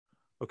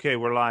Okay,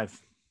 we're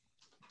live.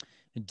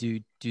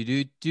 Do do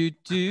do do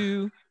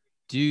do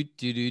do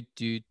do do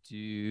do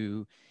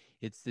do.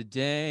 It's the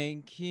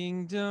Dank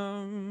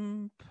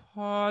Kingdom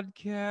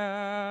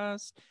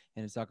podcast,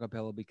 and it's a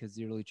cappella because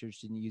the early church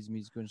didn't use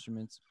musical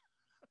instruments.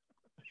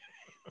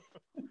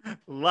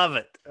 Love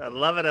it. I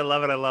love it. I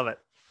love it. I love it.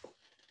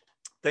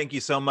 Thank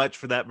you so much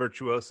for that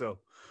virtuoso.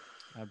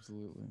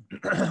 Absolutely.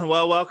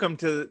 Well, welcome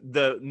to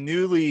the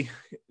newly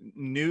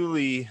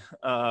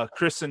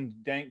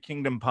christened Dank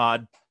Kingdom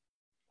pod.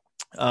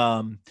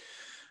 I'm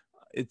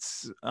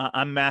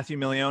Matthew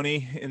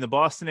Milioni in the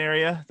Boston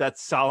area.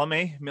 That's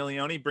Salome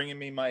Milioni bringing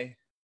me my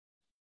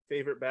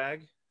favorite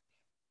bag.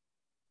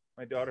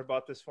 My daughter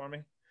bought this for me.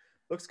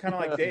 Looks kind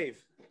of like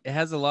Dave. It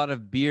has a lot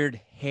of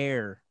beard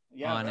hair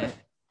on right. it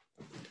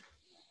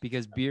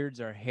because beards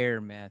are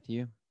hair,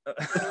 Matthew.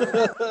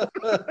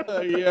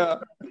 Yeah.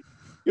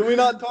 Can we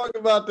not talk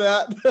about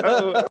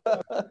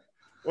that?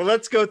 Well,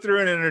 let's go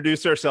through and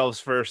introduce ourselves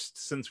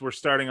first, since we're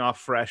starting off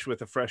fresh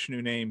with a fresh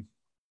new name.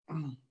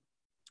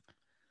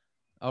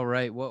 All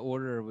right. What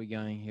order are we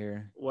going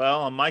here?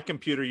 Well, on my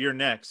computer, you're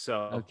next.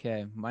 So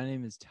Okay. My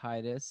name is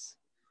Titus,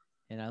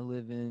 and I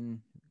live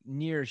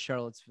near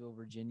Charlottesville,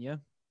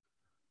 Virginia.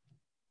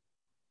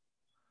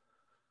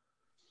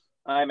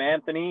 I'm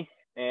Anthony,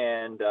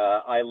 and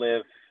I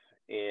live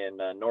in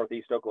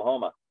Northeast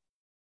Oklahoma.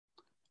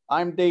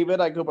 I'm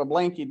David. I go by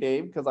Blanky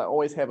Dave because I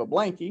always have a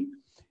blankie,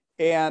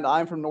 and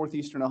I'm from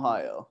Northeastern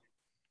Ohio.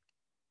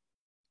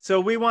 So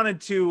we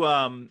wanted to,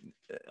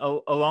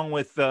 along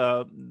with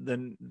the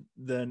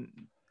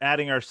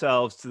adding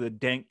ourselves to the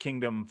Dank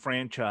Kingdom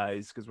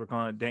franchise, because we're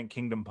calling it Dank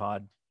Kingdom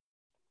Pod,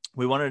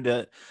 we wanted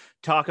to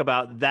talk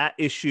about that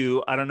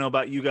issue. I don't know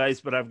about you guys,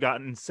 but I've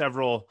gotten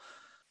several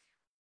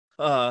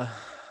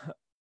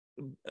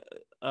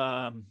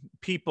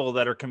people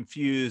that are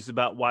confused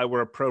about why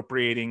we're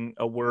appropriating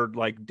a word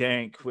like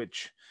dank,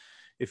 which,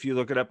 if you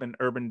look it up in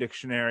Urban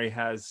Dictionary,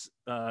 has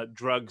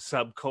drug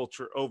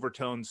subculture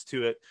overtones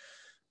to it.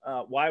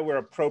 Why we're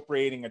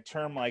appropriating a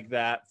term like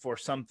that for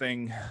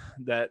something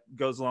that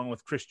goes along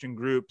with Christian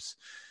groups.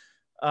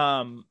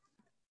 I'll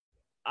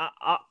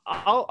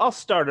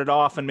start it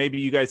off, and maybe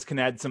you guys can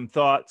add some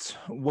thoughts.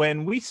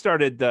 When we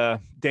started the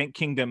Dank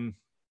Kingdom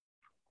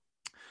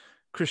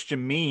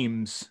Christian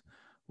memes,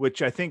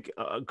 which I think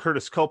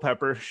Curtis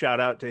Culpepper, shout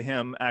out to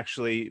him,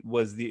 actually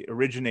was the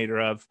originator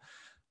of.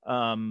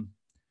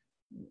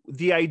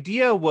 The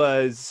idea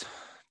was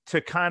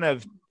to kind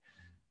of,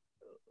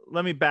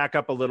 let me back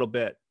up a little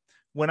bit.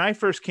 When I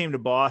first came to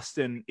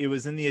Boston, it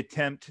was in the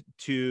attempt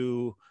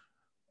to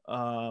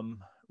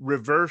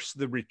reverse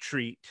the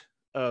retreat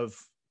of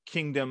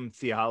kingdom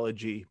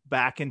theology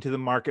back into the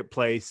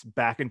marketplace,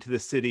 back into the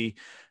city,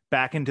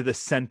 back into the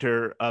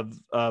center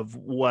of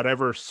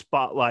whatever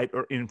spotlight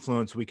or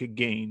influence we could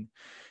gain.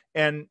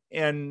 And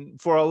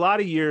for a lot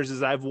of years,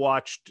 as I've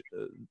watched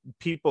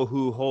people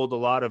who hold a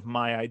lot of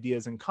my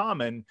ideas in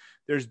common,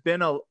 there's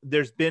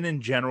been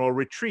in general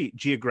retreat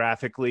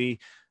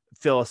geographically,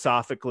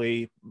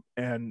 philosophically,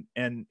 and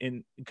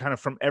in kind of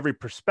from every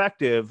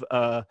perspective,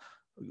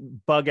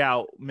 bug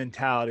out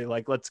mentality.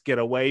 Like, let's get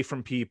away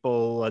from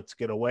people, let's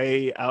get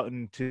away out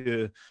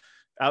into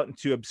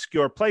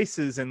obscure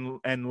places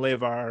and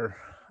live our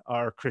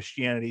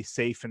Christianity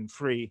safe and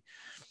free.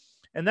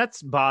 And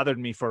that's bothered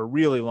me for a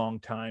really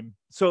long time.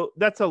 So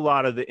that's a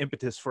lot of the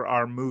impetus for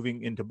our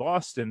moving into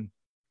Boston.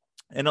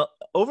 And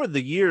over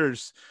the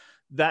years,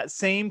 that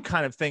same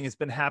kind of thing has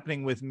been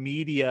happening with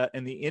media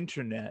and the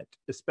internet,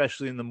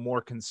 especially in the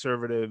more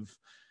conservative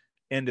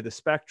end of the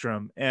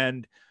spectrum.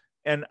 And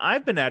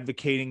I've been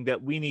advocating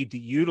that we need to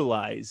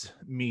utilize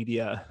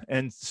media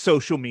and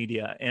social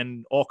media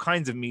and all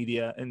kinds of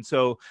media. And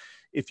so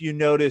if you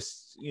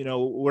notice,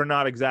 we're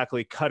not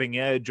exactly cutting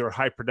edge or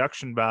high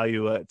production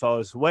value at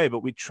Follows the Way,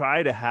 but we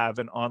try to have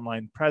an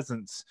online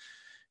presence,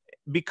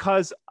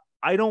 because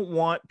I don't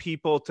want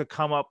people to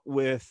come up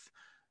with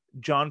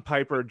John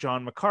Piper or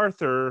John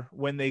MacArthur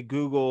when they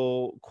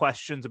Google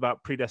questions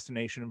about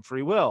predestination and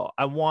free will.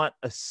 I want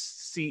a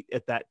seat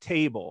at that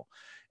table.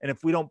 And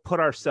if we don't put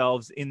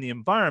ourselves in the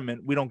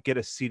environment, we don't get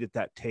a seat at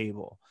that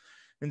table.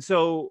 And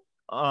so,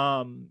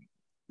 one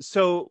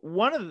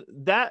of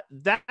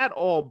that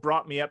all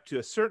brought me up to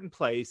a certain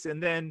place.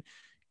 And then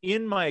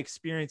in my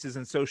experiences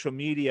in social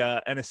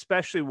media, and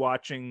especially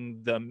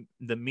watching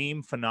the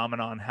meme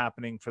phenomenon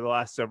happening for the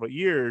last several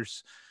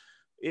years,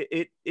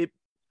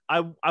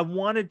 I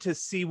wanted to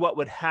see what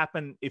would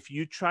happen if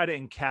you try to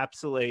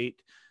encapsulate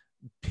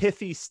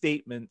pithy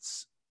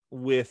statements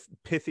with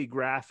pithy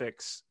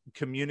graphics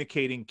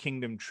communicating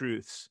kingdom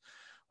truths.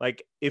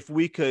 Like, if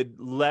we could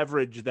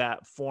leverage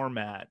that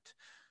format.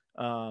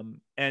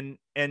 And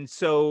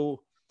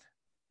so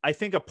I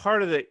think a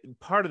part of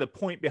the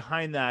point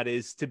behind that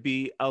is to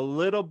be a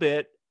little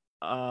bit,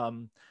 I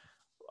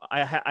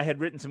had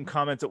written some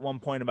comments at one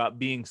point about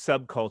being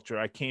subculture.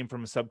 I came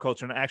from a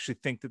subculture, and I actually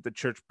think that the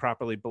church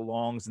properly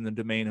belongs in the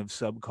domain of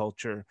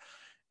subculture.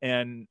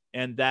 And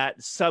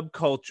that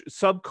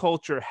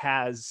subculture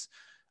has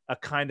a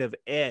kind of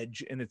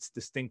edge in its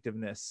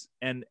distinctiveness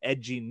and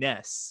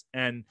edginess.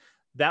 And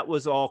that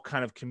was all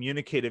kind of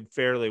communicated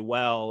fairly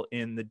well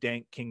in the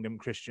Dank Kingdom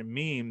Christian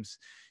memes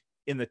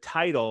in the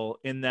title,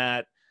 in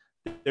that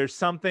there's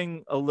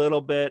something a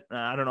little bit,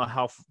 I don't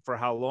know for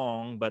how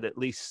long, but at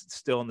least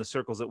still in the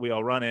circles that we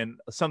all run in,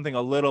 something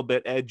a little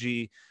bit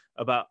edgy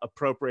about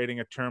appropriating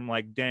a term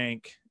like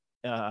dank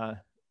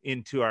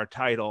into our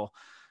title.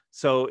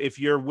 So if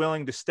you're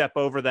willing to step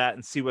over that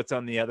and see what's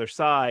on the other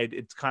side,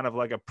 it's kind of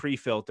like a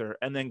pre-filter.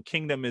 And then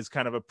kingdom is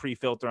kind of a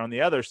pre-filter on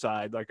the other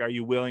side. Like, are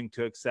you willing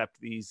to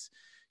accept these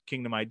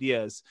kingdom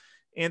ideas?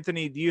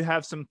 Anthony, do you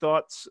have some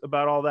thoughts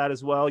about all that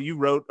as well? You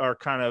wrote our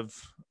kind of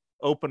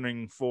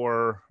opening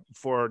for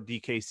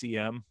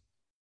DKCM.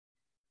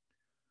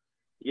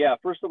 Yeah,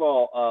 first of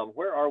all,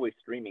 where are we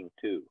streaming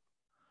to?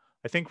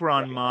 I think we're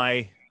on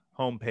my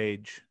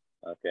homepage.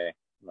 Okay.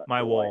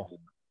 My wall.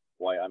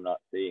 Why I'm not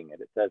seeing it.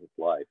 It says it's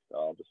live, so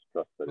I'll just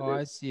trust that it is.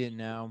 I see it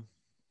now.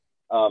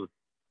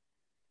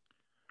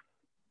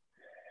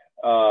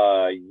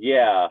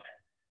 Yeah.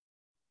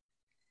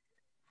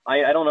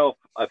 I don't know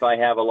if I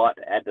have a lot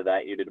to add to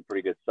that. You did a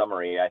pretty good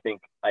summary. I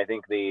think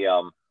the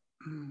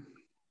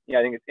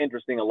I think it's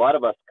interesting. A lot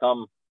of us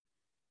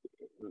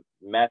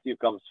Matthew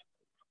comes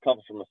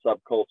from a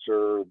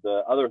subculture.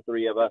 The other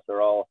three of us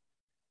are all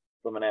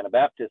from an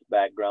Anabaptist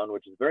background,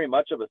 which is very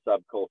much of a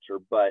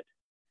subculture, but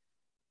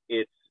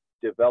it's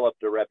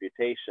developed a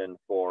reputation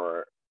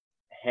for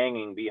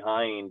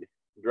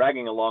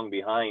dragging along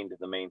behind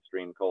the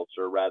mainstream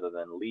culture rather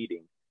than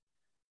leading.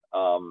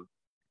 And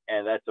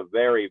that's a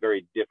very,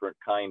 very different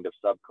kind of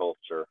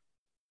subculture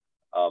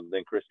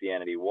than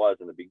Christianity was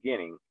in the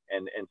beginning.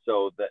 And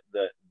so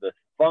the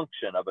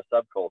function of a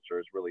subculture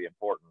is really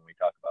important when we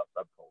talk about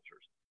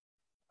subcultures.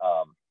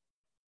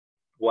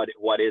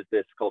 What is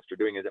this culture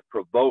doing? Is it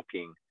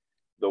provoking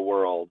the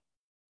world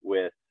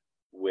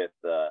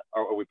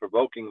are we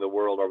provoking the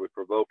world? Are we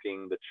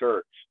provoking the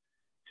church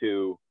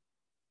to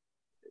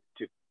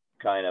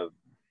kind of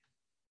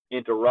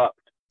interrupt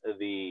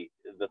the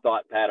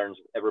thought patterns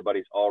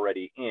everybody's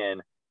already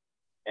in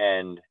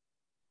and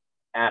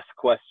ask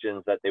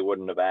questions that they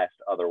wouldn't have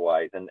asked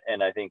otherwise? And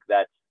I think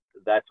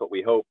that's what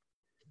we hope.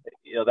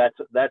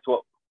 That's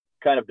what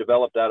kind of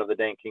developed out of the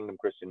Dank Kingdom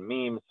Christian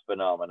memes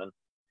phenomenon.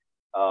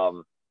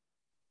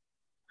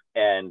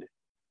 And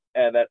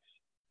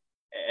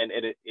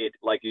it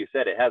like you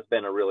said, it has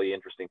been a really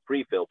interesting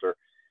pre-filter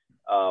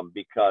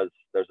because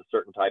there's a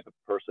certain type of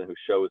person who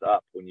shows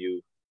up when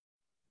you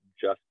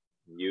just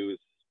use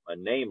a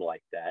name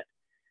like that,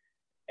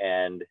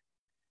 and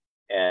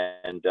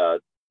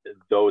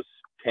those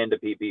tend to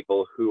be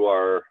people who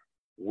are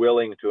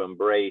willing to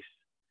embrace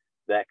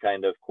that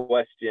kind of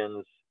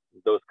questions,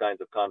 those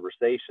kinds of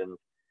conversations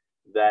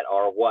that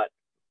are what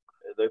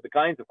the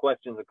kinds of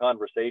questions and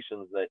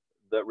conversations that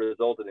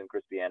resulted in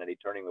Christianity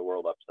turning the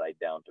world upside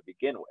down to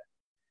begin with.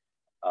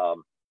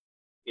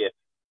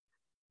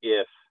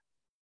 If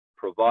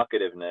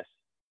provocativeness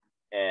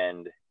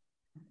and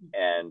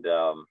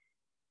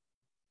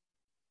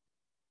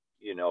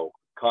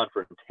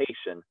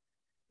confrontation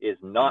is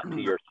not to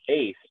your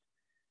taste,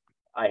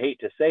 I hate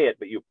to say it,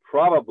 but you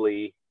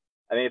probably,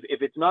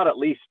 if it's not at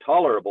least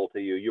tolerable to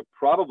you, you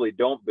probably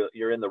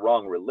you're in the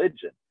wrong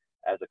religion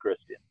as a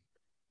Christian,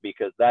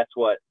 because that's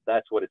what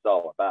it's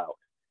all about.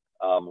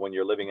 When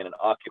you're living in an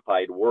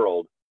occupied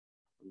world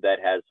that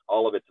has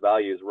all of its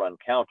values run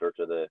counter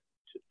to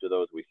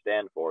those we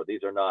stand for.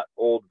 These are not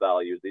old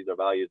values. These are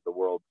values the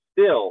world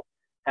still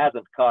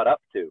hasn't caught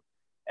up to.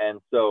 And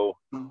so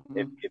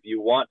if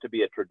you want to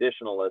be a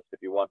traditionalist,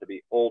 if you want to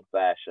be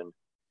old-fashioned,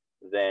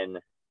 then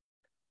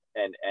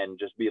and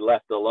just be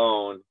left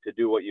alone to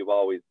do what you've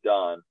always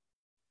done,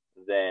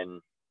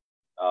 then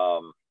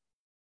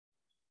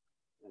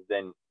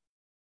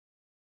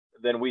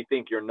we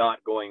think you're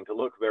not going to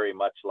look very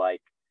much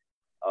like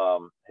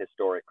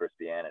historic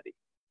Christianity.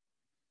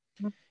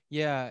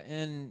 Yeah,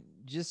 and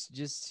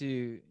just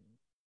to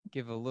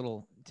give a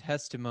little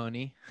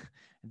testimony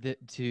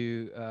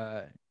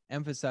to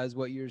emphasize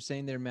what you were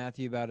saying there,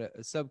 Matthew, about a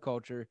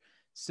subculture.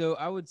 So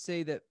I would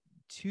say that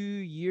 2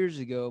 years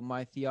ago,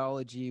 my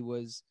theology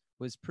was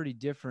pretty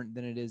different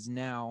than it is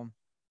now.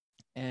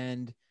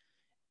 And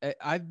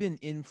I've been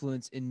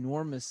influenced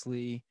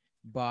enormously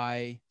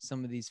by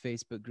some of these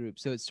Facebook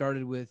groups. So it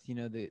started with,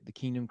 the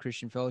Kingdom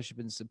Christian Fellowship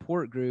and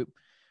Support group,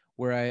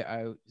 where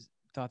I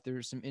thought there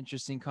were some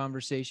interesting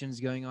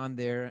conversations going on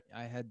there.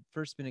 I had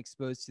first been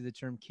exposed to the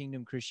term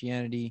Kingdom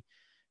Christianity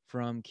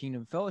from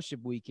Kingdom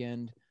Fellowship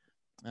Weekend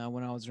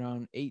when I was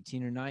around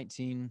 18 or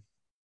 19.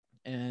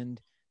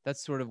 And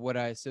that's sort of what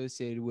I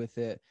associated with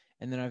it.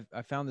 And then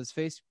I found this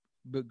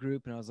Facebook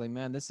group and I was like,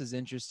 man, this is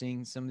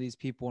interesting. Some of these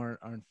people are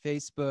on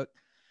Facebook.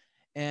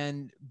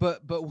 But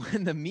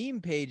when the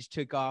meme page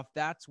took off,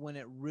 that's when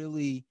it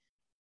really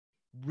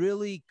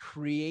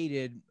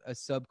created a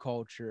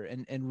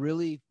subculture and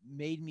really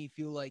made me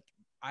feel like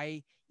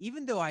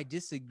even though I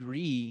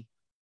disagree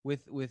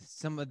with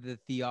some of the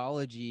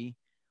theology,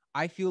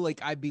 I feel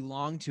like I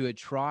belong to a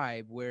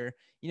tribe where,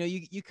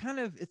 you kind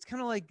of, it's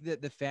kind of like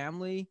the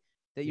family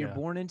that you're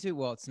born into.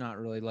 Well, it's not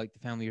really like the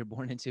family you're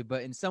born into,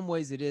 but in some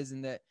ways it is,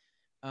 in that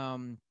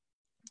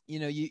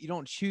you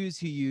don't choose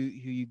who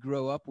you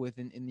grow up with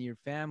in your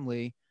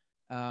family.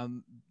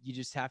 You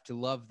just have to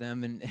love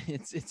them, and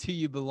it's who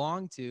you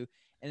belong to.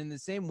 And in the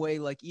same way,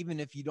 like even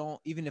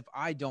if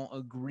I don't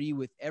agree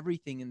with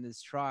everything in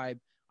this tribe,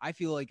 I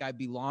feel like I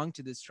belong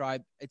to this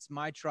tribe. It's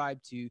my tribe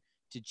to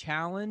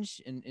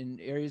challenge in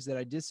areas that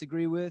I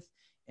disagree with,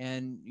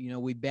 and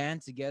we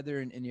band together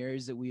in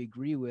areas that we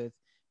agree with.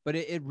 But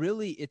it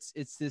really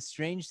it's this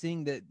strange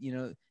thing that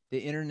the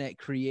internet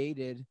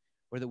created,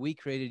 or that we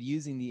created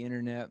using the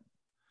internet,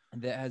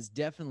 that has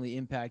definitely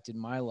impacted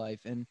my life.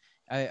 And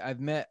I've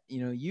met,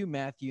 you,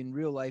 Matthew, in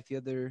real life,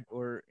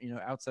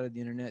 outside of the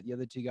internet, the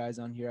other two guys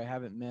on here I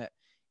haven't met,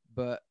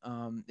 but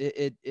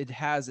it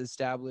has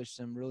established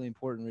some really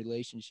important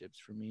relationships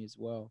for me as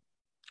well.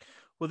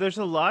 Well, there's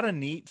a lot of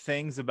neat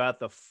things about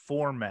the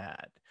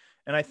format.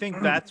 And I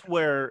think that's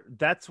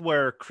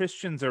where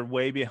Christians are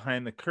way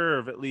behind the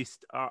curve, at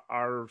least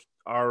our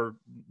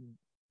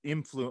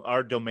influence,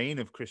 our domain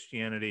of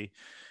Christianity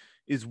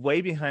is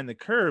way behind the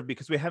curve,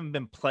 because we haven't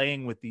been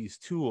playing with these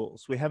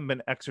tools. We haven't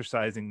been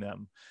exercising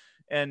them.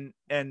 And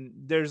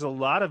there's a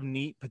lot of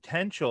neat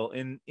potential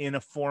in a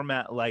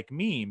format like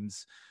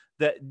memes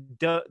that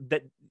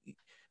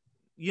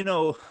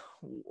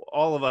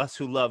all of us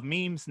who love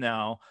memes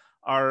now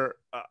are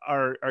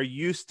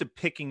used to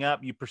picking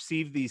up. You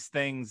perceive these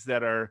things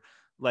that are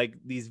like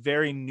these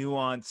very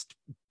nuanced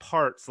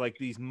parts, like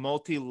these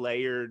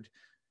multi-layered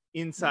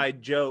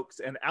inside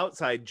jokes and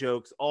outside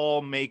jokes all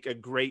make a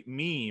great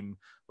meme.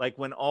 Like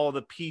when all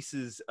the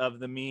pieces of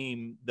the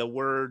meme, the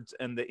words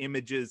and the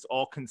images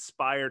all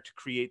conspire to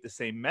create the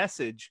same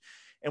message.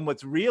 And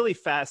what's really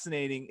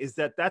fascinating is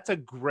that that's a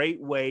great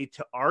way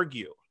to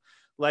argue,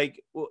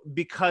 like,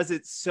 because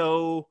it's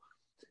so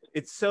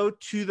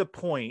to the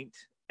point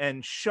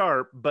and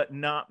sharp, but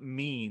not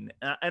mean.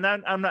 And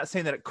I'm not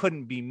saying that it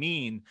couldn't be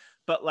mean,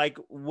 but like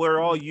we're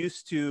all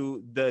used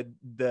to the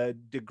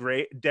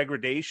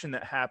degradation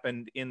that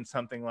happened in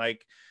something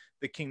like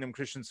the Kingdom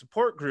Christian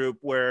Support Group,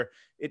 where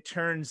it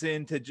turns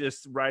into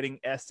just writing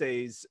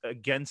essays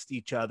against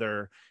each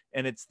other.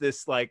 And it's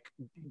this like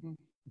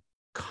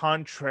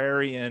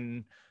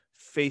contrarian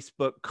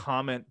Facebook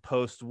comment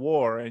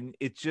post-war, and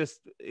it's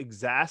just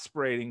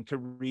exasperating to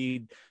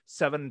read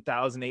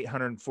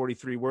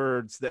 7,843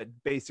 words that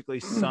basically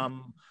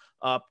sum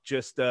up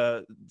just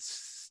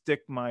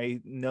stick my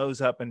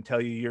nose up and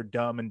tell you you're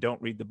dumb and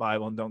don't read the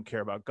Bible and don't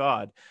care about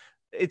God.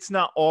 It's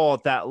not all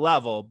at that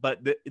level, but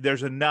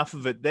there's enough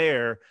of it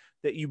there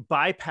that you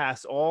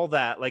bypass all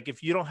that. Like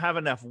if you don't have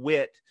enough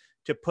wit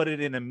to put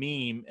it in a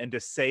meme and to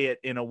say it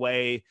in a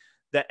way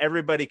that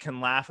everybody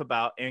can laugh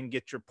about and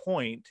get your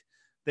point,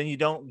 then you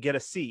don't get a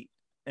seat.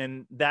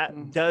 And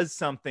that does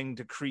something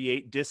to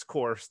create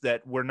discourse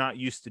that we're not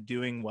used to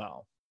doing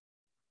well.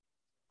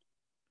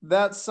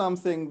 That's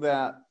something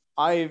that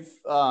I've,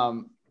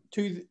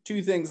 two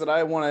things that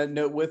I want to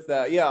note with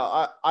that.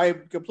 Yeah, I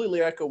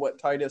completely echo what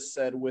Titus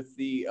said with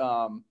the,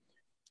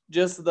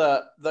 just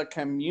the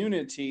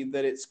community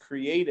that it's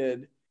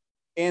created,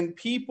 and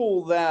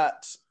people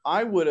that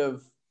I would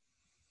have,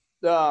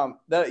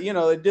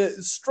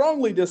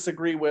 strongly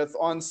disagree with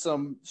on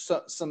some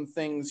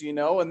things,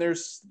 and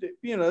there's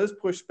there's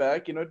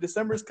pushback.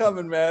 December's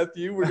coming,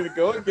 Matthew, we're gonna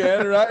go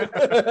again, right?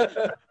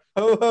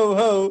 Ho ho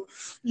ho,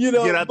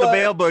 get out the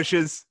bail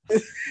bushes.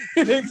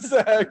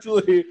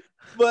 Exactly.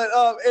 But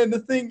and the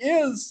thing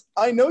is,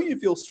 I know you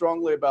feel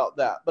strongly about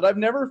that, but I've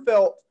never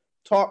felt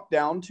talked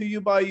down to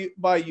you by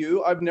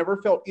you. I've never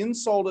felt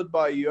insulted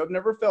by you. I've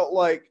never felt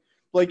like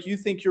you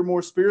think you're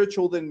more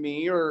spiritual than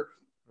me, or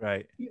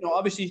right.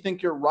 Obviously you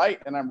think you're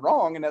right and I'm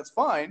wrong, and that's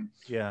fine.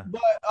 Yeah.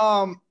 But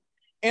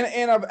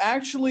and I've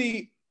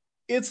actually,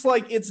 it's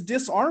like, it's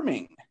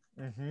disarming.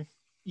 Mm-hmm.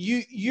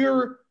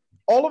 You're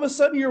all of a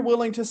sudden you're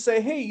willing to say,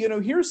 hey,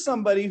 here's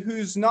somebody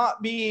who's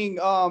not being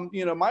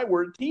my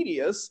word,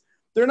 tedious.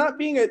 They're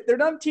not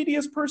a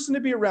tedious person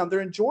to be around.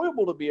 They're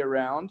enjoyable to be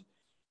around.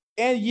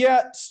 And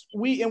yet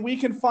we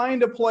can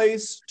find a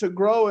place to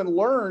grow and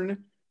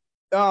learn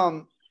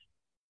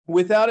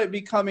without it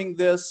becoming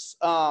this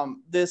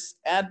this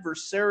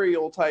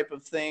adversarial type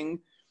of thing.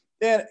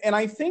 And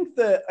I think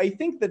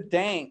the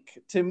dank,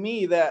 to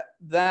me, that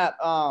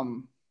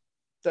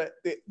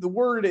the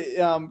word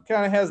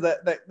kind of has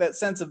that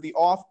sense of the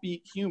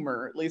offbeat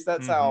humor. At least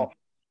that's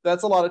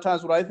that's a lot of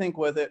times what I think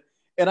with it.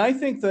 And I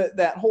think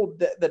that whole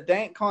the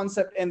dank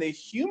concept and the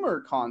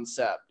humor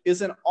concept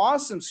is an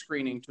awesome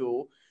screening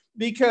tool,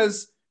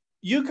 because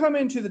you come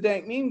into the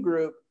dank meme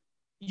group,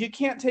 you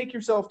can't take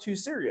yourself too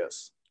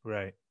serious.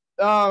 Right.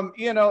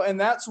 And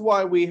that's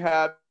why we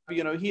have,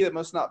 he that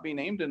must not be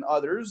named, and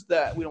others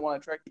that we don't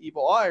want to attract the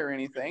evil eye or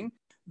anything,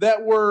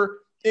 that were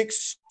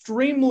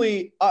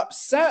extremely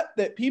upset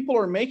that people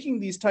are making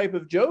these type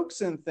of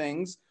jokes and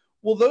things.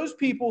 Well, those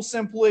people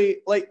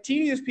simply, like,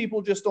 tedious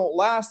people just don't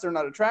last. They're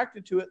not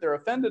attracted to it. They're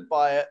offended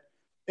by it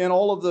and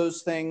all of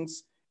those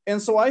things.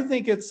 And so I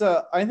think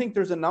I think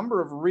there's a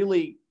number of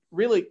really,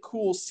 really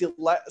cool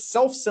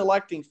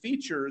self-selecting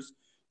features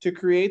to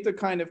create the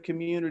kind of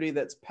community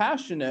that's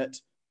passionate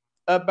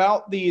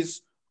about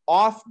these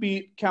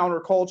offbeat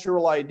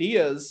countercultural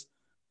ideas,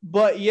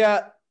 but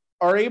yet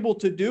are able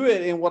to do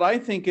it in what I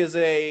think is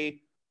a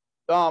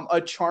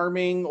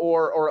charming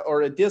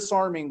or a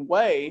disarming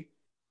way.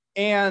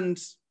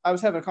 And I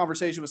was having a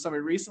conversation with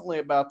somebody recently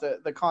about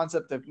the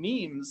concept of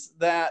memes,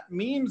 that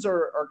memes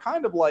are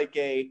kind of like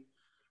a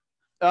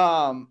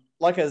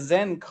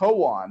Zen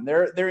koan.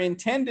 They're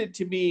intended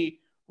to be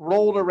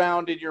rolled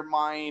around in your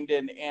mind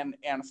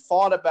and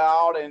thought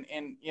about,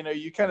 and you know,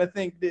 you kind of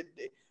think that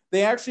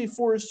they actually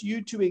force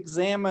you to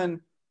examine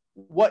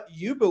what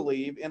you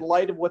believe in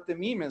light of what the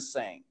meme is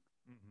saying.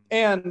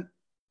 And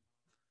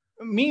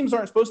memes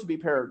aren't supposed to be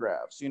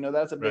paragraphs. You know,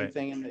 that's a big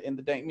thing in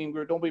the dank meme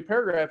group. Don't be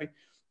paragraphing.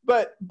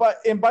 But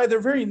by their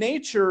very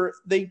nature,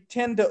 they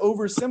tend to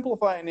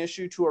oversimplify an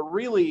issue to a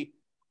really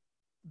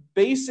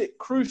basic,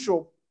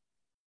 crucial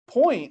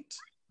point.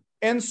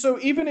 And so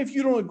even if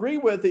you don't agree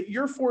with it,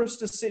 you're forced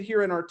to sit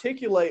here and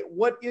articulate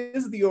what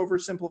is the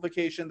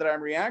oversimplification that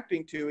I'm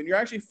reacting to. And you're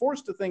actually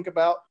forced to think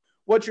about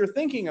what you're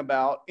thinking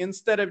about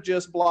instead of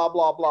just blah,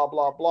 blah, blah,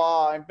 blah,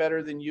 blah. I'm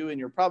better than you, and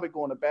you're probably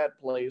going a bad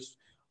place,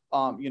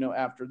 you know,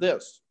 after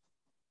this.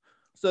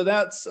 So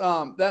that's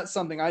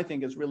something I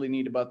think is really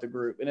neat about the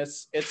group. And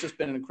it's just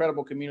been an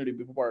incredible community to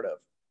be part of.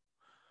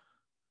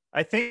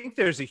 I think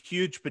there's a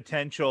huge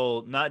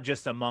potential, not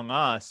just among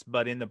us,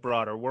 but in the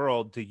broader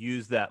world, to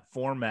use that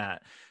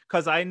format.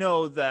 Because I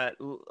know that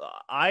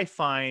I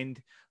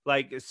find,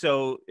 like,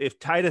 so if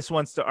Titus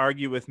wants to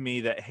argue with me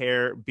that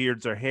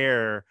beards are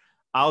hair,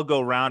 I'll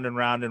go round and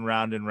round and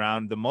round and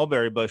round the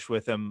mulberry bush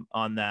with him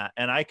on that.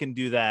 And I can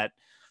do that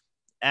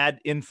ad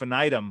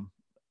infinitum.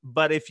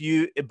 But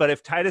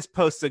if Titus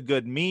posts a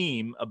good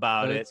meme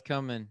about it, it's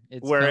coming.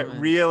 It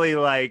really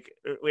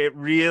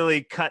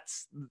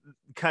cuts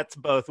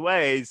both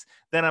ways,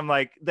 then I'm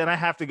like, then I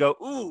have to go,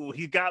 ooh,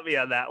 he got me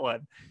on that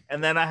one.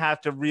 And then I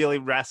have to really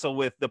wrestle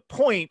with the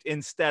point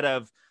instead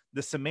of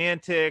the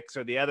semantics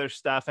or the other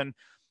stuff. And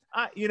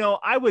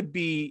I would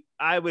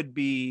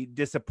be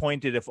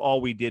disappointed if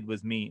all we did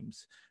was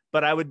memes.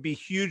 But I would be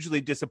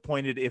hugely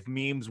disappointed if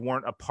memes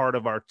weren't a part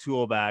of our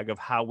tool bag of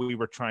how we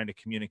were trying to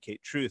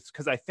communicate truths,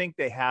 because I think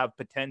they have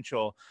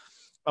potential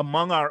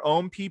among our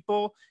own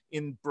people,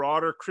 in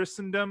broader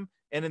Christendom,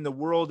 and in the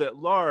world at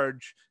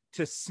large,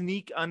 to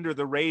sneak under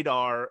the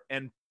radar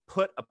and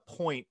put a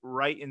point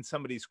right in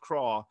somebody's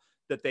craw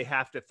that they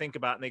have to think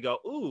about, and they go,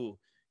 ooh,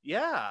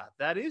 yeah,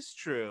 that is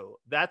true.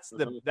 That's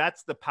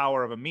the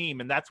power of a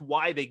meme, and that's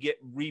why they get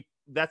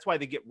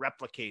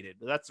replicated.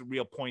 That's the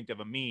real point of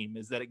a meme,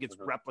 is that it gets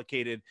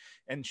replicated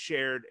and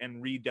shared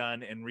and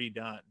redone and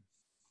redone.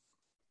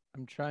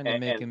 I'm trying to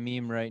make a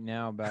meme right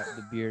now about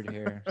the beard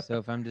hair. So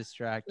if I'm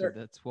distracted,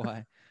 that's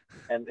why.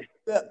 And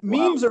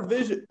memes are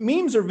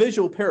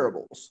visual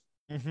parables.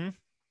 Mm-hmm.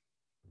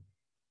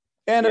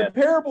 And a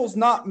parable's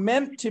not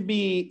meant to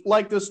be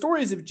like the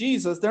stories of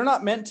Jesus. They're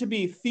not meant to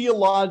be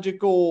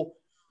theological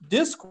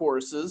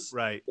discourses.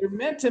 Right. They're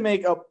meant to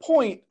make a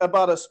point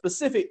about a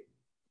specific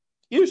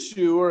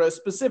issue or a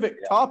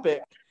specific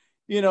topic.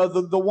 You know,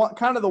 the one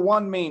kind of the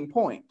one main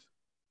point.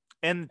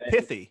 And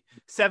pithy,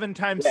 7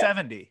 times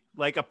 70,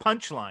 like a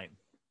punchline.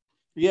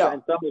 Yeah.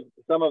 And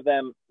some of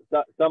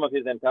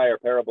his entire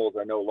parables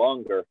are no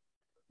longer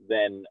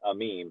than a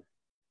meme.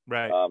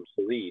 Right.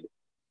 To read.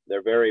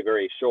 They're very,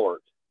 very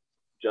short,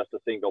 just a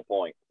single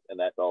point, and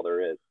that's all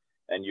there is.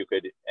 And you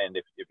could, and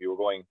if you were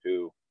going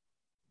to,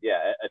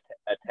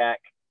 attack,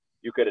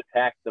 you could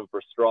attack them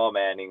for straw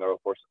manning or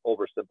for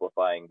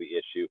oversimplifying the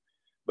issue,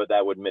 but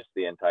that would miss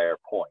the entire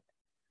point.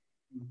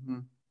 Mm-hmm.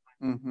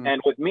 Mm-hmm.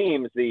 And with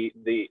memes, the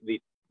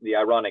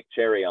ironic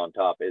cherry on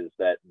top is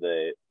that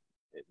the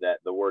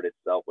word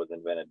itself was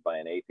invented by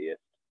an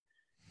atheist,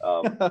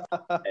 and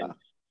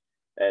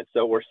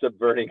so we're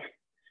subverting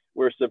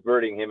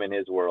him in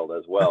his world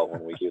as well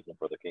when we use them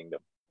for the kingdom.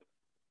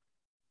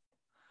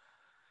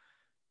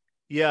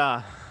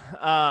 Yeah.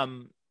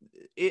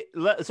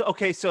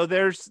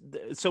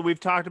 So we've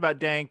talked about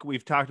dank,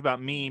 we've talked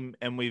about meme,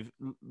 and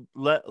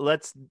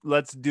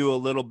let's do a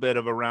little bit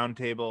of a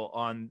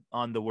roundtable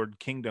on the word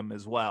kingdom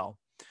as well,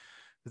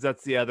 because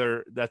that's the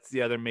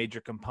other major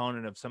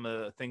component of some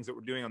of the things that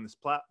we're doing on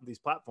these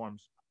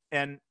platforms.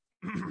 And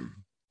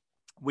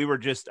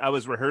I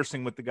was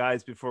rehearsing with the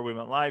guys before we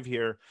went live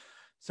here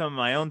some of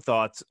my own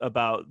thoughts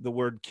about the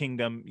word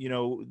kingdom. You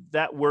know,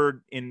 that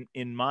word in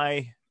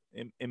my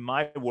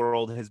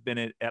world has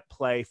been at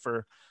play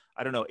for,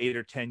 I don't know, 8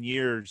 or 10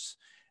 years.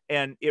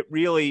 And it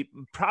really,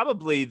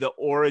 probably the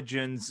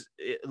origins,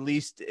 at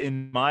least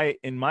in my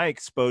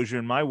exposure,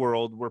 in my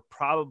world, were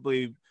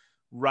probably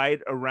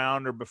right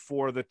around or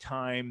before the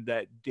time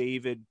that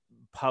David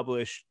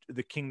published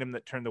The Kingdom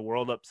That Turned the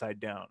World Upside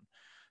Down.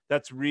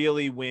 That's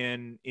really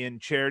when, in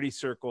charity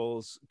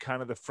circles,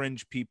 kind of the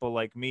fringe people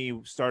like me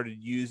started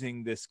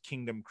using this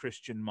kingdom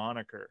Christian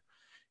moniker.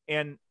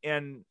 And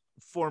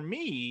for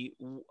me,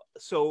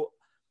 so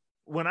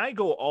when I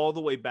go all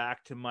the way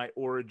back to my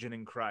origin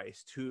in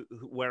Christ,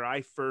 where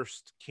I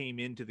first came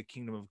into the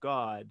kingdom of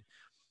God,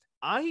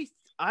 I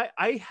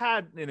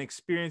had an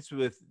experience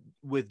with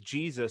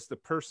Jesus, the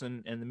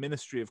person and the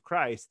ministry of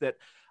Christ, that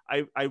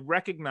I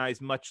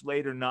recognize much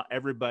later, not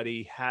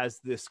everybody has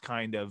this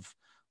kind of,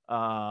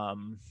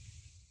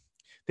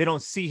 they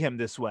don't see him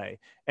this way.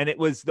 And it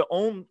was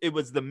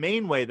the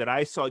main way that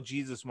I saw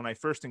Jesus when I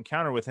first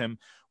encountered with him,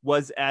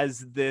 was as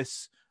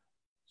this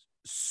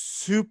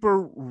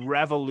super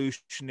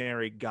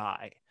revolutionary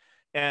guy.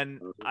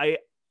 And I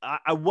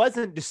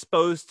wasn't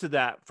disposed to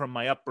that from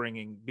my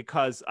upbringing,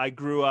 because I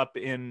grew up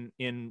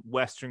in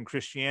Western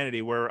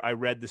Christianity, where I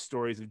read the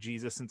stories of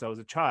Jesus since I was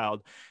a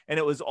child, and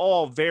it was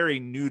all very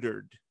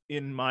neutered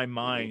in my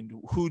mind,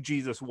 who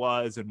Jesus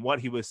was and what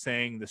he was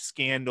saying, the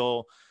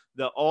scandal,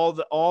 all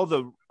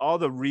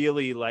the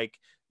really like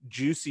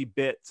juicy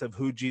bits of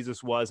who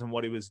Jesus was and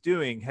what he was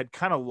doing had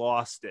kind of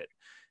lost it.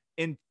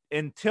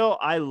 Until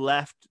I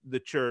left the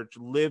church,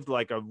 lived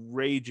like a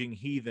raging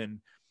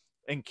heathen,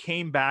 and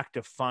came back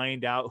to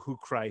find out who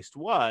Christ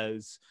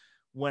was.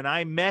 When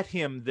I met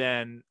him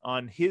then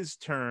on his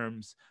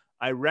terms,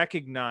 I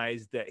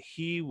recognized that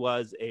he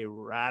was a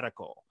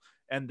radical,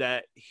 and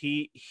that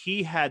he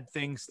had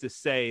things to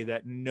say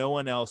that no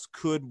one else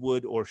could,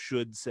 would, or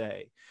should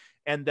say.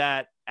 And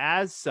that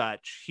as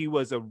such, he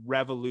was a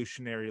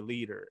revolutionary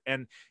leader.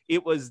 And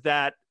it was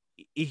that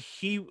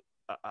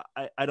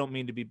I don't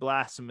mean to be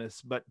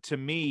blasphemous, but to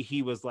me,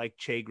 he was like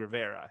Che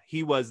Guevara.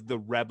 He was the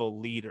rebel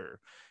leader,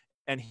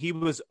 and he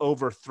was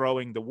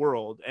overthrowing the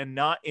world, and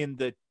not in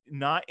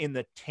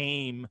the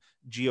tame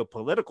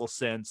geopolitical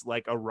sense,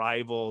 like a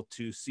rival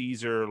to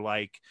Caesar,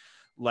 like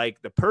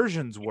the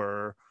Persians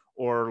were,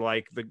 or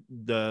like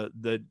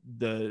the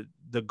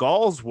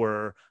Gauls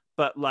were,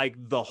 but like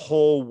the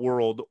whole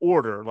world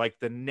order, like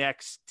the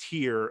next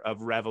tier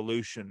of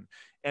revolution.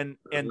 And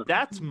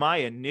that's my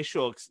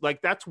initial,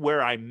 like, that's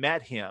where I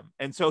met him.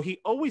 And so he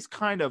always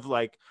kind of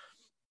like,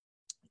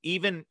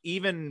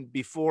 even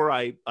before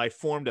I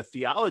formed a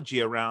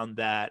theology around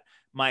that,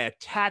 my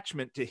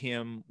attachment to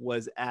him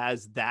was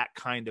as that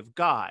kind of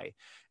guy.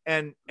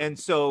 And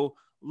so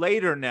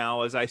later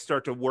now, as I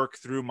start to work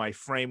through my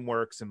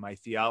frameworks and my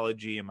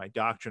theology and my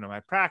doctrine and my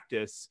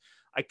practice,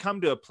 I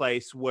come to a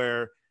place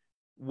where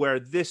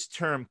this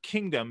term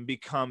kingdom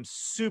becomes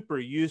super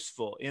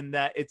useful, in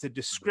that it's a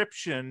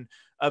description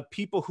of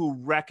people who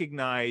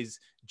recognize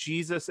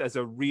Jesus as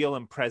a real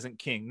and present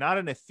king, not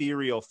an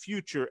ethereal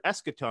future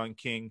eschaton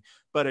king,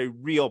 but a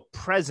real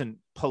present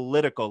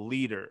political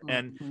leader.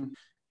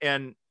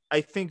 And I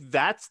think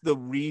that's the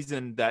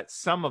reason that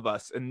some of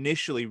us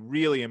initially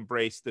really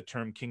embraced the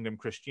term kingdom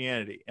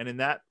Christianity. And in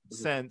that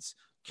sense,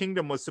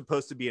 kingdom was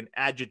supposed to be an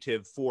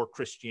adjective for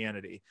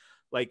Christianity.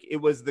 Like, it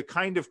was the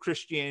kind of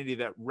Christianity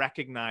that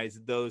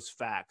recognized those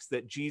facts,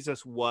 that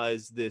Jesus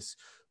was this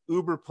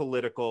uber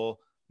political,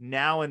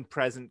 now and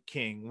present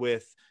king,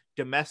 with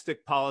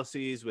domestic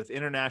policies, with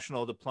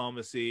international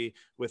diplomacy,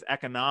 with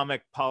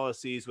economic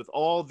policies, with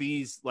all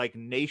these like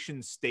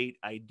nation state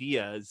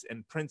ideas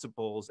and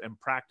principles and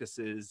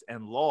practices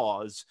and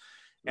laws.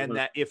 And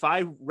that if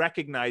I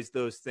recognize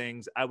those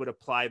things, I would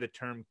apply the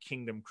term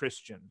kingdom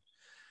Christian.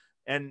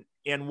 And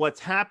what's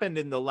happened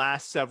in the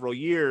last several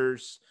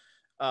years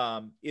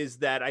is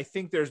that I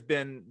think there's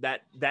been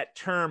that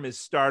term is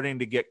starting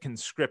to get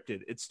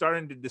conscripted. It's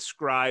starting to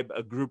describe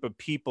a group of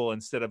people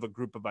instead of a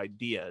group of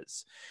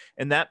ideas.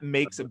 And that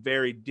makes a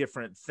very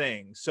different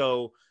thing.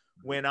 So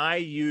when I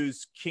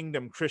use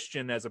kingdom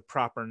Christian as a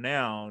proper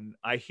noun,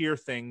 I hear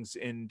things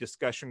in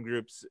discussion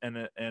groups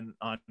and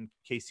on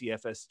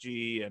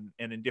KCFSG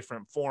and in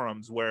different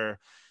forums where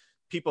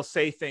people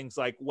say things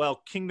like,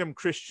 well, kingdom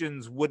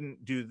Christians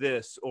wouldn't do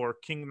this, or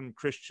kingdom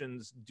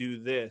Christians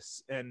do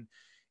this. And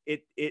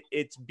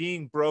it's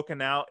being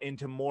broken out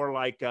into more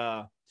like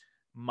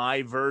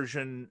my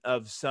version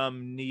of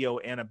some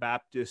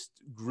neo-Anabaptist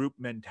group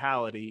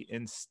mentality,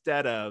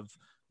 instead of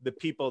the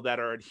people that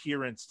are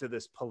adherents to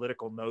this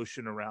political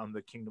notion around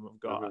the kingdom of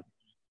God.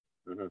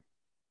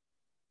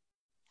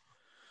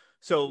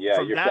 So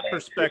from that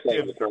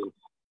perspective,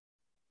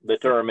 the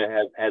term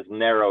has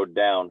narrowed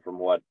down from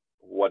what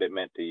it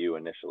meant to you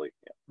initially.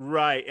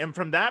 Right. And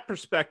from that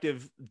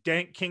perspective,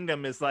 dank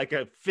kingdom is like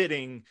a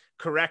fitting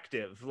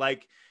corrective.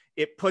 Like,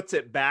 it puts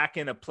it back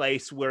in a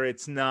place where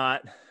it's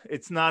not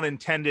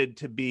intended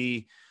to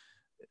be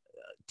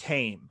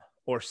tame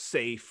or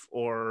safe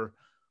or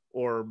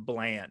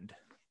bland.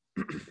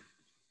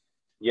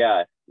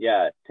 Yeah.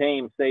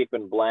 Tame, safe,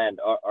 and bland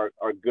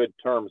are good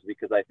terms,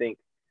 because I think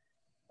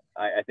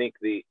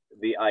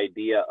the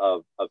idea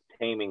of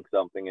taming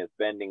something is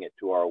bending it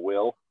to our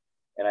will.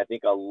 And I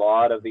think a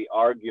lot of the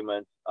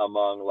arguments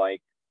among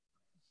like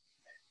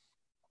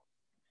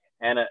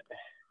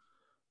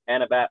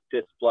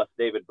Anabaptists plus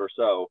David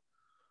Berceau,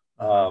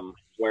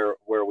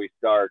 where we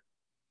start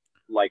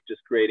like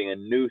just creating a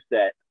new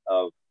set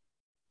of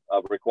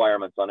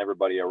requirements on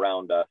everybody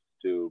around us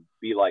to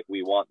be like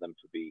we want them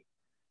to be.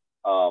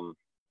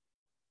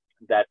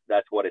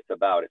 That's what it's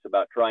about. It's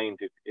about trying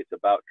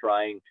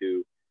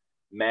to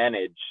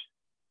manage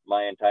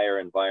my entire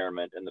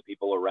environment and the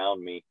people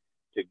around me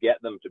to get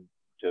them to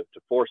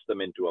force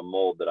them into a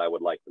mold that I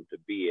would like them to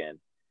be in.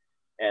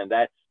 And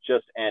that's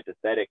just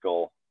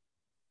antithetical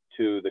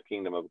to the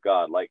kingdom of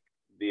God. Like,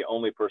 the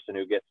only person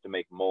who gets to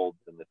make molds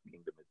in this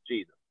kingdom is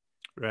Jesus.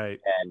 Right.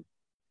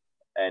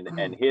 And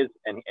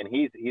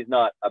he's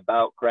not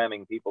about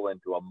cramming people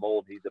into a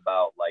mold. He's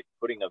about like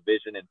putting a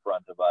vision in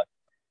front of us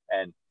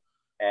and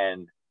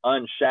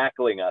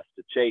unshackling us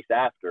to chase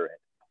after it.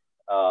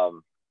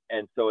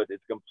 And so it's a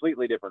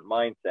completely different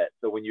mindset.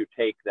 So when you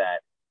take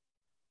that,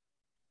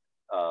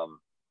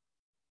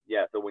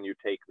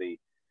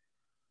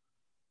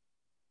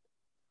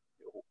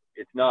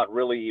 it's not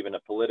really even a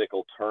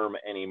political term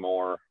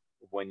anymore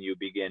when you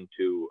begin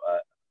to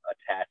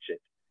attach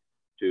it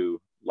to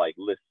like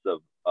lists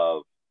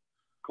of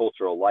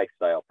cultural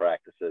lifestyle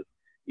practices,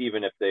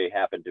 even if they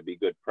happen to be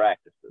good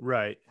practices.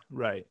 Right.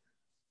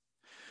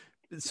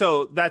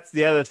 So that's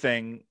the other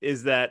thing,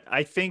 is that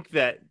I think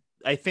that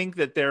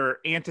there are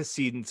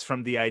antecedents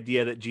from the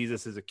idea that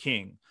Jesus is a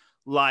king.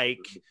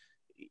 Like,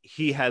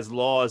 he has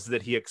laws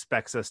that he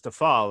expects us to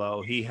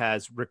follow. He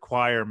has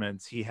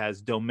requirements. He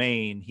has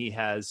domain. He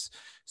has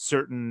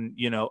certain,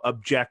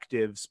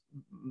 objectives.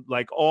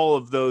 Like, all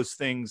of those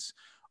things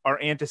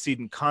are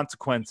antecedent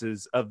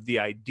consequences of the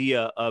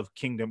idea of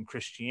kingdom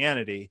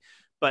Christianity.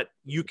 But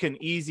you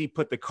can easily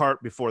put the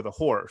cart before the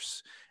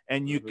horse,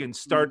 and you can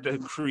start to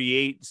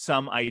create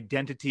some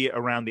identity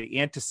around the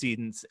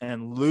antecedents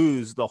and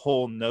lose the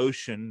whole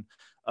notion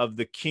of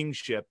the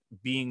kingship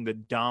being the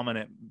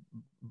dominant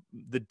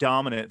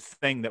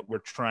thing that we're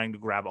trying to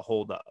grab a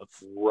hold of.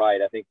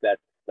 Right. I think that's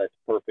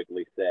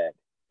perfectly said.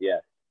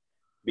 Yes.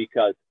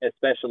 Because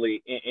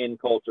especially in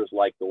cultures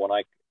like the one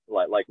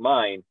like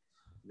mine,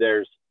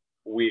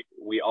 we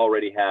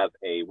already have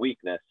a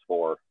weakness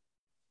for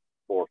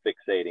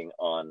fixating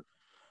on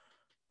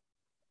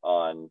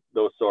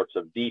those sorts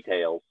of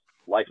details,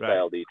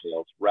 lifestyle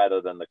details,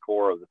 rather than the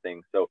core of the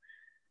thing. So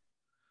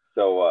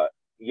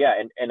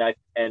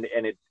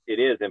it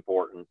is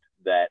important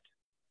that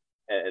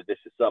this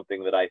is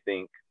something that I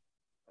think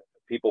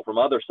people from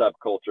other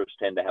subcultures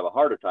tend to have a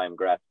harder time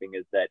grasping,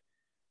 is that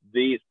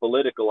these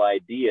political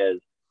ideas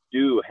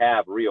do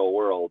have real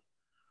world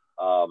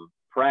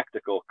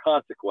practical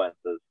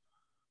consequences.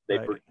 They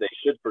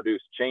should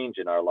produce change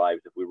in our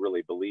lives if we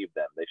really believe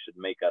them. They should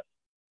make us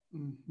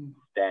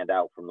stand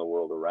out from the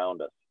world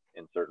around us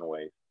in certain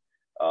ways.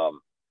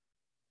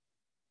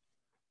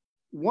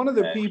 One of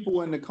the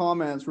people in the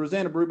comments,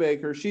 Rosanna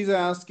Brubaker, she's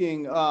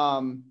asking,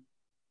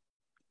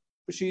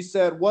 she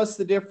said, what's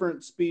the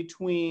difference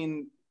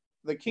between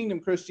the kingdom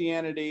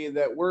Christianity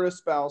that we're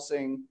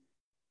espousing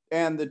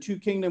and the two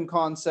kingdom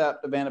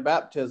concept of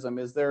Anabaptism?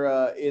 Is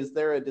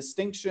there a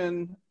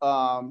distinction?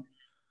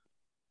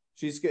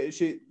 She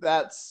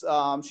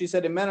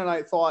said, in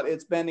Mennonite thought,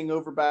 it's bending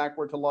over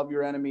backward to love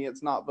your enemy.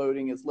 It's not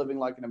voting. It's living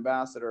like an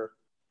ambassador.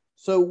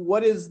 So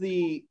what is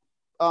the,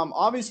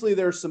 obviously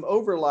there's some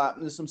overlap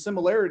and there's some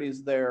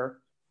similarities there,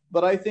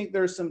 but I think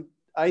there's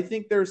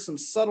some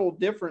subtle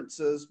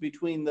differences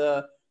between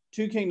the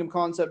two kingdom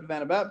concept of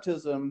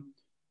Anabaptism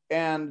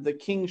and the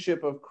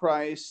kingship of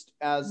Christ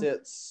as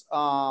it's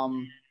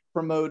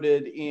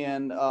promoted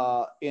in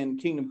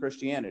kingdom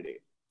Christianity.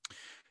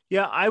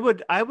 Yeah, I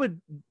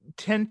would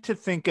tend to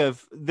think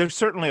of, there's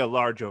certainly a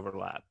large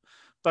overlap,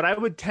 but I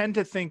would tend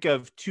to think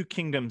of two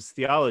kingdoms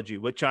theology,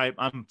 which I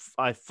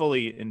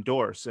fully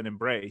endorse and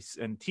embrace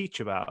and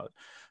teach about.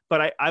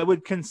 But I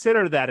would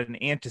consider that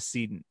an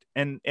antecedent,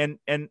 and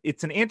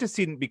it's an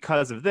antecedent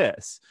because of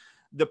this.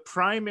 The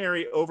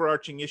primary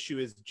overarching issue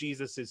is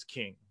Jesus is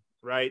king,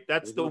 right?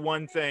 That's the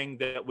one thing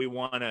that we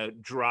want to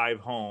drive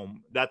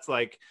home. That's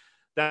like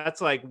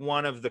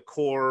one of the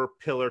core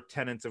pillar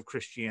tenets of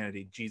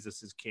Christianity.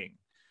 Jesus is king.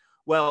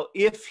 Well,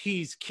 if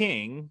he's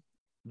king,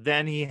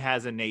 then he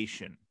has a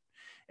nation.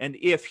 And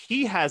if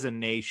he has a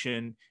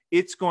nation,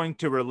 it's going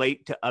to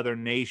relate to other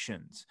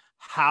nations.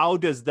 How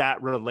does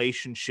that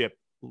relationship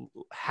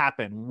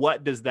happen?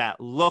 What does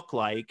that look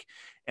like?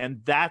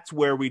 And that's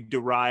where we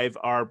derive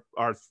our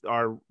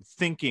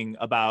thinking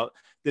about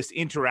this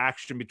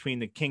interaction between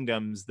the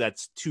kingdoms.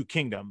 That's two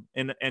kingdom.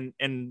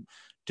 And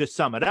to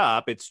sum it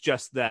up, it's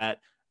just that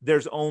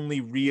there's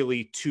only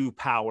really two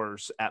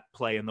powers at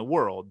play in the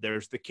world.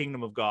 There's the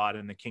kingdom of God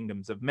and the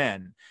kingdoms of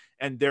men.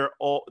 And they're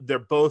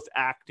both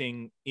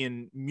acting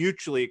in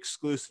mutually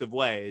exclusive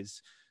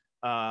ways,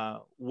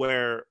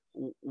 where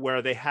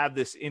they have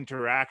this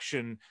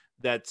interaction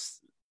that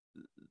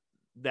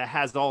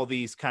has all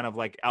these kind of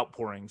like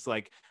outpourings.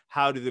 Like,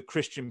 how do the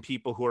Christian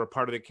people who are a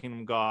part of the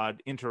kingdom of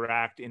God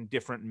interact in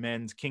different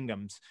men's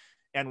kingdoms,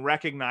 and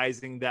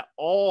recognizing that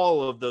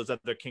all of those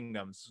other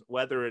kingdoms,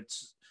 whether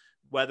it's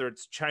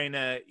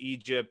China,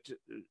 Egypt,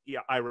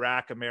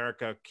 Iraq,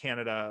 America,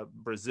 Canada,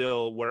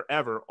 Brazil,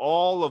 wherever,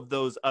 all of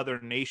those other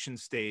nation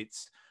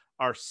states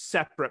are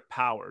separate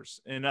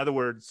powers. In other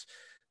words,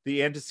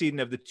 the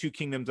antecedent of the two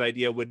kingdoms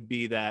idea would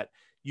be that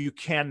you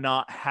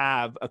cannot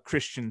have a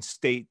Christian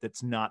state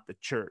that's not the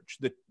church.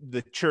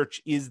 The church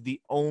is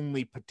the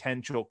only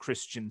potential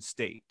Christian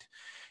state.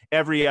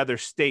 Every other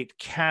state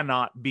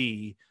cannot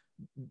be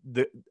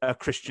a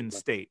Christian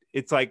state.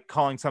 It's like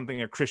calling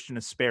something a Christian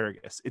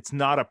asparagus. It's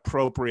not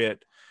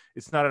appropriate.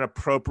 it's not an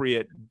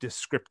appropriate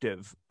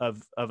descriptive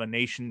of a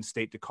nation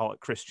state to call it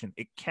Christian.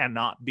 It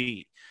cannot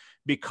be,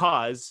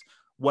 because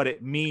what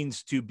it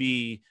means to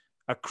be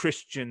a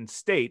Christian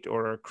state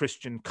or a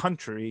Christian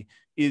country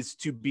is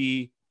to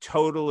be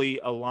totally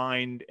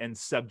aligned and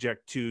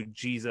subject to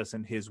Jesus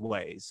and his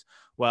ways.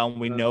 Well,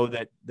 we know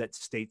that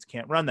states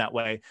can't run that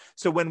way.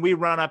 So when we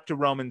run up to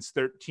Romans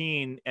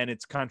 13 and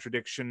its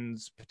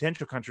contradictions,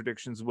 potential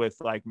contradictions with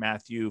like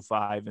Matthew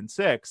 5 and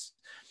 6,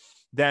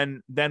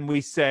 then we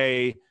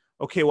say,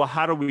 okay, well,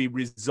 how do we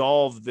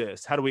resolve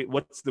this?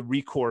 What's the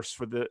recourse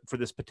for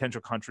this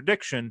potential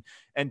contradiction?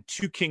 And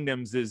two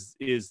kingdoms is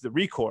the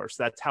recourse.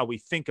 That's how we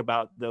think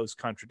about those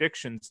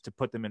contradictions to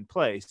put them in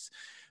place.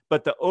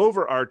 But the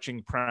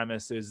overarching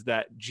premise is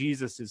that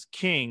Jesus is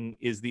king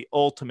is the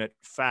ultimate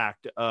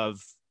fact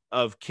of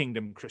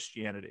kingdom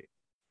Christianity.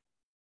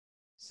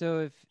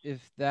 So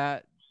if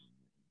that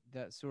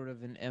sort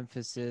of an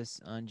emphasis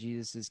on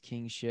Jesus's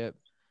kingship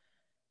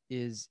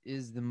is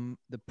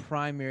the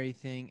primary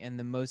thing and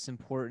the most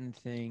important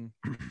thing,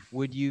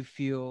 would you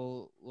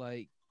feel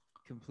like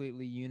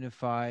completely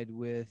unified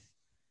with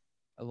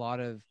a lot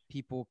of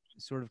people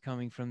sort of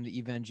coming from the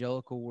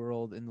evangelical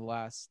world in the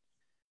last,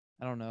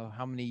 I don't know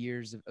how many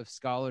years of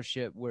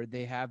scholarship, where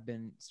they have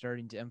been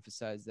starting to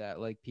emphasize that,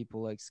 like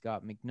people like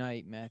Scott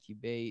McKnight, Matthew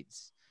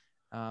Bates,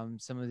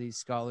 some of these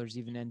scholars,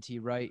 even N.T.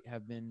 Wright,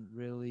 have been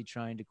really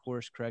trying to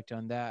course correct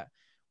on that.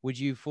 Would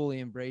you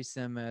fully embrace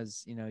them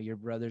as, your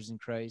brothers in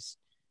Christ,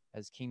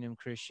 as kingdom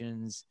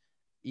Christians,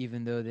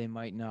 even though they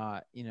might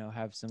not,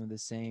 have some of the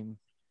same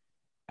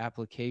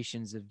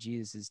applications of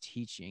Jesus's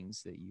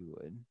teachings that you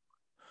would?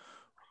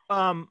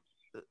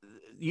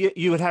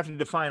 You would have to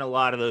define a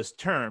lot of those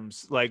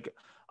terms. Like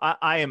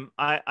I'm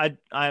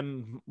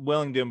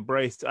willing to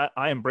embrace.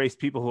 I embrace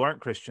people who aren't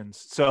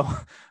Christians. So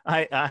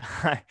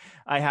I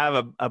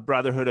have a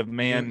brotherhood of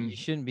man. You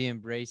shouldn't be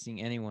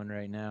embracing anyone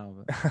right now.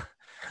 But.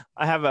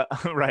 I have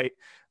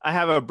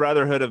a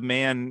brotherhood of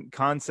man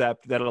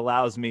concept that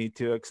allows me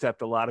to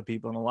accept a lot of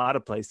people in a lot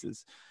of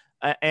places.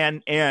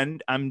 And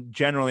I'm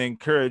generally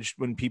encouraged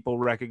when people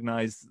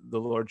recognize the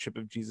lordship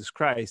of Jesus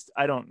Christ.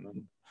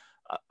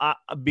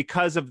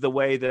 Because of the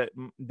way that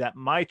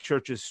my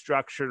church is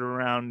structured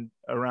around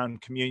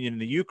communion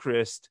and the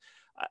Eucharist,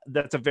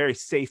 that's a very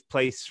safe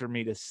place for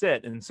me to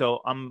sit. And so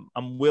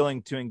I'm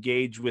willing to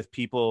engage with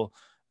people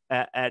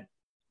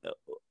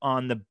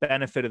on the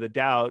benefit of the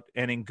doubt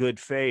and in good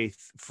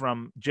faith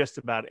from just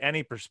about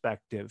any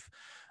perspective.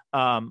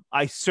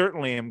 I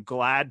certainly am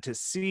glad to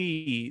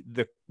see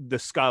the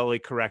scholarly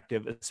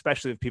corrective,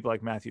 especially of people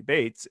like Matthew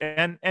Bates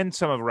and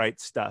some of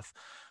Wright's stuff.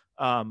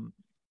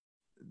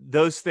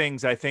 Those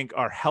things I think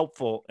are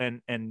helpful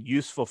and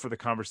useful for the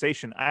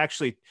conversation. I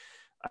actually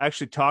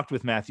talked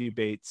with Matthew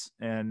Bates,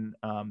 and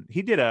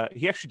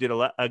he actually did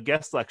a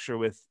guest lecture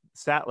with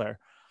Sattler.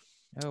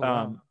 Oh,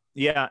 wow.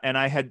 Yeah, and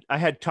I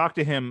had talked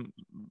to him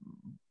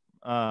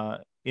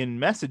in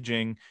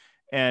messaging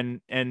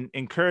and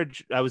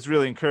encouraged. I was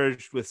really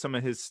encouraged with some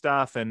of his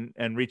stuff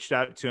and reached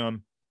out to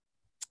him.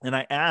 And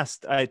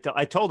I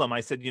told him,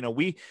 I said,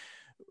 we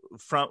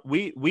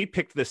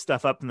picked this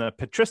stuff up in the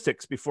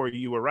patristics before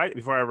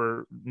I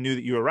ever knew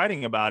that you were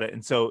writing about it.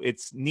 And so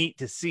it's neat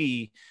to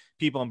see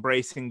people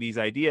embracing these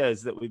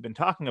ideas that we've been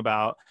talking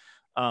about.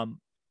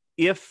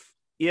 If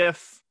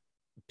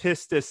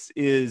pistis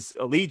is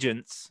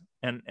allegiance,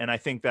 and I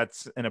think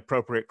that's an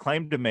appropriate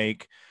claim to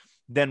make,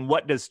 then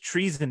what does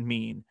treason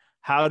mean?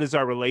 How does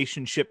our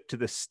relationship to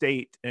the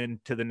state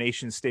and to the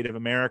nation state of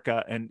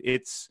America and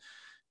its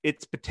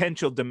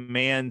potential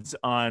demands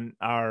on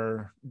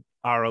our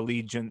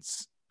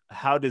allegiance,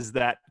 how does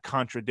that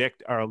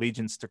contradict our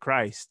allegiance to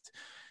Christ?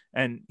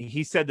 And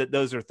he said that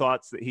those are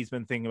thoughts that he's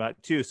been thinking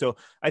about too. So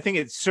I think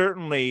it's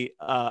certainly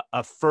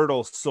a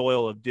fertile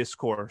soil of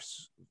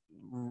discourse,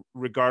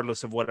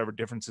 regardless of whatever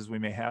differences we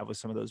may have with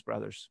some of those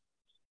brothers.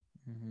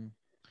 Mm-hmm.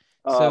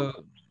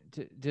 So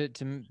to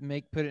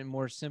put it in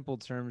more simple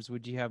terms,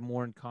 would you have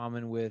more in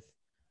common with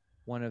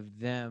one of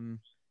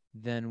them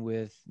than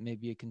with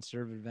maybe a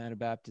conservative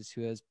Anabaptist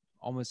who has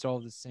almost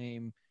all the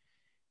same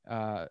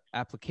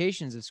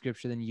applications of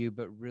scripture than you,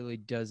 but really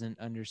doesn't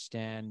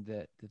understand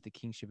that the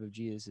kingship of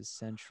Jesus is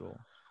central?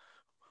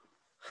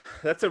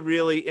 That's a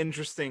really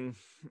interesting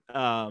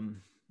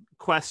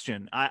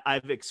question.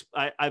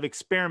 I've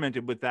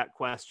experimented with that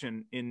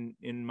question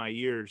in my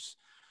years.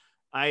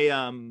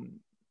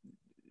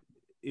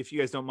 If you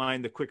guys don't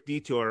mind the quick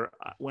detour,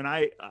 when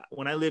I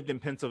lived in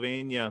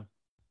Pennsylvania,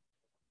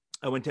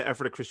 I went to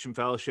Ephrata Christian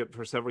Fellowship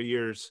for several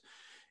years,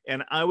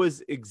 and I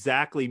was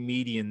exactly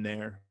median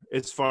there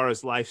as far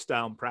as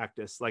lifestyle and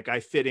practice. Like I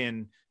fit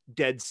in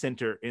dead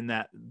center in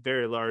that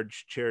very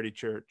large charity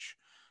church.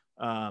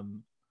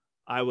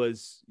 I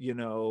was,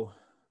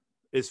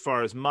 as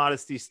far as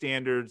modesty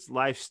standards,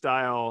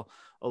 lifestyle,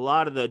 a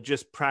lot of the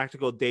just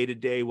practical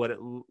day-to-day, what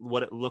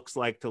it looks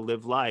like to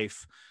live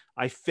life,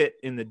 I fit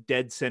in the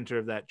dead center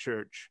of that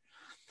church.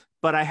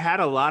 But I had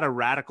a lot of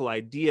radical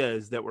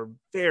ideas that were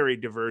very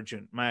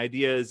divergent. My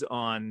ideas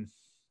on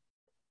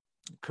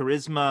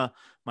charisma,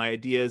 my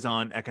ideas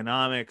on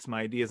economics,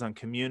 my ideas on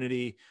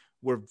community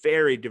were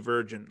very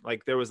divergent.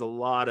 Like there was a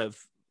lot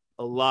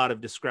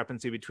of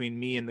discrepancy between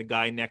me and the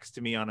guy next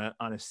to me on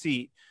a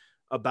seat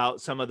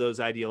about some of those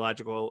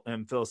ideological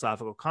and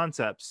philosophical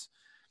concepts.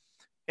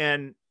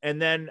 And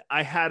then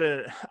I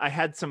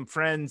had some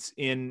friends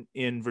in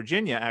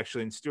Virginia,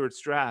 actually in Stewart's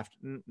Draft,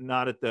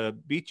 not at the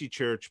Beachy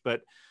Church,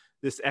 but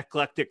this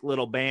eclectic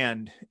little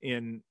band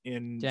in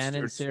Dan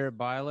and Sarah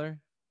Byler.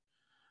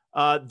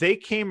 They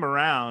came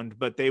around,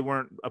 but they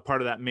weren't a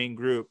part of that main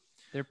group.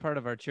 They're part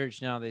of our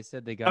church now. They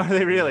said they got. Are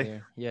they really?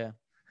 There. Yeah.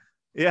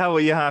 Yeah. Well,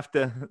 you have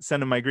to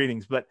send them my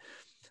greetings. But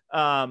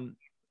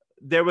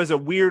there was a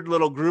weird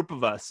little group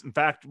of us. In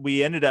fact,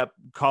 we ended up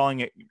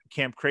calling it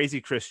Camp Crazy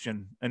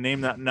Christian, a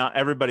name that not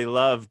everybody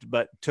loved,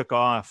 but took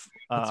off.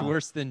 It's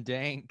worse than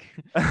dank.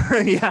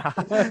 Yeah.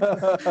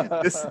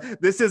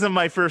 This isn't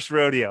my first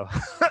rodeo.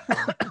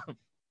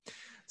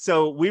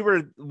 So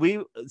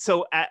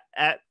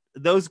at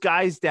those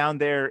guys down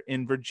there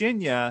in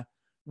Virginia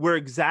were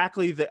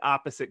exactly the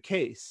opposite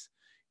case.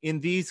 In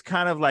these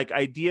kind of like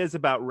ideas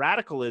about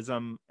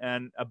radicalism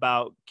and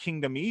about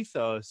kingdom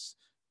ethos,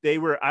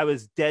 I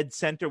was dead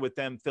center with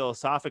them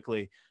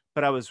philosophically,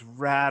 but I was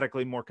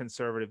radically more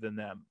conservative than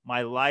them.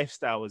 My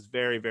lifestyle was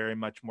very, very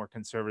much more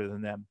conservative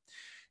than them.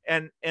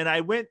 And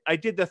I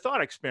did the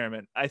thought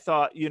experiment. I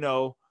thought,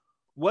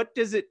 what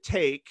does it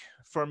take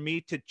for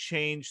me to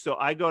change? So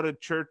I go to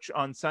church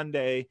on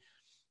Sunday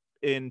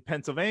in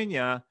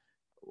Pennsylvania,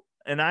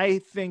 and I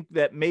think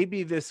that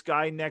maybe this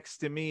guy next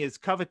to me is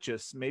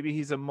covetous. Maybe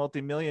he's a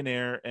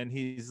multimillionaire and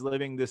he's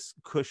living this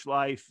cush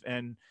life,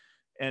 and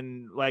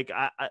like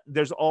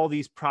there's all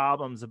these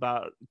problems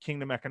about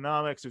kingdom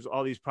economics. There's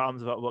all these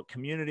problems about what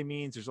community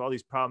means. There's all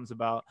these problems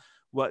about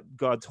what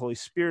God's Holy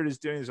Spirit is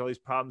doing. There's all these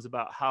problems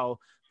about how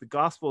the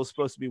gospel is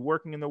supposed to be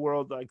working in the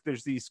world. Like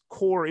there's these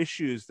core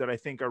issues that I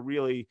think are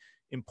really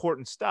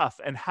important stuff.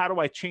 And how do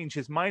I change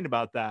his mind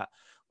about that?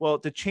 Well,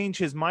 to change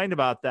his mind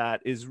about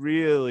that is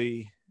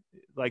really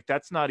like,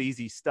 that's not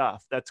easy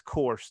stuff. That's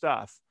core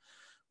stuff.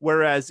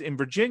 Whereas in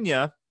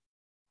Virginia,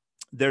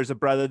 there's a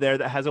brother there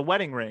that has a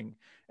wedding ring.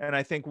 And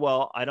I think,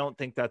 well, I don't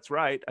think that's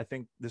right. I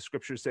think the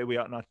scriptures say we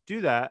ought not to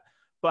do that.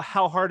 But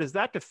how hard is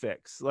that to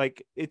fix?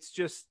 Like, it's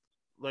just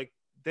like,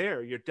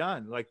 there, you're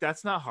done. Like,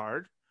 that's not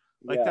hard.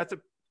 Like, Yeah.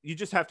 You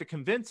just have to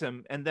convince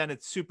him, and then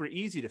it's super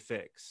easy to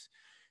fix.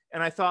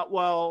 And I thought,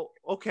 well,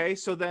 okay,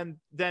 so then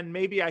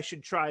maybe I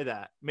should try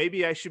that.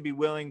 Maybe I should be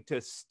willing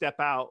to step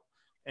out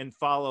and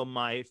follow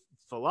my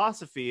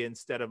philosophy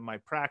instead of my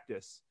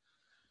practice.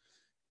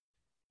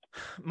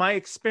 My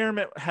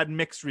experiment had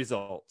mixed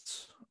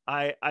results.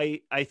 I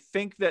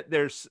think that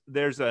there's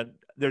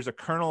a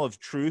kernel of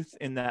truth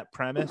in that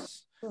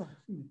premise,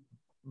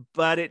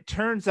 but it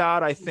turns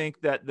out, I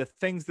think that the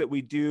things that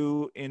we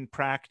do in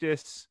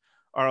practice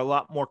are a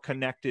lot more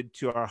connected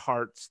to our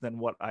hearts than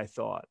what I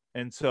thought.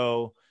 And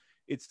so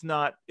it's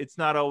not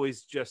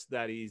always just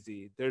that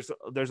easy. There's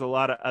a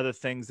lot of other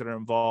things that are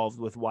involved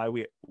with why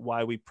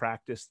we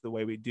practice the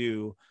way we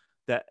do,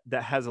 that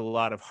has a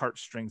lot of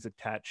heartstrings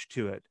attached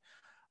to it.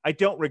 I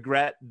don't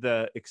regret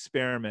the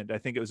experiment. I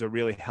think it was a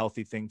really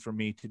healthy thing for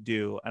me to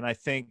do. And I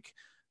think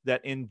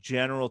that in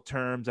general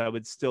terms, I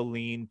would still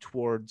lean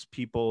towards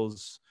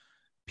people's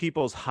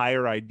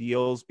higher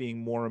ideals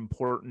being more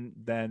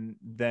important than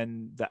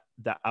the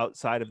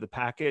outside of the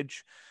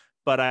package.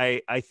 But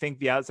I think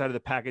the outside of the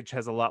package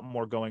has a lot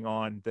more going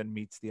on than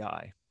meets the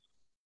eye.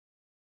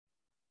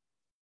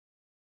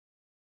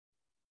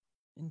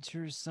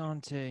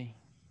 Interessante.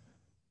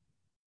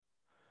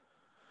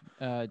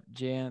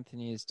 J.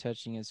 Anthony is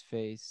touching his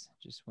face.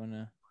 Just want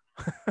to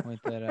point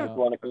that out. Just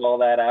want to call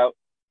that out.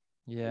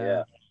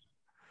 Yeah.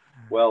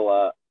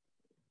 Well,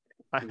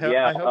 I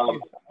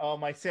hope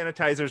my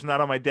sanitizer's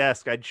not on my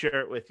desk. I'd share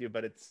it with you,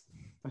 but it's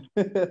on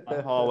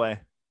the hallway.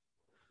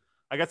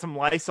 I got some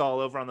Lysol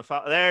over on the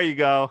file. There you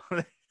go.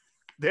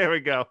 There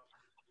we go.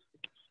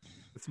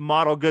 It's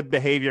model good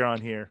behavior on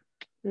here.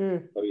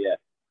 Oh yeah.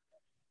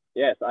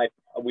 Yes,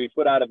 we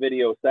put out a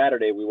video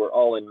Saturday. We were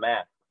all in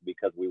masks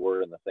because we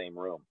were in the same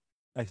room.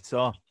 I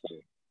saw.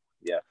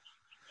 Yeah,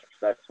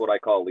 that's what I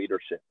call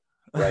leadership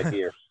right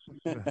here.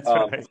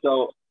 Right.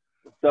 So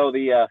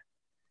the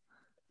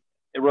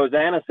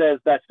Rosanna says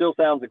that still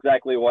sounds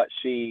exactly what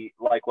she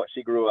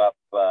grew up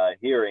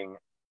hearing,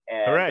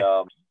 and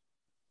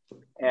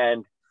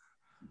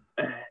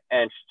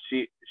and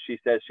she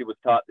says she was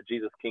taught that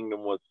Jesus'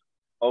 kingdom was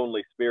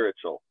only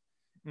spiritual,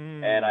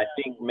 and I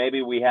think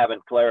maybe we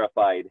haven't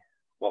clarified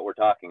what we're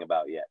talking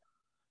about yet.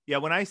 Yeah,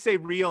 when I say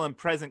real and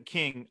present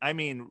king, I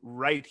mean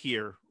right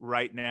here,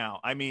 right now.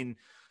 I mean,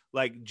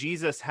 like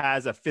Jesus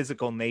has a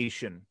physical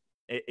nation.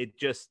 It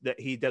just that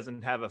he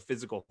doesn't have a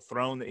physical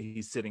throne that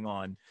he's sitting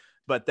on.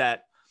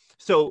 But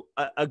so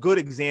a good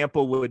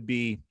example would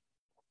be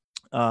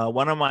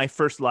one of my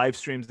first live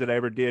streams that I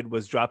ever did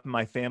was dropping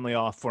my family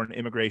off for an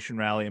immigration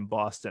rally in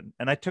Boston.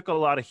 And I took a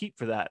lot of heat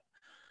for that.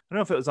 I don't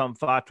know if it was on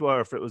Fatwa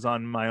or if it was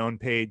on my own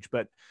page,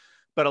 but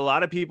a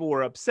lot of people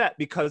were upset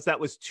because that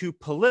was too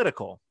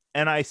political.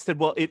 and I said,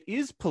 well, it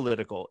is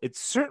political. It's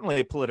certainly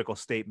a political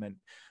statement,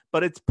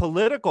 but it's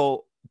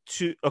political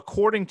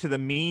according to the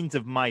means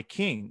of my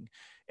king.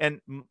 And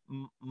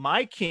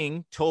my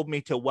king told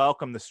me to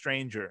welcome the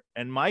stranger,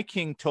 and my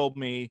king told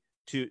me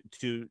to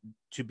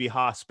be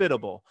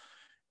hospitable.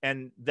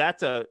 And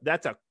that's a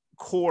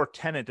core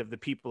tenet of the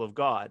people of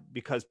God,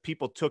 because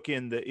people took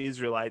in the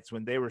Israelites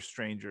when they were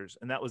strangers,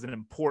 and that was an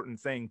important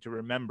thing to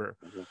remember.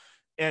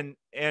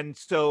 And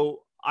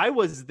so I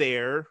was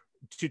there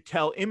to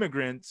tell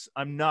immigrants,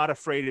 I'm not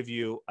afraid of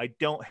you. I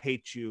don't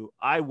hate you.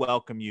 I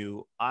welcome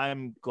you.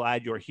 I'm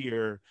glad you're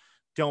here.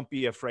 Don't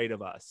be afraid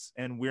of us,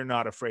 and we're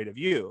not afraid of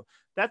you.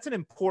 That's an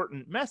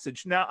important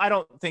message. Now, I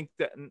don't think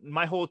that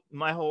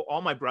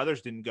all my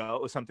brothers didn't go.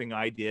 It was something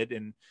I did,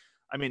 and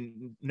I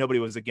mean, nobody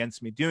was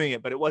against me doing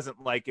it, but it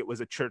wasn't like it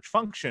was a church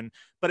function.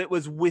 But it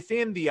was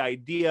within the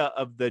idea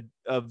of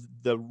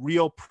the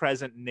real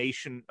present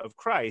nation of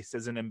Christ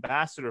as an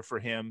ambassador for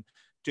Him,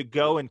 to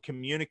go and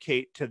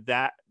communicate to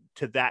that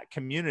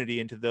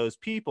community and to those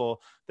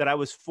people that I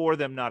was for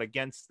them, not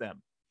against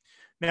them.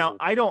 Now,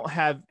 I don't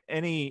have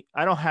any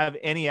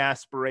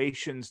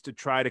aspirations to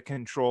try to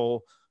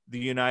control the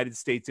United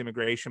States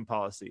immigration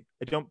policy.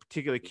 I don't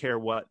particularly care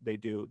what they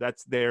do.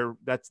 That's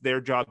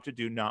their job to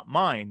do, not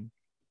mine.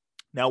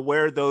 Now,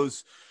 where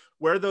those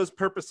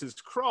purposes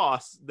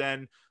cross,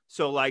 then,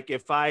 so like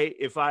if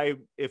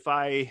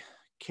I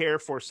care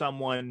for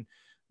someone,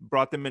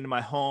 brought them into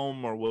my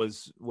home, or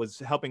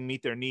was helping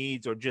meet their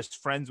needs, or just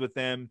friends with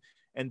them,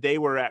 and they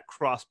were at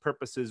cross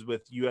purposes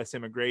with U.S.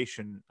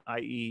 immigration,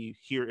 i.e.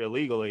 here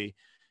illegally,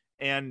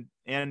 and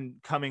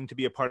coming to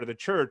be a part of the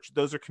church,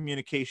 those are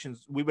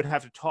communications we would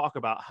have to talk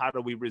about. How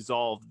do we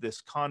resolve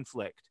this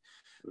conflict?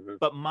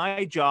 But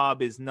my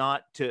job is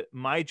not to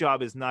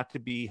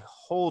be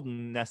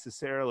beholden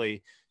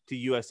necessarily to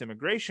U.S.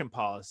 immigration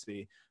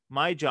policy.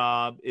 My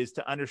job is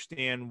to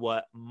understand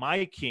what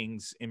my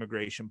king's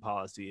immigration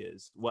policy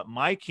is, what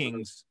my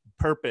king's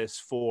purpose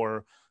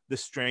for the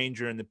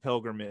stranger and the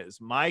pilgrim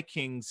is, my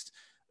king's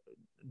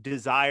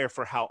desire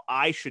for how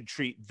I should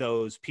treat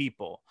those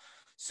people.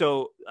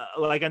 So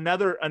like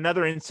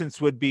another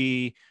instance would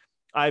be,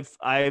 I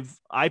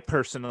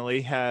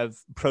personally have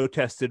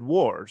protested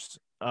wars.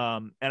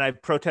 And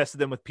I've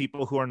protested them with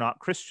people who are not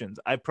Christians.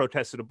 I've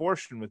protested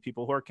abortion with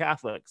people who are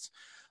Catholics.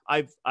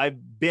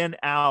 I've been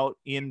out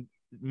in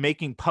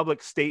making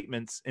public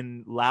statements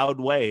in loud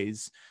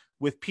ways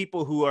with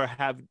people who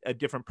have a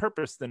different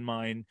purpose than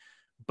mine,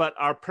 but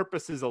our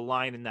purposes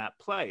align in that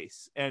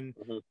place. And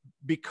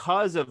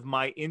because of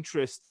my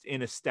interest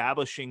in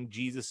establishing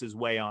Jesus's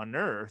way on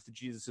earth,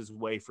 Jesus's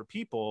way for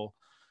people,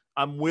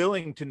 I'm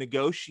willing to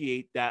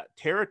negotiate that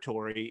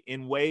territory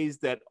in ways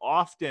that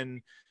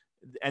often,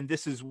 and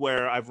this is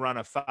where I've run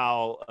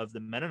afoul of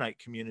the Mennonite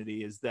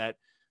community, is that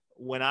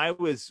when I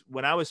was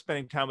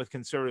spending time with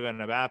conservative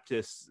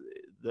Anabaptists,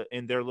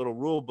 in their little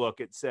rule book,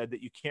 it said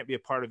that you can't be a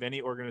part of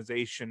any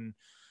organization.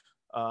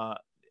 I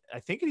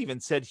think it even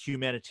said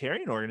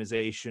humanitarian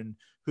organization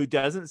who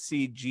doesn't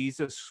see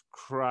Jesus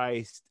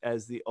Christ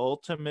as the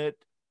ultimate,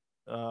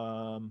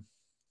 how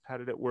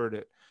did it word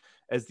it?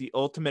 As the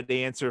ultimate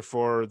answer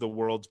for the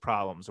world's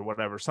problems, or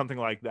whatever, something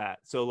like that.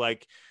 So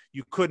like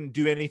you couldn't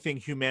do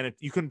anything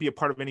you couldn't be a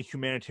part of any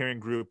humanitarian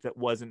group that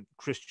wasn't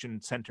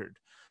Christian centered.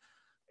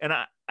 And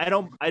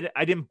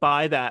I didn't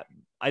buy that.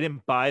 I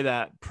didn't buy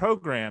that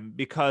program,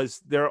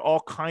 because there are all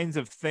kinds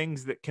of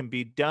things that can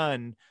be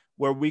done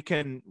where we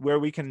can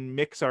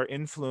mix our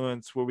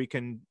influence, where we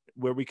can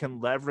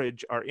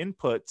leverage our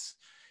inputs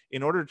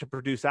in order to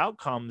produce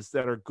outcomes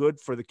that are good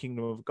for the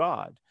kingdom of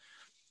God.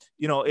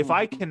 You know, if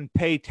I can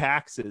pay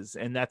taxes,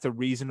 and that's a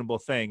reasonable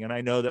thing, and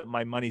I know that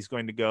my money's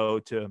going to go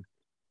to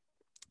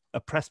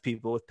oppress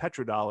people with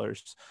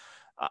petrodollars,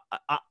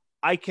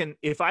 I can,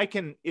 if I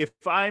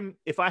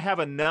have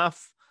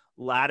enough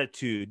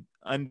latitude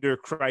under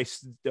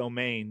Christ's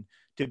domain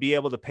to be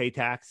able to pay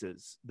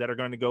taxes that are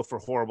going to go for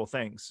horrible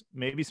things,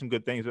 maybe some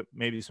good things, but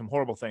maybe some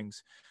horrible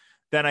things,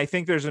 then I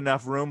think there's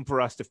enough room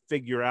for us to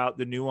figure out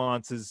the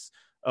nuances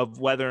of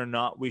whether or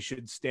not we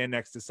should stand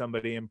next to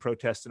somebody and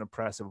protest an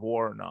oppressive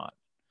war or not.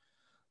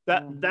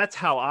 That's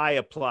how I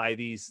apply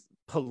these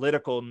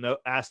political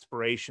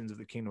aspirations of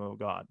the kingdom of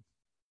God.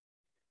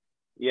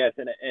 Yes,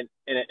 and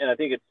I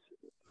think it's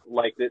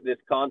like this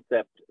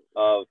concept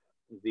of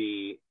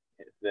the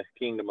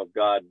kingdom of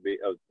God,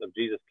 of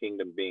Jesus'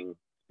 kingdom being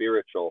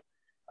spiritual,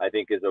 I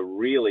think is a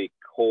really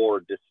core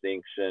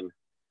distinction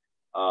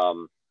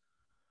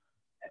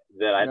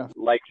that I'd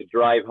like to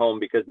drive home,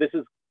 because this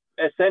is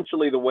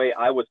essentially the way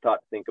I was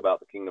taught to think about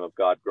the kingdom of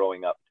God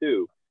growing up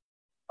too.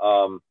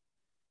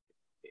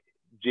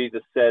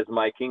 Jesus says,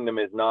 my kingdom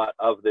is not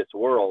of this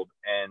world.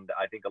 And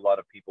I think a lot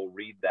of people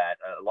read that,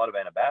 a lot of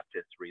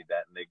Anabaptists read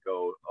that, and they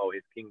go, oh,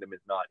 his kingdom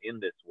is not in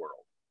this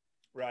world.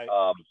 Right.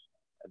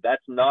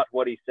 That's not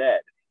what he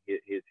said.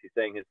 He's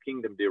saying his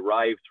kingdom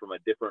derives from a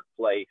different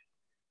place,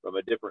 from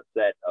a different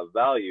set of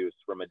values,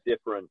 from a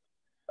different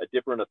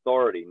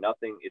authority.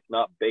 It's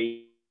not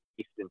based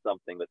in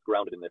something that's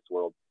grounded in this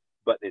world,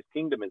 but his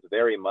kingdom is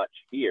very much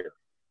here.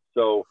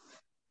 So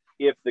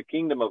if the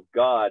kingdom of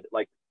God,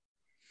 like,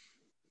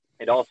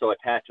 it also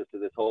attaches to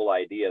this whole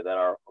idea that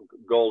our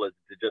goal is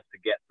to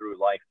get through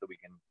life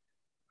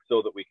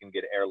so that we can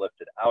get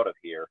airlifted out of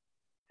here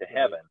to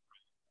heaven.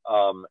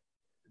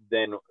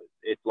 Then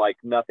it's like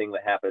nothing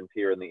that happens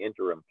here in the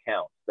interim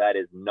counts. That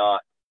is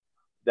not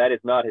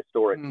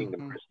historic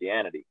kingdom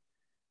Christianity.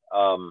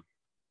 I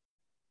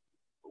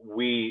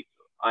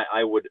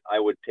would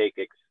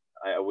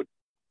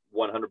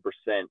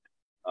 100%.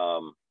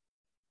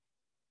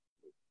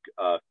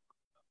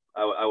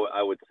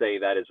 I would say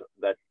that's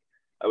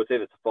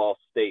a false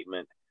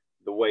statement.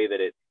 The way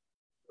that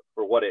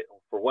for what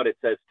it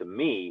says to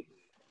me,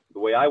 the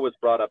way I was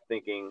brought up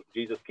thinking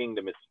Jesus'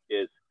 kingdom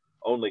is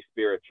only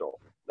spiritual.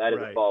 That is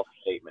a false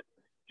statement.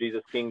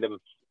 Jesus' kingdom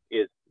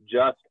is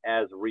just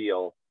as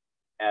real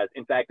as,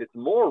 in fact, it's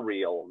more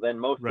real than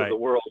most of the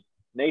world's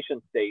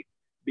nation states,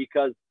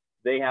 because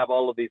they have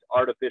all of these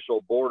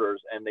artificial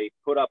borders and they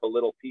put up a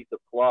little piece of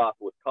cloth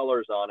with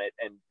colors on it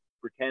and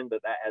pretend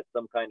that has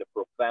some kind of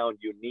profound,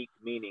 unique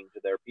meaning to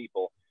their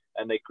people.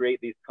 And they create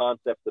these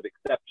concepts of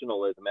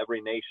exceptionalism.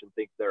 Every nation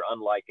thinks they're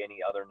unlike any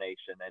other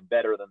nation and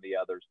better than the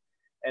others.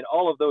 And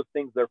all of those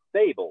things, they're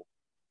fables.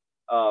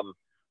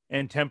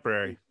 And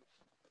temporary.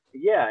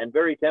 Yeah, and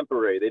very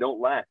temporary. They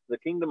don't last. The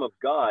kingdom of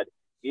God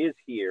is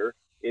here.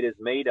 It is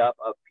made up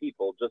of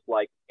people, just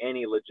like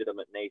any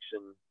legitimate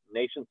nation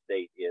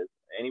state is.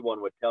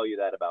 Anyone would tell you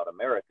that about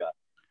America.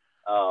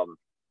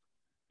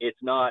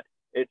 It's not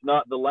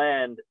the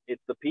land,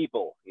 it's the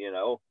people.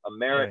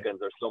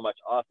 Americans are so much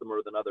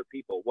awesomer than other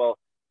people. Well,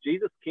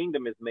 Jesus'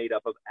 kingdom is made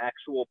up of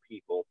actual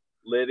people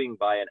living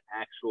by an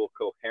actual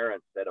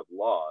coherent set of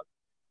laws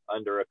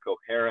under a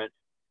coherent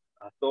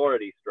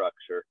authority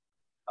structure.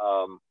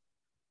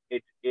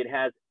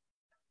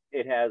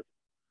 It has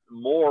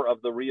more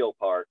of the real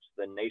parts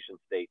than nation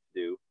states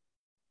do,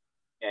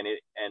 and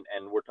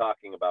we're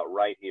talking about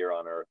right here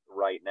on earth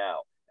right now.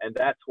 And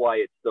that's why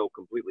it's so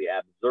completely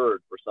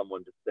absurd for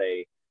someone to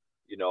say,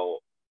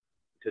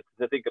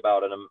 to think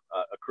about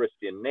a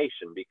Christian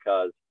nation,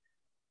 because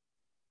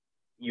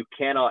you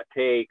cannot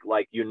take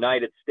like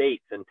United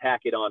States and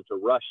tack it on to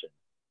Russian.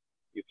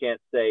 You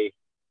can't say,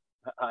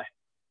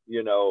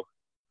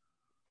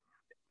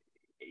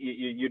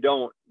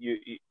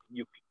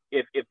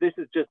 if this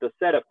is just a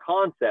set of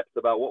concepts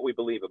about what we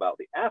believe about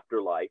the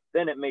afterlife,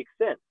 then it makes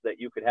sense that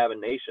you could have a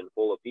nation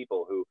full of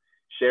people who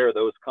share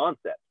those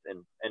concepts,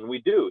 and we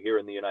do here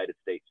in the United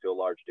States to a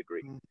large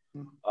degree.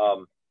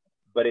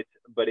 But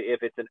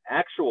if it's an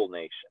actual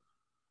nation,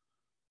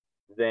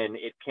 then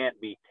it can't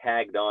be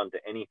tagged on to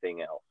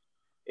anything else.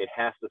 It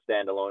has to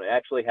stand alone. It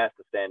actually has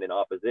to stand in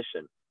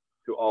opposition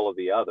to all of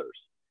the others.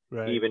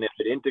 Right. Even if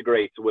it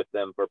integrates with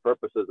them for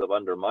purposes of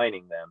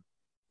undermining them,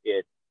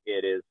 it's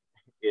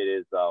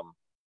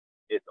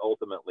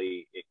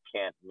ultimately, it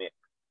can't mix.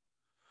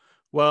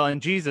 Well,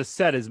 and Jesus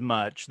said as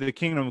much. The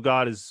kingdom of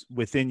God is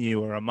within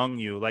you or among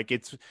you.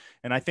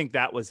 And I think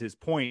that was his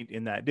point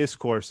in that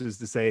discourse, is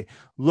to say,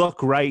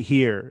 look right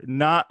here,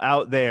 not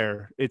out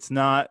there. It's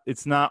not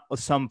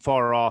some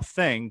far off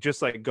thing,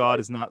 just like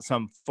God is not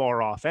some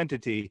far off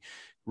entity.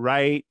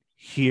 Right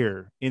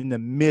here in the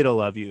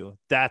middle of you,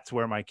 that's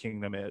where my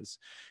kingdom is,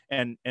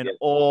 and yes,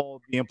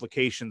 all the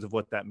implications of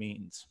what that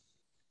means.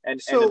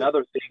 And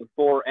another thing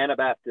for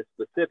Anabaptists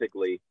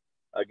specifically,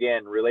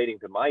 again, relating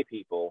to my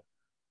people,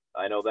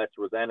 I know that's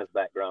Rosanna's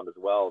background as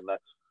well, and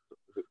that's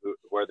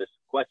where this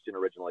question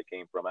originally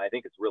came from. I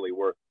think it's really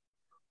worth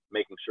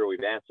making sure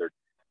we've answered,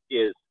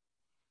 is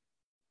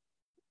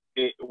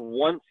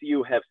once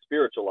you have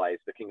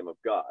spiritualized the kingdom of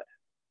God,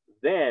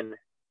 then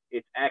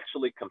it's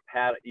actually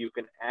compatible. You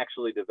can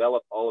actually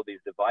develop all of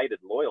these divided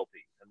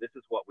loyalties. And this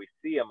is what we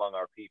see among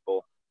our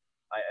people.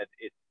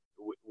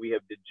 We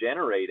have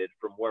degenerated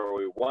from where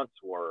we once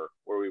were,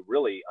 where we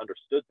really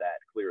understood that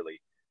clearly,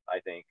 I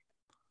think,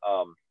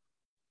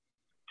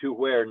 to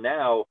where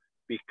now,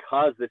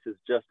 because this is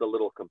just a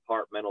little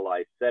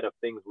compartmentalized set of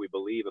things we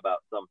believe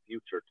about some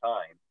future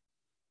time,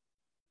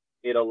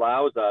 it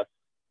allows us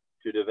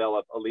to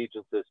develop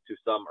allegiances to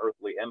some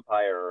earthly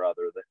empire or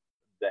other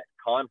that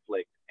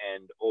conflict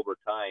and over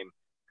time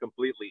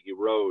completely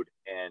erode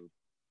and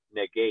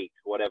negate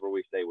whatever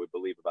we say we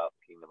believe about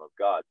the kingdom of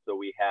God. So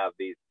we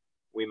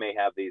may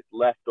have these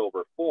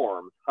leftover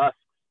forms, husks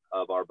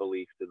of our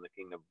beliefs in the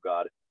kingdom of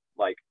God,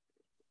 like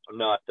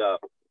not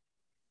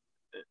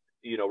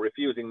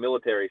refusing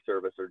military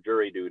service or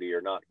jury duty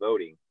or not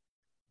voting,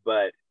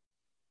 but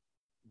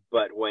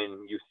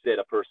when you sit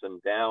a person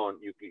down,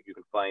 you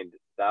can find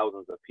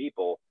thousands of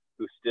people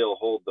who still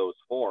hold those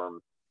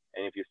forms,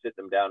 and if you sit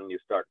them down and you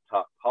start to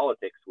talk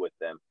politics with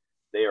them,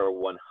 they are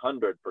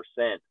 100%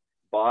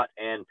 bought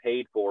and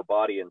paid for,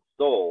 body and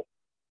soul,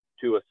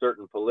 to a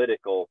certain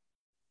political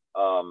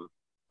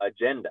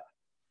agenda,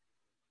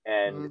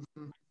 and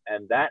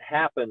that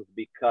happens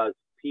because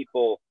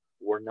people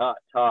were not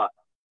taught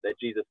that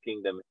Jesus'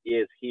 kingdom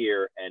is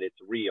here and it's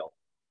real.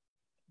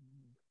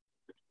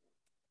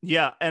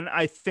 Yeah, and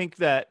I think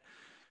that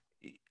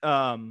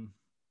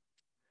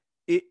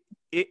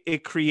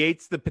it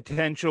creates the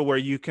potential where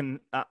you can.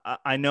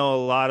 I know a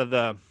lot of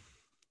the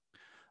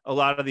a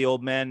lot of the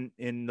old men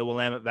in the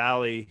Willamette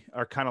Valley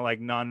are kind of like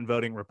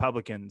non-voting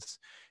Republicans.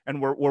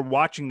 And we're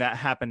watching that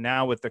happen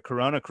now with the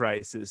Corona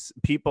crisis.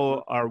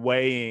 People are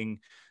weighing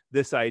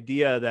this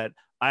idea that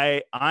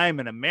I'm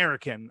an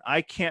American.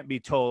 I can't be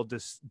told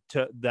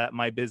that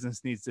my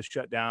business needs to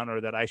shut down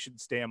or that I should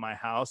stay in my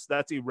house.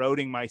 That's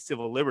eroding my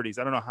civil liberties.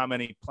 I don't know how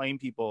many plain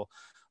people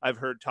I've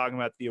heard talking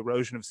about the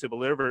erosion of civil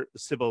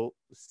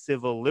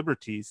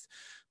liberties.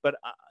 But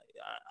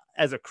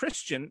as a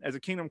Christian, as a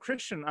kingdom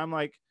Christian, I'm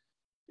like,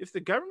 if the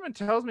government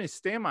tells me to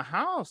stay in my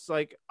house,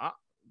 like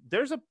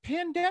there's a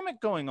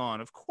pandemic going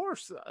on. Of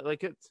course,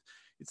 like it's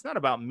not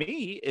about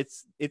me.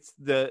 It's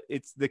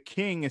the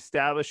king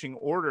establishing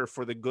order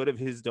for the good of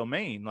his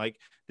domain. Like,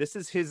 this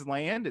is his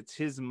land. It's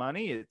his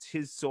money. It's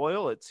his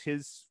soil. It's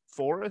his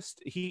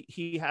forest.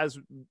 He has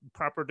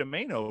proper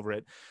domain over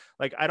it.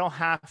 Like, I don't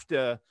have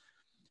to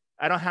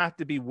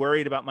be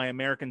worried about my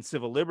American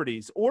civil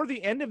liberties or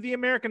the end of the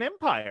American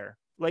empire.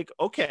 Like,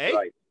 okay,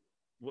 Right.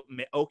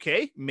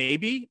 Okay,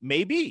 maybe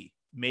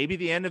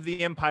the end of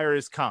the empire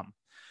has come.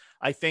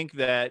 I think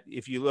that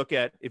if you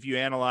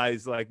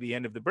analyze like the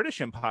end of the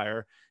British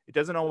Empire, it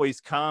doesn't always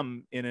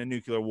come in a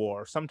nuclear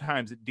war.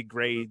 Sometimes it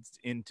degrades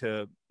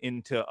into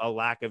a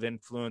lack of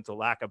influence, a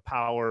lack of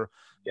power,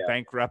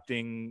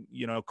 bankrupting,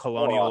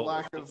 colonial a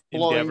lack of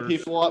blowing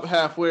people up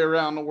halfway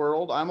around the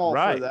world. I'm all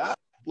for that.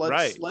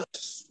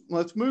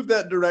 Let's move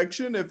that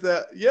direction.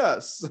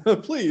 Yes,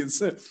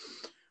 please.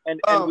 And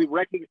we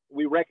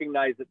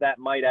recognize that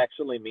might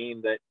actually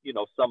mean that,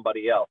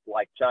 somebody else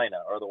like China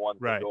are the ones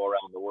that go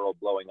around the world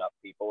blowing up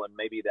people, and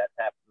maybe that's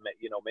happened.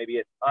 Maybe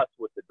it's us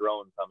with the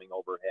drone coming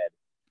overhead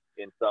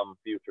in some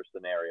future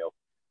scenario.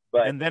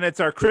 And then it's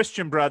our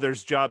Christian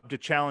brothers' job to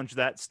challenge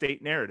that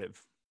state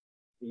narrative.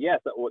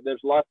 Yes,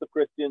 there's lots of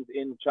Christians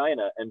in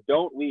China, and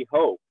don't we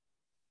hope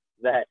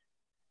that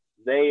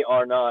they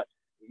are not,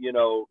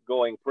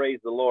 going praise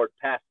the Lord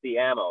past the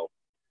ammo,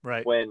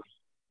 right? When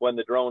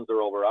the drones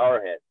are over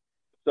our heads.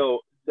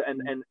 So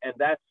and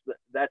that's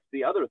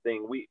the other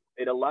thing.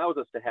 It allows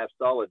us to have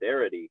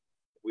solidarity.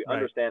 We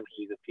understand that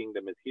Jesus'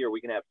 kingdom is here.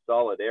 We can have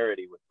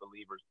solidarity with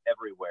believers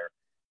everywhere,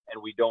 and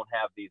we don't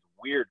have these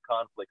weird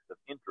conflicts of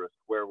interest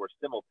where we're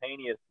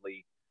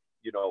simultaneously,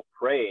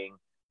 praying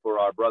for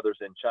our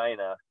brothers in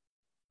China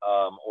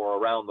or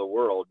around the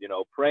world,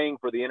 praying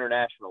for the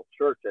international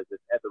church as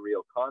a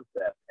real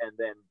concept, and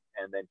then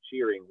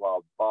cheering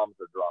while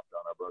bombs are dropped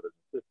on our brothers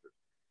and sisters.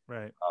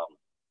 Right.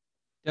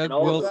 Doug and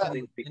all Wilson, of those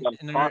things become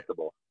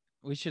possible.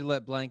 We should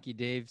let Blanky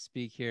Dave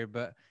speak here,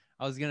 but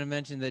I was going to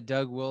mention that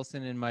Doug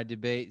Wilson in my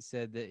debate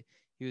said that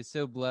he was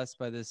so blessed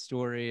by this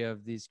story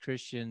of these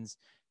Christians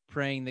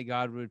praying that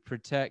God would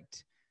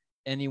protect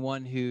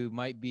anyone who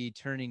might be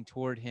turning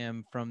toward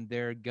him from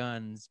their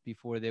guns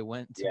before they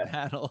went to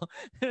battle.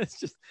 It's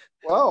just,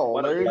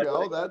 well, there you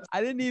go.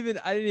 I didn't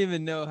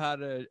even know how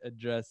to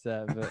address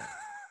that, but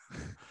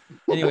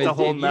anyways,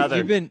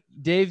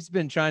 Dave's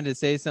been trying to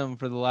say something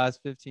for the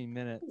last 15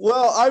 minutes.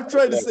 Well, I've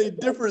tried to say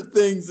different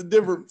things at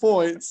different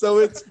points, so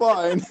it's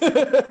fine.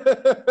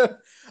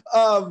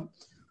 A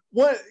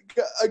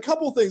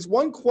couple things.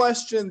 One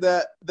question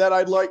that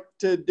I'd like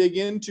to dig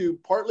into,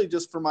 partly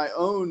just for my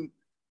own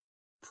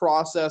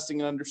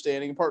processing and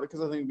understanding, partly because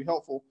I think it'd be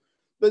helpful,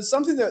 but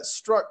something that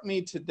struck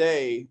me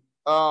today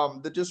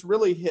that just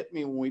really hit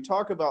me when we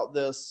talk about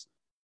this,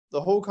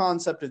 the whole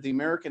concept of the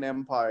American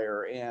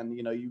empire, and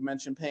you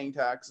mentioned paying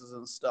taxes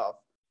and stuff,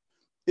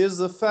 is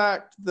the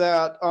fact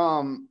that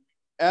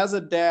as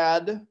a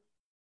dad,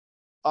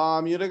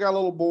 got a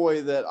little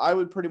boy that I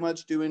would pretty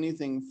much do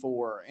anything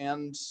for,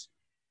 and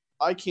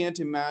I can't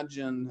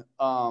imagine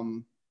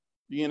having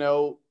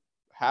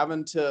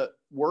to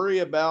worry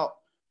about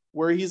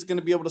where he's going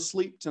to be able to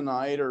sleep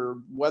tonight, or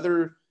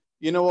whether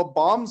a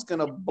bomb's going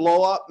to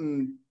blow up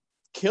and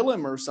kill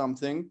him or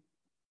something.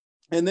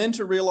 And then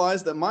to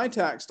realize that my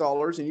tax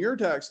dollars and your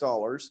tax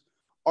dollars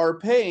are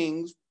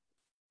paying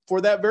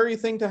for that very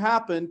thing to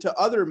happen to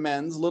other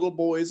men's little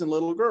boys and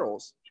little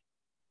girls.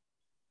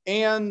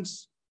 And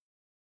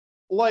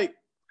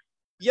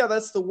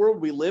that's the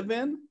world we live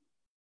in.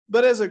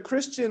 But as a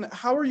Christian,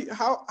 how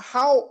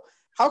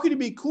could you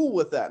be cool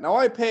with that? Now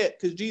I pay it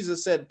because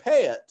Jesus said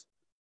pay it.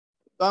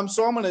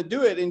 So I'm going to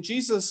do it. And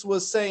Jesus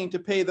was saying to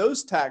pay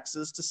those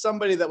taxes to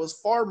somebody that was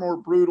far more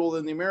brutal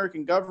than the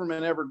American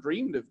government ever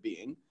dreamed of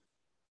being.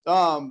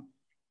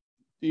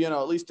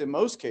 At least in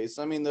most cases.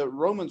 I mean, the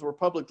Romans were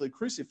publicly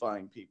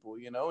crucifying people,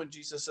 and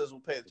Jesus says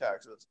we'll pay the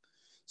taxes.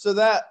 So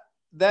that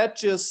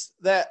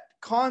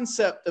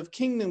concept of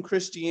kingdom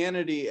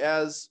Christianity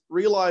as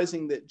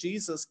realizing that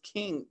Jesus'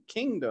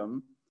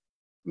 kingdom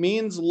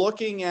means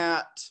looking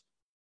at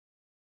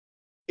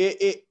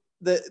it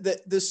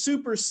the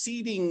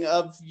superseding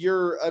of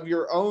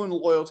your own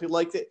loyalty,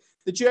 like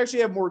that you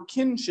actually have more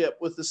kinship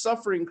with the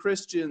suffering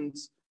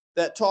Christians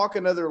that talk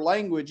another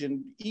language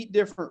and eat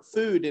different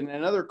food in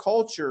another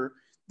culture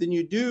than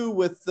you do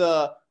with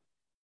the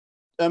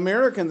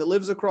American that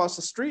lives across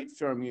the street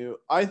from you.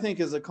 I think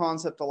is a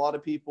concept a lot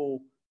of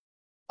people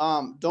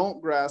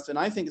don't grasp, and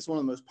I think it's one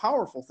of the most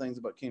powerful things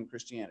about kingdom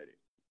Christianity.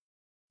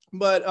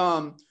 But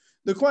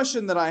the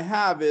question that I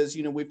have is,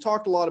 we've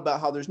talked a lot about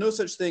how there's no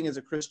such thing as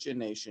a Christian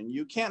nation.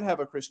 You can't have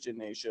a Christian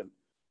nation,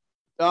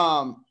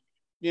 and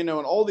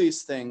all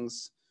these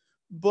things.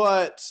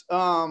 But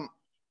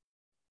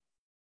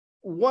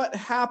what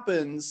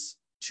happens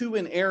to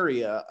an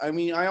area? I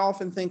mean, I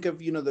often think of,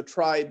 the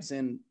tribes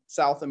in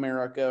South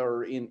America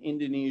or in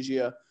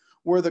Indonesia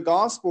where the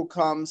gospel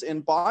comes,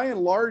 and by and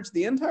large,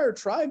 the entire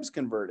tribe's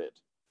converted.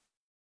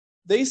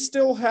 They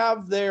still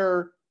have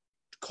their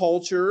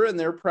culture and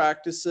their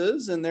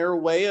practices and their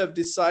way of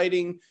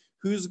deciding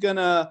who's going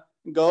to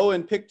go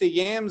and pick the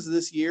yams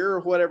this year or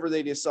whatever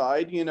they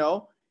decide,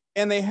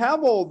 and they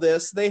have all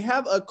this, they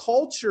have a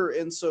culture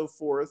and so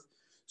forth.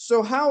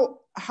 So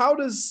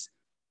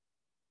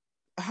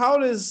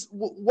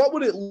what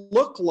would it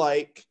look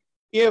like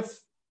if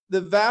the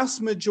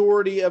vast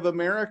majority of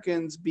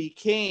Americans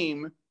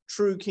became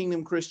true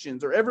kingdom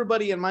Christians, or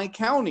everybody in my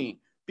county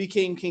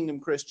became kingdom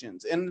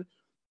Christians? And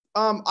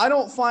I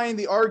don't find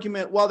the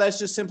argument, well, that's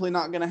just simply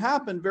not going to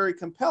happen, very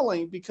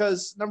compelling,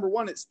 because number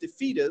one, it's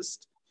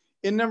defeatist.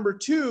 And number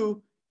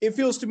two, it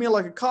feels to me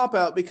like a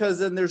cop-out, because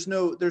then there's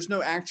no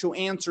actual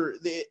answer.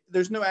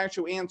 There's no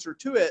actual answer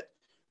to it.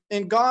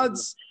 And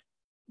God's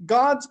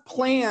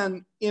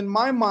plan, in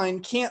my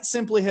mind, can't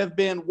simply have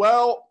been,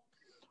 well,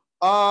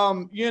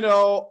 I'm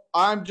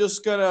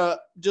just gonna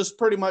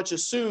pretty much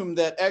assume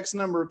that X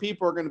number of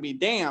people are going to be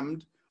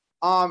damned,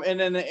 and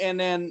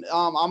then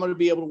I'm going to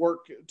be able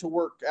to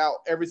work out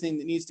everything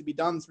that needs to be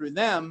done through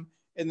them,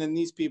 and then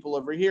these people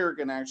over here are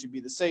going to actually be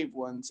the saved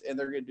ones, and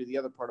they're going to do the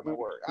other part of my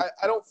work.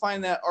 I don't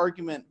find that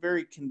argument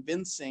very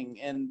convincing,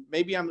 and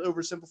maybe I'm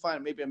oversimplifying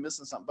it, maybe I'm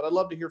missing something, but I'd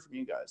love to hear from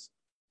you guys.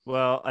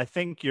 Well, I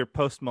think your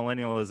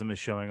post-millennialism is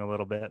showing a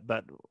little bit,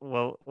 but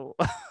we'll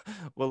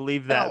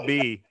leave that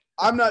be.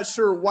 I'm not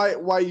sure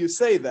why you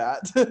say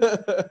that.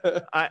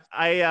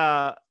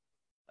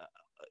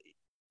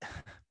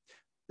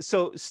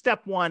 So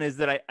step one is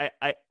that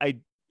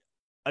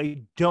I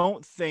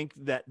don't think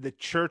that the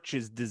church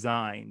is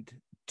designed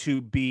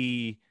to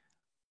be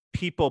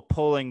people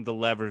pulling the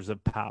levers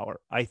of power.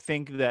 I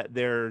think that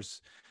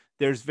there's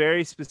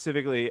very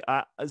specifically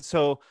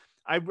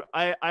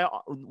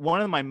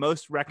one of my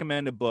most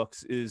recommended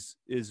books is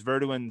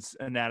Verduin's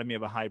Anatomy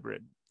of a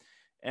Hybrid.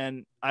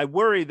 And I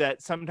worry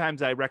that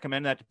sometimes I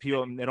recommend that to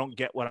people and they don't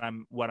get what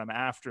I'm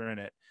after in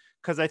it,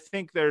 because I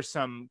think there's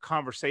some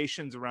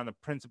conversations around the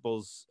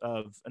principles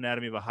of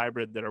Anatomy of a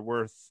Hybrid that are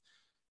worth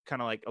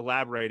kind of like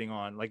elaborating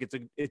on. Like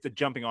it's a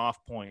jumping off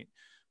point.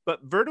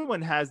 But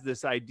Verduin has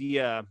this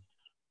idea.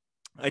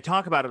 I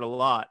talk about it a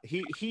lot.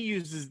 He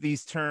uses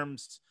these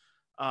terms,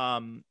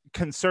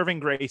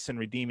 conserving grace and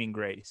redeeming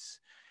grace,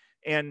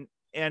 and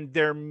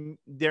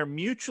they're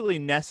mutually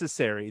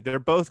necessary. They're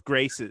both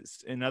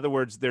graces. In other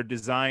words, they're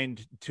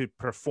designed to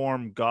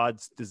perform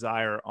God's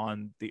desire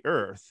on the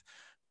earth,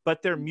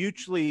 but they're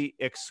mutually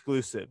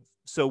exclusive.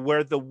 So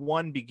where the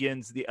one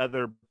begins, the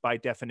other by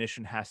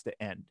definition has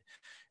to end.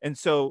 And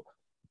so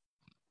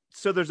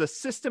there's a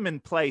system in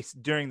place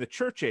during the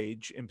church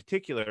age in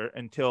particular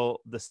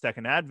until the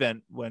second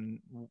advent, when,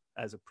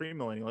 as a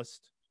premillennialist,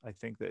 I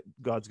think that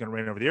God's going to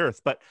reign over the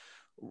earth. But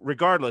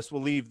regardless,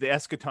 we'll leave the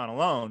eschaton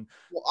alone.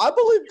 Well, I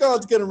believe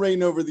God's going to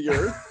reign over the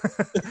earth.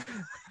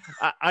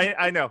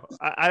 I know.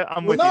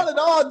 I'm We're with not you. at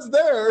odds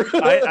there.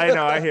 I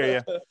know. I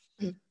hear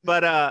you.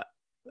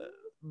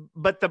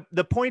 But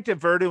the point of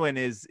Verduin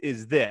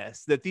is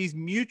this, that these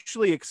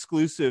mutually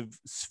exclusive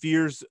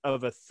spheres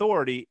of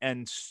authority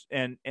and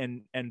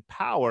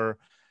power,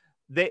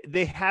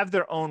 they have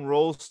their own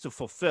roles to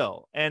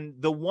fulfill. And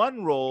the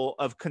one role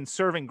of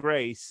conserving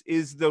grace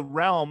is the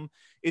realm.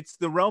 It's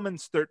the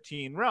Romans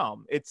 13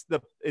 realm. It's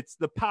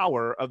the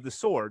power of the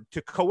sword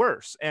to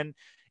coerce. And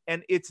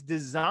it's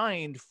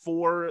designed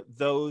for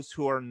those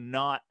who are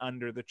not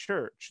under the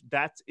church.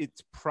 That's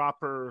its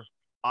proper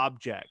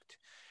object.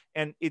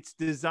 And it's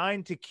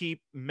designed to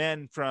keep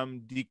men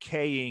from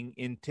decaying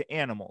into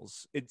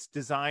animals. It's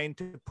designed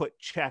to put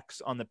checks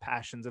on the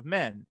passions of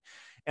men.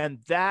 And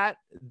that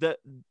the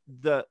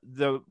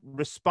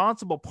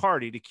responsible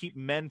party to keep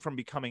men from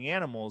becoming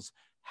animals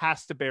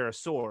has to bear a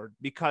sword,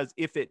 because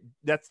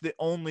that's the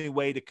only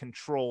way to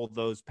control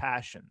those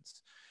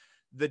passions.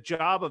 The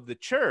job of the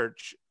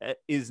church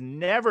is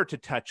never to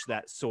touch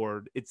that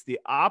sword. It's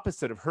the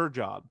opposite of her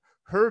job.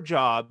 Her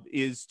job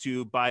is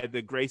to, by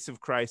the grace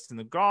of Christ and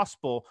the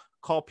gospel,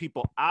 call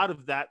people out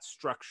of that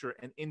structure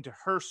and into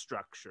her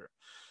structure.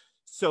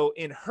 So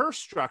in her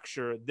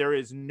structure, there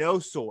is no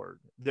sword,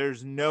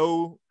 there's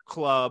no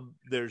club,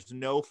 there's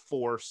no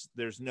force,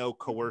 there's no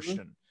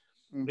coercion.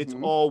 Mm-hmm. It's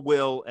all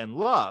will and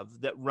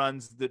love that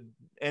runs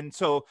and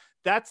so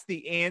that's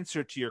the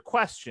answer to your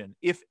question.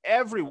 If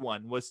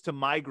everyone was to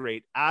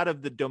migrate out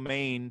of the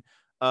domain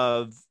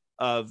of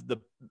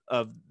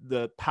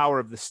the power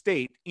of the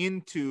state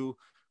into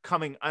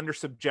coming under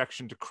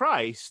subjection to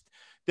Christ,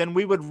 then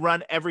we would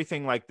run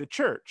everything like the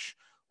church.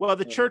 Well,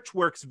 the church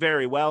works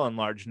very well in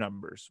large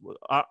numbers.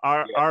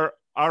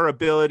 our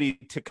ability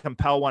to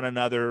compel one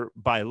another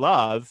by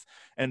love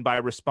and by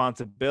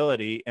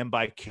responsibility and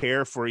by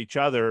care for each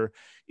other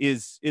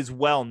is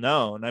well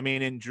known. I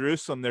mean, in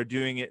Jerusalem, they're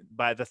doing it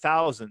by the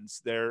thousands.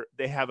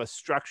 They have a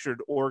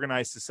structured,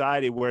 organized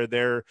society where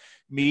they're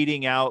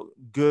meeting out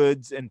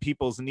goods and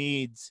people's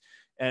needs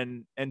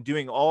and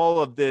doing all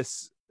of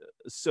this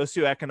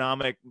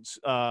socioeconomic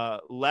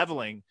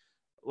leveling.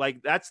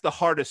 Like, that's the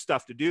hardest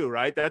stuff to do,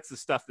 right? That's the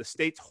stuff the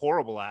state's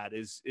horrible at,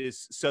 is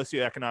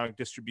socioeconomic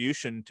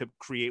distribution, to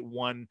create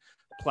one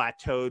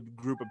plateaued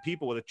group of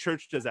people. Well, the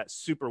church does that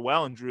super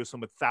well in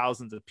Jerusalem with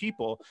thousands of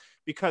people,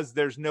 because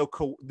there's no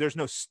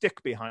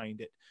stick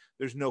behind it.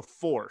 There's no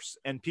force,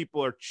 and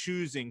people are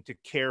choosing to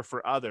care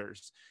for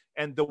others.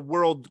 And the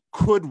world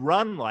could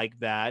run like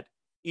that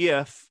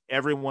if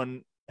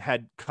everyone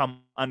had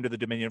come under the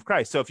dominion of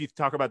Christ. So if you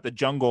talk about the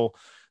jungle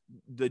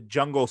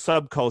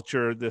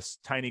subculture, this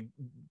tiny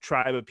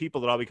tribe of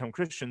people that all become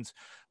Christians,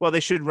 well,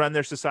 they should run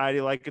their society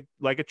like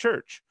a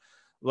church.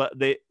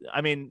 The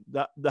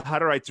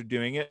Hutterites are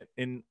doing it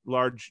in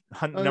large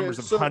numbers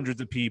of hundreds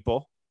of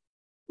people.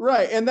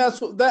 Right, and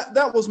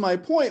that was my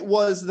point,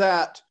 was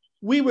that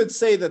we would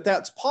say that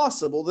that's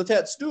possible,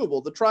 that's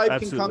doable. The tribe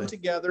can come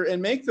together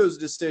and make those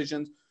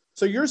decisions.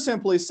 So you're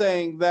simply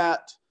saying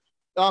that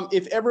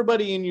if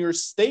everybody in your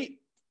state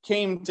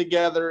came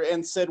together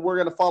and said, we're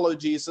going to follow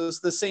Jesus,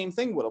 the same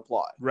thing would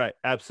apply. Right.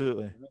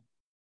 Absolutely.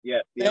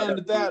 Yeah.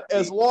 And that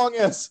as long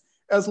as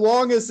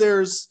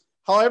there's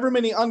however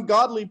many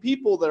ungodly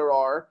people there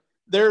are,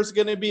 there's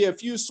going to be a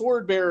few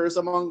sword bearers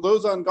among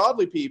those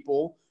ungodly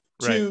people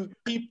to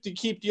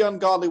keep the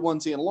ungodly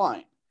ones in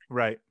line.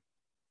 Right.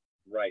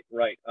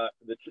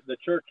 The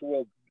church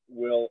will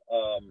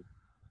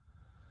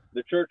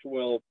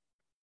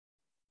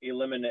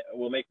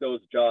make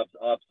those jobs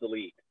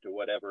obsolete to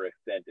whatever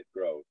extent it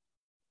grows.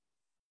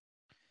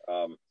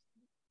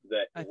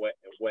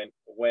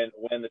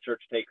 When the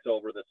church takes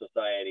over the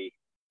society,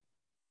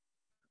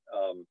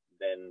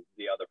 then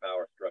the other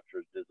power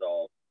structures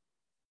dissolve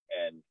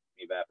and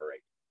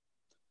evaporate.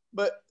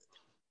 But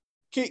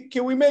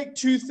can we make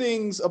two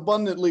things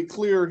abundantly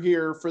clear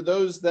here for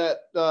those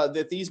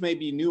that these may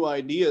be new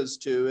ideas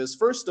to? Is,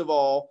 first of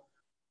all,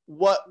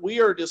 what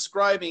we are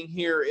describing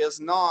here is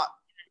not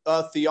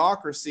a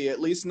theocracy, at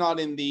least not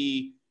in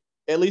the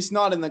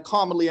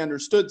commonly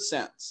understood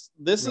sense.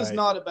 This is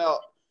not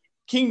about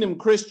kingdom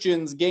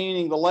Christians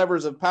gaining the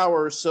levers of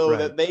power so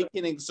that they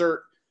can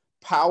exert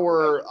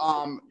power,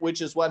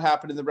 which is what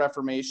happened in the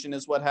Reformation,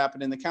 is what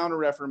happened in the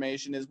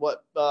Counter-Reformation, is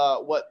what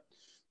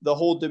the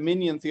whole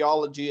dominion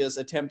theology is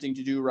attempting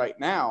to do right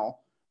now.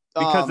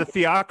 Because the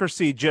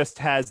theocracy just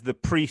has the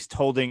priest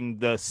holding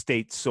the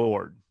state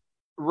sword.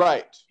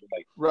 Right.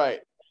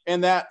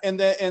 And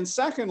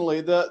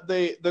secondly,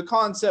 the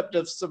concept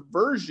of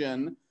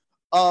subversion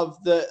of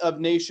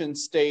nation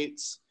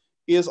states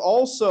is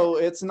also,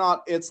 it's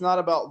not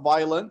about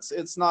violence.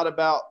 It's not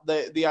about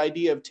the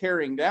idea of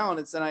tearing down.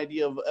 It's an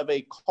idea of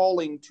a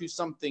calling to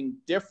something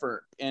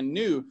different and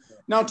new.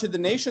 Now, to the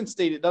nation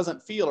state, it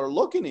doesn't feel or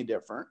look any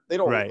different. They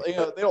don't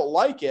they don't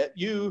like it.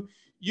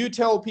 You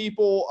tell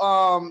people,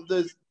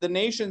 the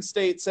nation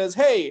state says,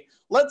 hey,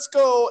 let's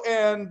go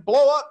and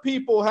blow up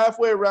people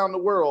halfway around the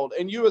world.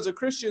 And you as a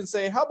Christian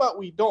say, how about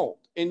we don't?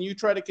 And you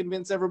try to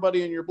convince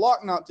everybody in your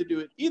block not to do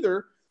it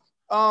either.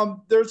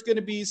 There's going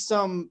to be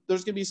some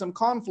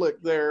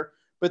conflict there,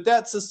 but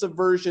that's a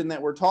subversion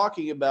that we're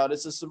talking about.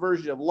 It's a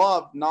subversion of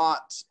love,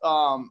 not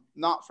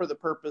for the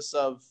purpose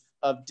of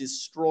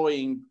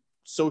destroying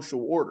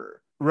social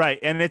order. Right.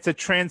 And it's a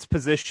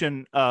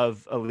transposition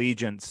of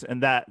allegiance,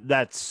 and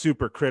that's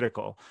super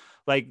critical.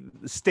 Like,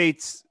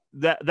 states,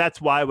 that's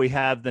why we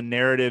have the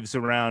narratives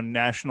around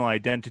national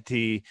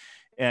identity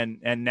and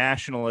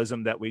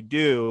nationalism that we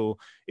do.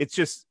 It's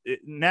just,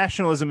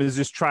 nationalism is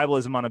just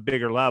tribalism on a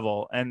bigger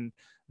level, and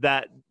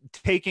that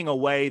taking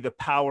away the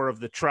power of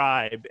the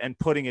tribe and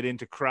putting it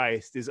into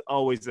Christ is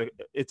always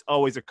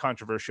a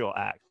controversial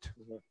act.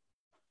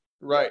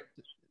 Right.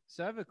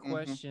 So I have a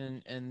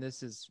question, and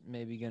this is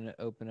maybe going to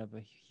open up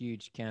a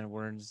huge can of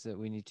worms that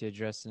we need to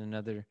address in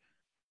another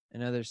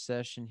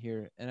session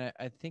here. And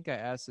I think I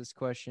asked this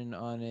question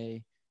on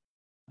a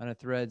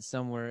thread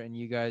somewhere, and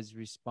you guys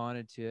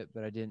responded to it,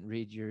 but I didn't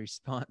read your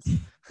response.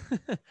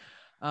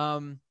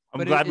 I'm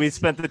glad we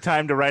spent the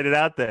time to write it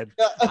out then.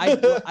 I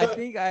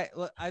think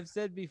I've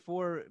said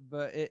before,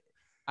 but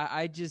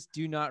I just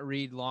do not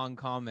read long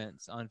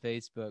comments on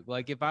Facebook.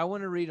 Like, if I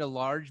want to read a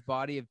large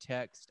body of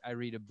text, I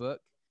read a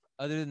book.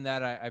 Other than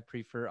that, I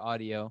prefer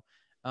audio.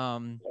 Well,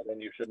 then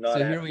you should not.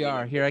 So here we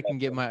are. Here I can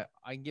get my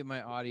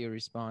audio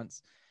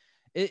response.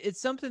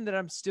 It's something that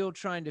I'm still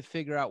trying to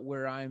figure out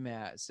where I'm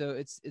at. So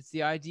it's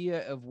the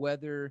idea of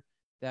whether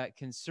that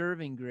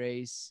conserving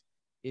grace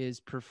is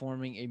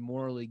performing a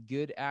morally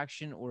good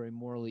action or a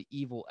morally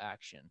evil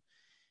action.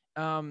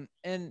 And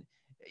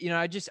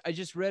I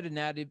just read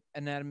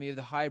Anatomy of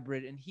the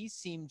Hybrid, and he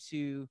seemed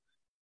to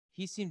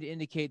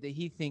indicate that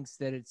he thinks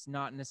that it's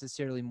not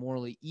necessarily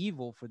morally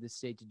evil for the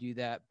state to do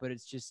that, but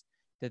it's just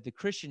that the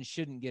Christians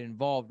shouldn't get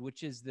involved,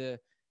 which is the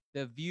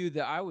the view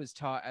that I was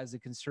taught as a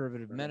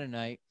conservative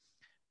Mennonite.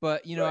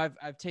 But, you know, Right.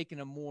 I've taken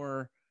a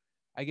more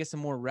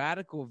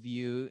radical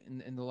view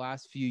in the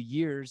last few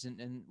years,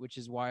 and which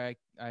is why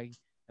I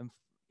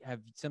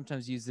have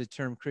sometimes used the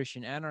term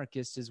Christian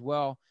anarchist as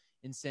well,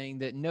 in saying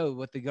that no,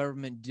 what the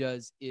government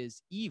does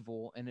is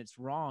evil and it's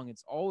wrong.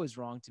 It's always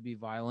wrong to be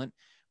violent,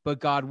 but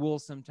God will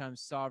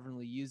sometimes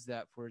sovereignly use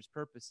that for his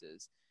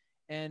purposes.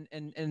 And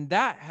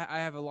that I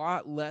have a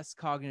lot less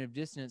cognitive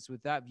dissonance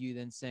with that view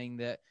than saying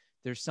that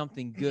there's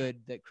something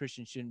good that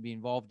Christians shouldn't be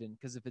involved in.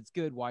 Because if it's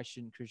good, why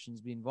shouldn't Christians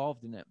be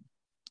involved in it?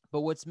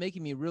 But what's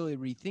making me really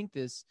rethink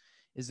this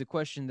is the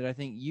question that I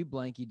think you,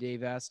 Blanky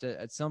Dave, asked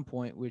at some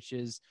point, which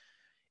is,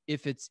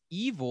 if it's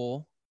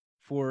evil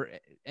for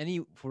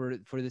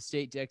the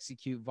state to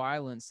execute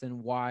violence,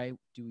 then why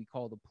do we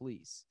call the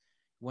police?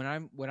 When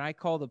I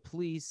call the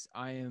police,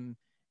 I'm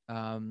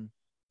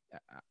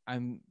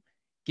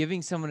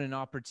giving someone an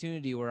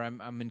opportunity, or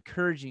I'm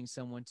encouraging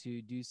someone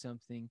to do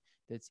something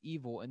that's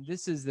evil. And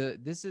this is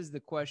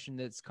the question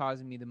that's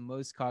causing me the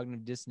most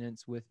cognitive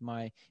dissonance with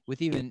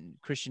even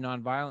Christian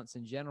nonviolence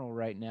in general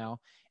right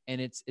now.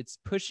 And it's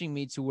pushing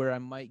me to where I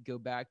might go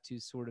back to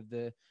sort of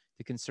the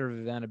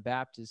conservative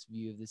Anabaptist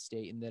view of the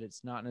state, and that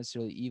it's not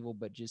necessarily evil,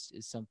 but just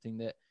is something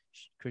that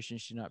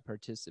Christians should not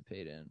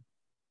participate in.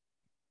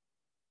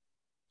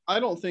 I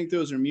don't think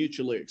those are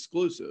mutually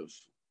exclusive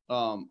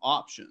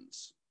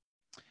options.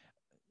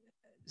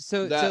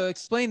 So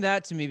explain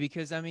that to me,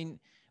 because I mean,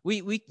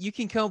 you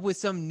can come up with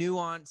some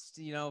nuanced,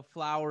 you know,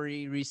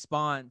 flowery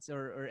response,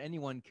 or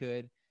anyone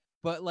could,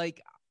 but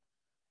like,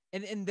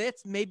 and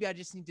that's, maybe I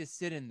just need to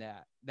sit in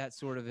that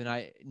sort of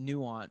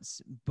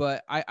nuance.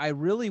 But I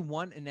really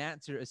want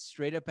a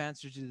straight up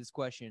answer to this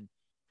question: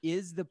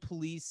 is the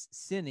police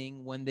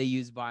sinning when they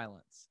use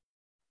violence?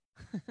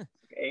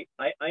 Okay,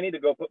 I need to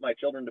go put my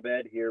children to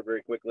bed here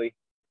very quickly.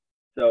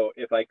 So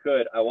if I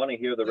could, I want to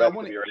hear the rest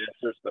of your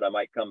answers, but I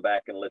might come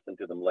back and listen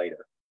to them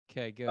later.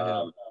 Okay, go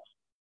ahead.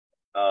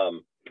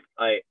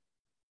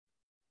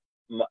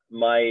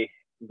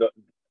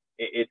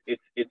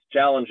 It's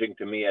challenging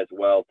to me as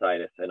well,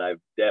 Titus, and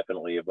I've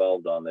definitely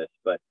evolved on this.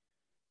 But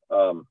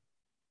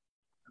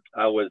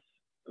I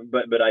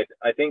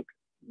think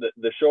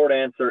the short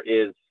answer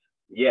is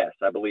yes.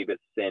 I believe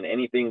it's sin.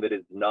 Anything that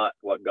is not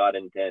what God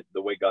intended,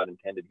 the way God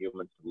intended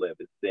humans to live,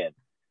 is sin.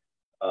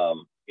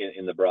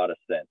 In the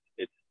broadest sense,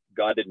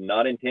 God did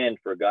not intend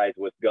for guys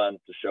with guns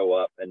to show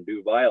up and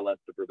do violence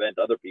to prevent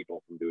other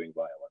people from doing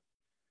violence.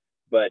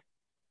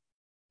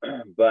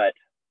 But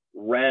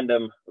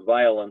random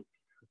violence,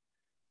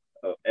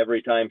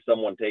 every time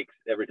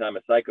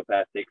a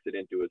psychopath takes it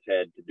into his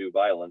head to do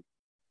violence,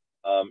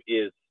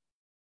 is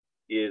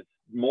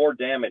more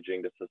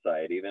damaging to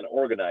society than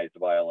organized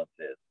violence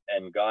is.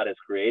 And God has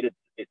created,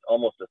 it's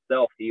almost a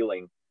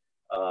self-healing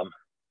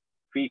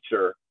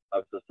feature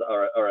of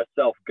or a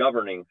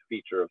self-governing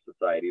feature of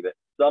society, that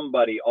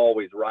somebody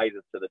always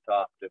rises to the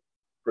top to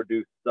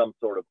produce some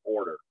sort of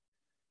order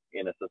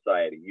in a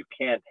society. You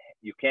can't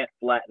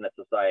flatten a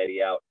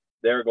society out.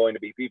 There are going to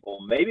be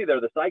people, maybe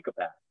they're the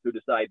psychopaths, who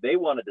they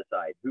want to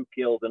decide who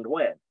kills and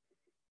when.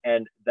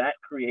 And that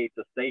creates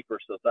a safer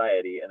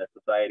society, and a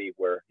society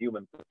where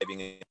human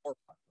living is more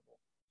possible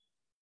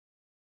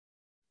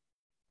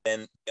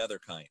than the other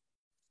kind.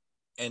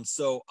 And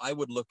so I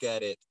would look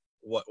at it,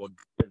 what God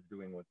is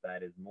doing with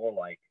that is more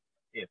like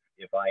if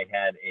I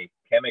had a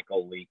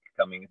chemical leak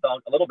coming. It's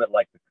a little bit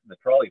like the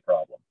trolley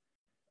problem.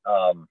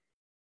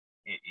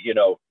 You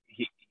know,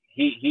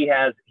 he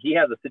has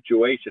a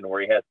situation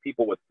where he has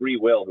people with free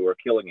will who are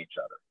killing each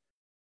other,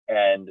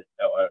 and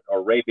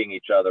or raping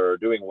each other, or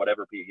doing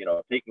whatever, you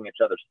know, taking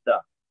each other's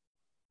stuff.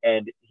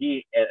 And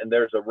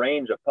there's a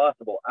range of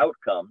possible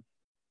outcomes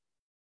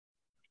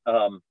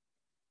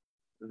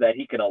that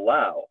he can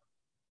allow.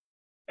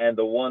 And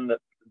the one that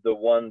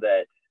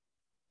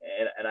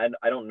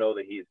I don't know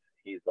that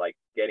he's like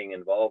getting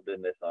involved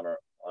in this on a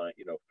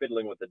you know,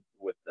 fiddling with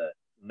the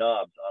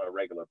knobs on a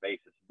regular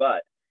basis,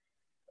 but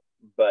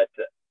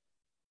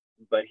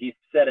he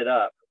set it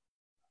up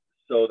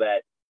so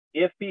that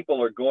if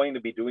people are going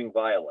to be doing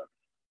violence,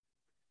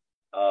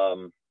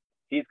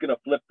 he's going to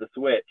flip the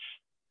switch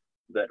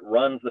that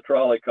runs the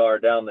trolley car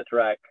down the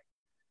track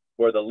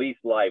where the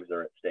least lives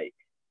are at stake.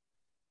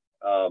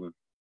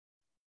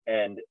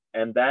 And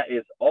that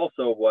is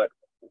also what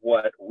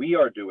we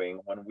are doing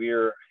when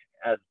we're,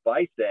 as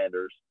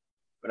bystanders.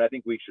 And I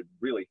think we should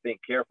really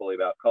think carefully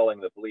about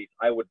calling the police.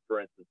 I would, for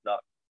instance,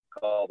 not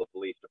call the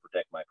police to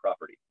protect my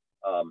property,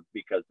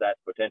 because that's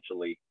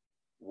potentially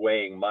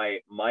weighing my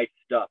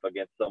stuff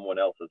against someone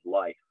else's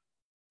life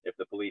if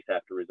the police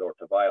have to resort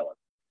to violence.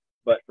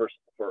 But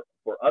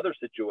for other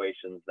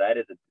situations,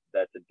 that's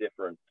a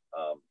different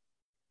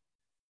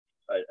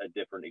a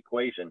different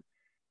equation.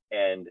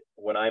 And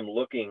when I'm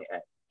looking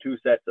at two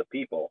sets of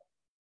people,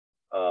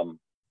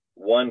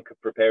 one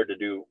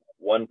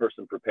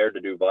person prepared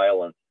to do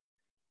violence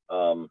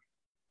on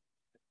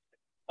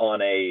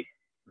a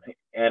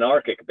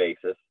anarchic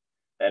basis,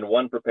 and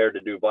one prepared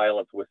to do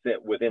violence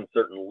within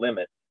certain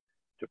limits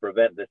to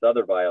prevent this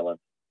other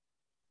violence,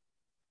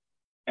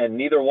 and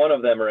neither one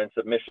of them are in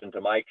submission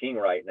to my king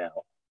right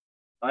now,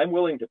 I'm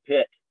willing to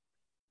pit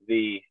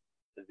the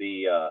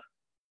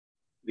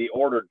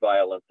ordered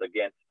violence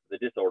against the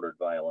disordered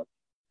violence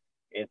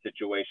in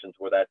situations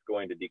where that's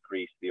going to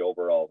decrease the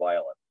overall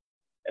violence.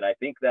 And I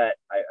think that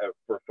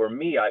for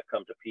me, I've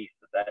come to peace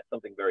that that's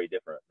something very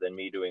different than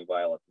me doing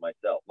violence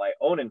myself. My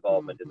own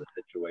involvement in the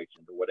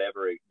situation, to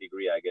whatever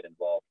degree I get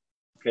involved,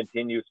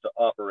 continues to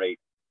operate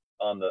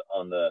on the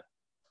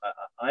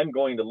I'm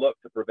going to look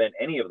to prevent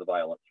any of the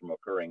violence from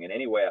occurring in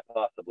any way I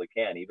possibly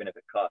can, even if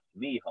it costs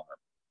me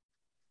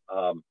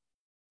harm.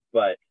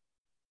 But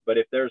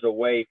if there's a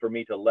way for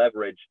me to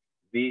leverage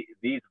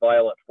these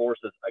violent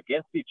forces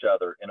against each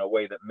other in a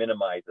way that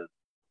minimizes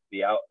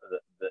the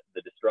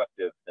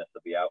destructiveness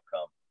of the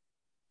outcome,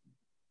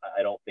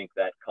 I don't think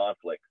that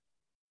conflicts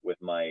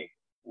with my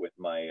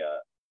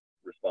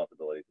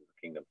responsibilities as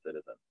a kingdom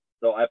citizen.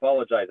 So I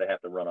apologize, I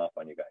have to run off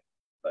on you guys.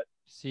 But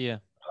see ya.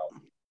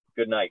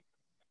 Good night.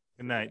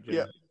 Good night, Jim.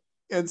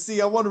 Yeah. And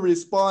see, I want to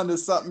respond to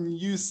something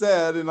you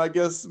said, and I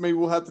guess maybe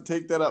we'll have to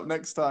take that up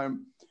next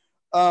time.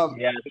 Yeah, I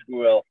think we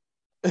will.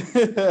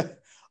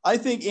 I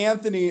think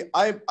Anthony,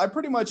 I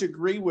pretty much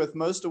agree with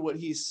most of what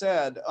he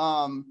said.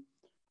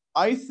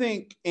 I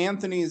think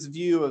Anthony's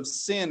view of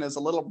sin is a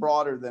little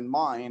broader than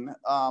mine,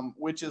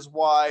 which is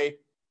why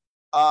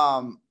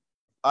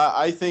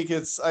I think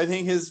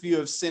his view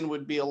of sin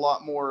would be a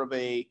lot more of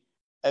a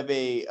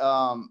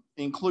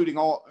including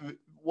all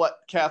what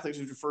Catholics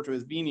would refer to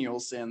as venial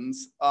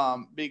sins,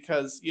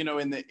 because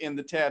in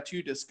the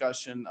tattoo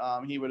discussion,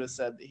 he would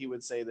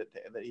say that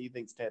he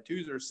thinks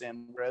tattoos are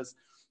sin, whereas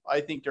I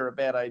think they're a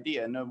bad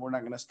idea. No, we're not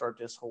going to start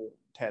this whole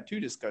tattoo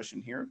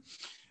discussion here,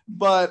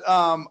 but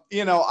I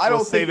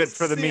don't save think it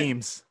for the sin.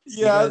 memes.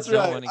 Yeah, that's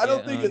right. I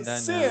don't think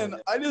it's sin.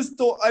 I just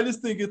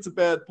think it's a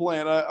bad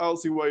plan. I don't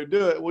see why you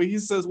do it. Well, he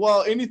says,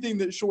 well, anything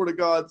that's short of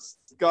God's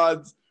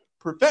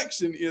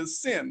perfection is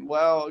sin.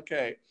 Well,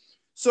 okay.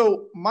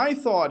 So my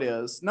thought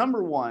is,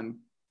 number one,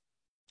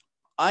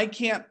 I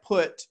can't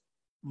put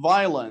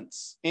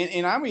violence,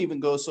 and I would even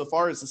go so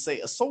far as to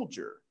say a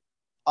soldier,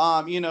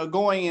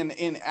 going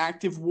in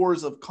active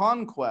wars of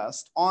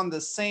conquest on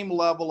the same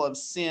level of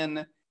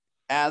sin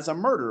as a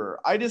murderer.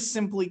 I just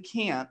simply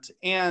can't.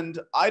 And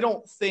I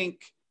don't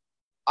think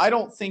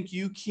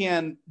you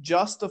can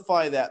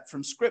justify that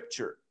from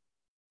Scripture.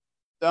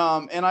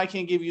 And I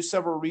can give you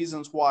several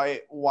reasons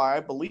why I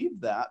believe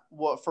that.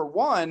 Well, for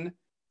one,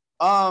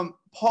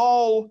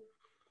 Paul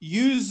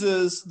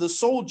uses the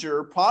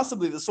soldier,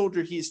 possibly the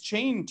soldier he's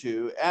chained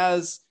to,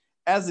 as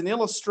an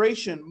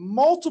illustration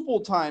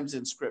multiple times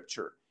in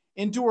Scripture.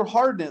 Endure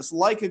hardness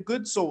like a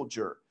good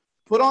soldier.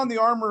 Put on the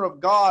armor of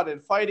God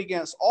and fight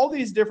against all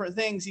these different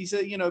things. He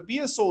said, be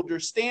a soldier,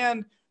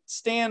 stand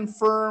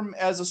firm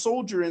as a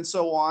soldier, and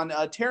so on,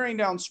 tearing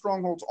down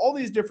strongholds, all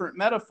these different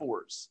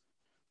metaphors.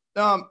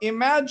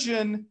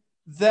 Imagine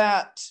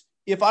that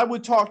if I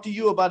would talk to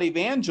you about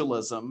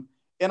evangelism,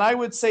 and I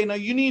would say, no,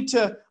 you need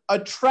to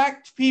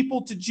attract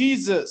people to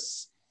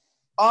Jesus.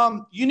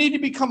 You need to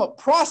become a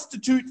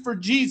prostitute for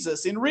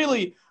Jesus and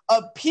really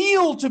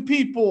appeal to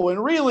people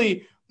and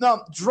really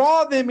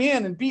draw them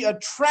in and be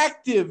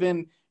attractive.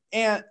 And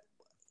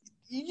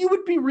you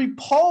would be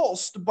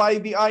repulsed by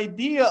the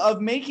idea of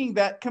making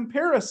that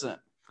comparison.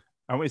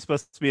 Aren't we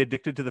supposed to be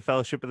addicted to the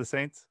fellowship of the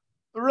saints?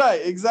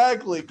 Right,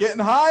 exactly. Getting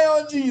high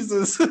on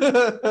Jesus.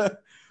 But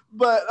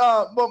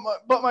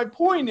my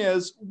point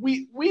is,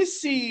 we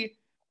see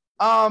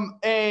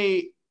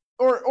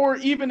or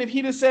even if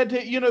he just said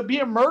to be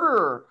a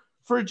murderer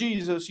for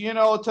Jesus,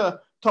 to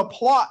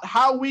plot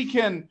how we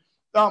can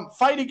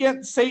fight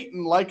against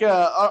Satan like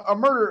a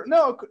murderer.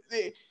 No,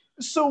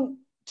 so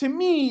to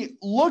me,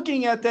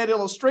 looking at that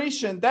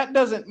illustration, that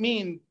doesn't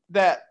mean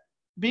that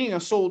being a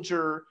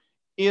soldier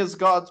is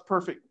God's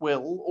perfect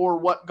will or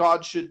what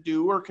God should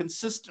do or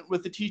consistent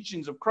with the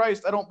teachings of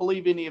Christ. I don't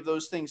believe any of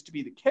those things to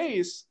be the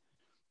case.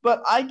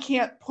 But I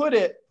can't put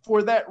it,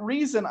 for that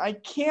reason, I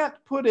can't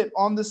put it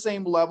on the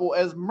same level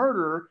as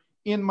murder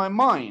in my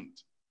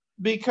mind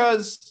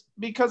because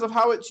of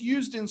how it's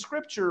used in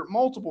Scripture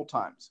multiple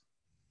times.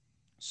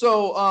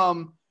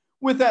 So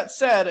with that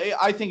said,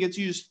 I think it's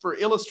used for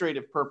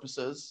illustrative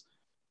purposes,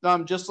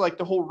 just like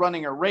the whole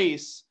running a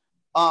race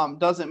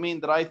doesn't mean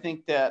that I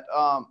think that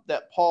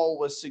Paul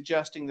was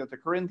suggesting that the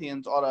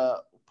Corinthians ought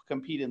to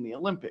compete in the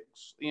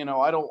Olympics.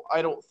 I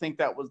don't think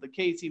that was the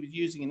case. He was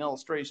using an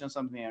illustration of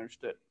something I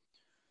understood.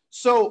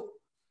 So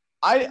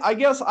I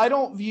guess I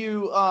don't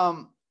view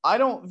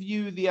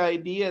the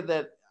idea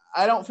that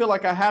I don't feel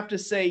like I have to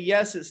say,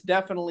 yes, it's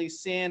definitely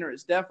sin or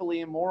it's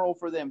definitely immoral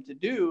for them to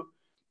do.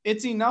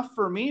 It's enough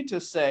for me to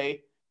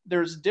say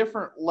there's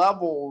different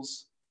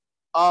levels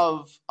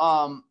of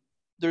callings.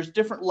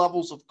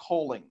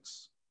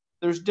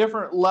 There's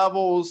different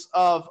levels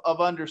of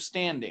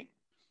understanding.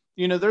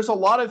 There's a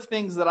lot of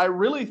things that I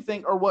really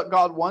think are what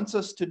God wants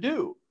us to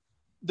do.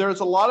 There's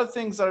a lot of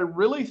things that I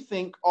really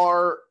think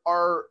are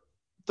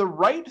the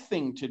right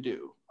thing to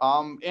do.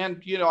 I'm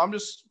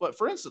just,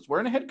 for instance,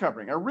 wearing a head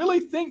covering. I really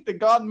think that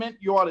God meant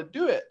you ought to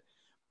do it.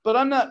 but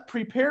I'm not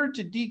prepared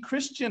to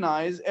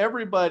de-Christianize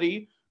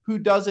everybody who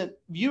doesn't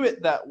view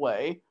it that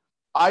way.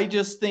 I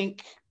just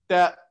think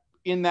that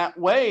in that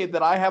way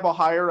that I have a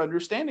higher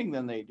understanding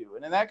than they do.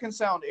 And that can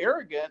sound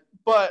arrogant,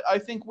 but I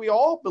think we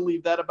all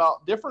believe that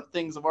about different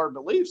things of our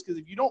beliefs. Because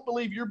if you don't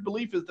believe your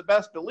belief is the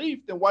best belief,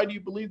 then why do you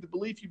believe the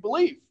belief you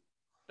believe?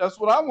 That's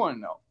what I want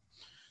to know.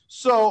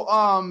 So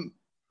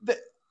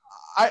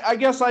I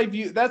guess I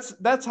view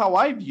that's how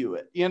I view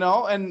it, you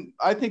know, and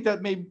I think that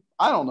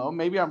I don't know,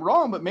 maybe I'm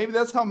wrong, but maybe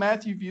that's how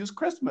Matthew views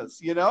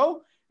Christmas, you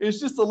know? It's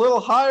just a little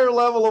higher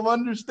level of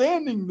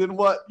understanding than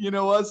what, you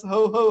know, us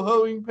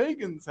ho-ho-hoing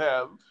pagans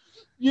have.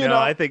 You know,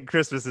 I think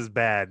Christmas is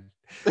bad.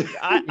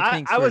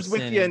 I was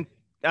with you, and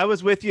I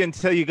was with you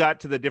until you got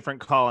to the different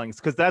callings,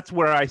 because that's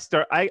where I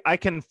start. I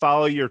can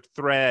follow your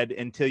thread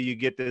until you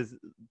get to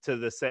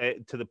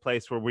the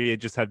place where we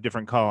just have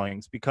different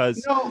callings.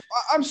 Because no,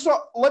 I'm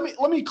sorry. Let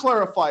me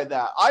clarify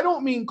that. I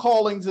don't mean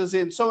callings as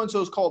in so and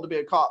so is called to be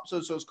a cop, so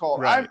and so is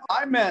called. Right.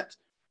 I meant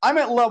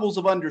levels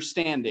of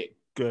understanding.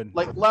 Good.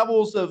 Like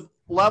levels,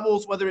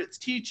 whether it's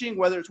teaching,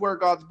 whether it's where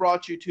God's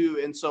brought you to,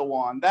 and so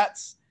on.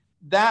 That's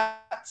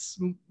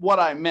what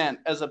I meant,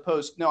 as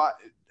opposed. Sure.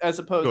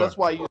 That's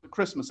why I use the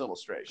Christmas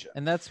illustration.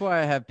 And that's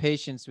why I have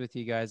patience with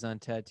you guys on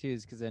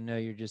tattoos, because I know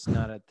you're just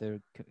not at the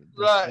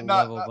right,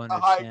 level of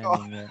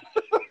understanding yet.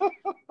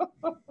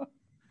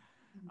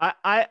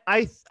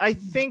 I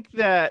think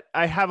that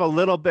I have a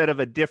little bit of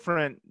a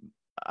different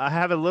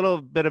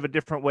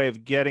way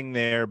of getting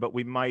there, but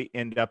we might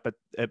end up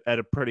at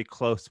a pretty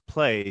close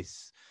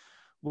place.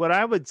 What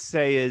I would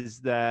say is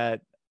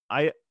that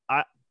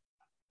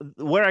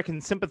where I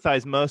can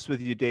sympathize most with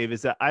you, Dave,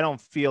 is that I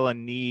don't feel a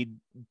need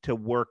to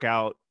work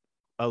out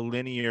a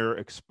linear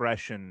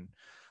expression.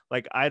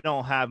 Like, I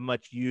don't have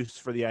much use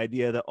for the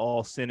idea that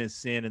all sin is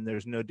sin and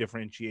there's no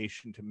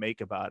differentiation to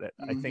make about it.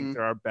 Mm-hmm. I think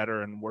there are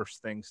better and worse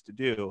things to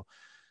do.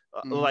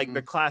 Mm-hmm. Like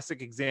the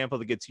classic example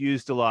that gets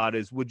used a lot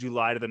is, would you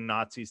lie to the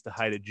Nazis to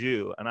hide a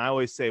Jew? And I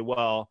always say,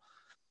 well,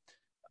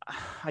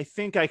 I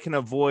think I can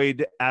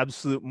avoid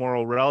absolute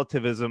moral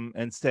relativism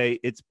and say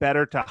it's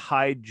better to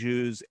hide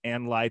Jews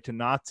and lie to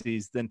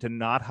Nazis than to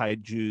not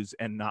hide Jews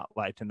and not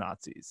lie to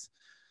Nazis.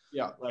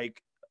 Yeah.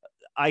 Like,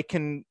 I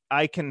can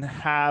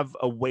have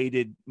a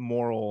weighted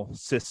moral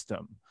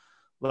system,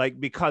 like,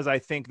 because I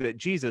think that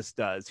Jesus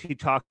does. He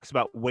talks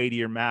about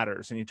weightier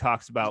matters, and he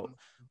talks about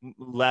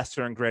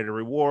lesser and greater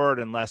reward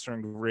and lesser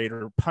and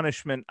greater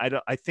punishment.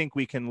 I think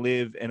we can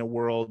live in a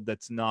world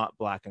that's not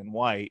black and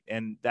white,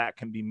 and that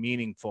can be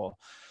meaningful.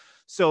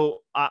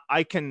 So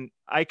I can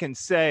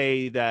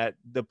say that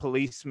the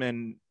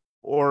policeman,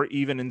 or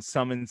even in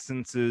some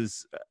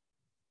instances,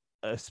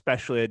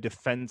 especially a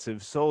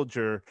defensive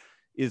soldier,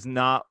 is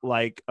not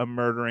like a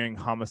murdering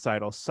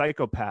homicidal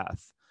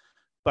psychopath.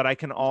 But I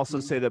can also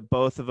say that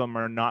both of them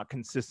are not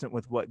consistent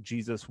with what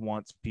Jesus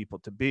wants people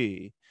to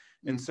be.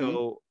 And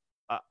so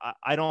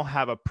I don't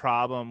have a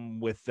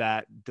problem with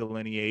that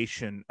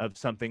delineation of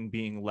something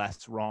being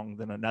less wrong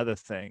than another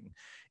thing.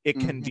 It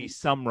can be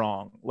some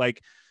wrong.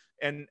 Like,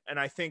 and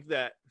I think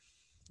that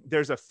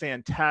there's a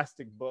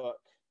fantastic book.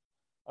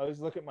 I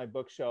always look at my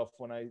bookshelf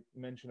when I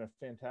mention a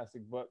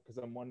fantastic book,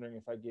 because I'm wondering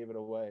if I gave it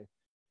away.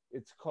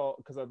 It's called,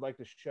 because I'd like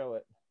to show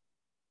it.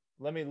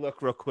 Let me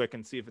look real quick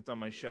and see if it's on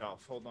my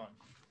shelf. Hold on.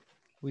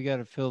 We got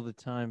to fill the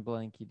time,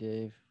 Blanky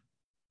Dave.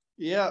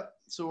 Yeah.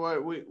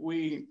 So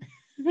we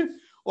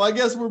well, I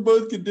guess we're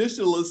both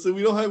conditionalists, so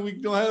we don't have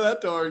that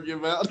to argue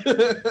about.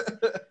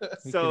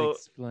 So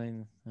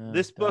explain.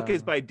 This book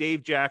is by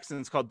Dave Jackson.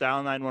 It's called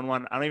Dial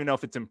 911. I don't even know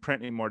if it's in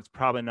print anymore. It's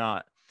probably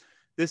not.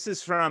 This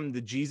is from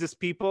the Jesus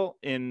People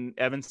in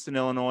Evanston,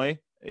 Illinois.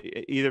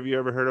 Either of you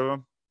ever heard of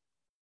them?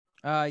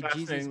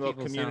 Fascinating little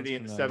community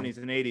in the 70s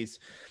and 80s.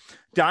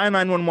 Dial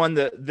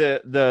 911.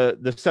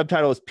 The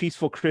subtitle is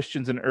Peaceful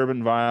Christians and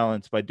Urban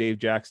Violence by Dave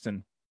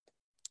Jackson.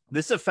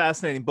 This is a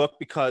fascinating book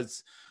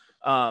because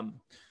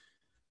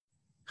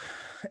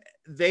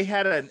they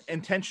had an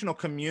intentional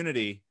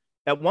community.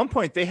 At one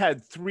point, they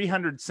had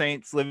 300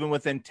 saints living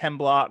within 10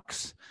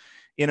 blocks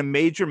in a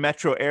major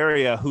metro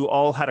area who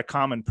all had a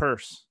common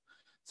purse.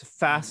 It's a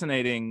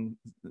fascinating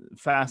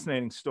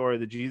story.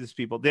 The Jesus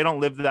People. They don't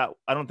live that.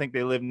 I don't think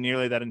they live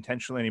nearly that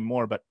intentionally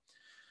anymore. But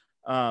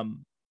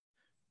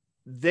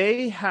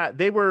they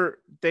were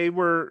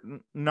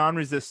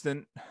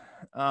non-resistant,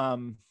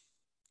 and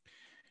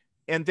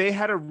they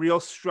had a real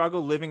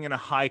struggle living in a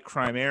high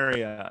crime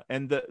area.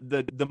 And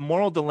the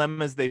moral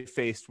dilemmas they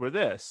faced were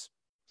this: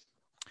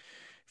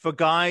 if a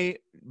guy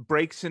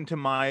breaks into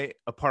my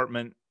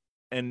apartment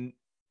and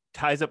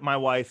ties up my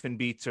wife and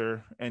beats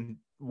her and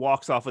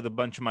walks off with a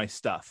bunch of my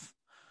stuff,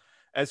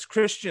 as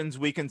Christians,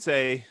 we can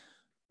say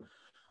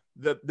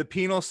the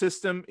penal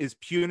system is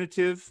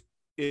punitive.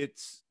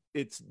 It's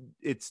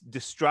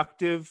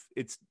destructive.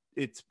 It's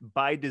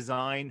by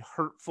design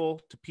hurtful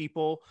to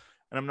people,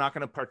 and I'm not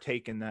going to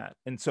partake in that.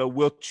 And so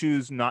we'll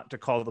choose not to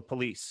call the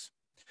police.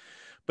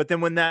 But then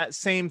when that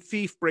same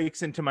thief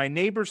breaks into my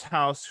neighbor's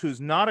house,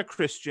 who's not a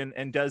Christian,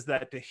 and does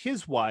that to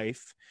his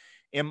wife,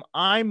 am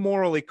I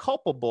morally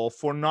culpable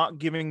for not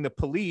giving the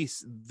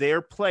police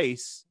their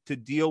place to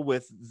deal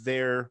with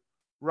their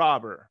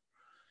robber?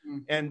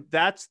 Mhm. And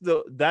that's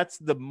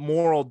the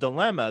moral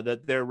dilemma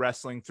that they're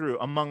wrestling through,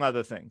 among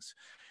other things.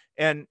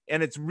 And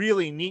it's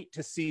really neat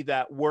to see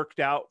that worked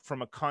out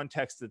from a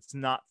context that's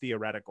not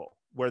theoretical,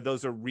 where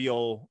those are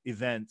real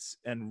events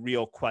and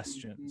real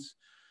questions.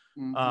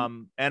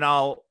 Mhm. And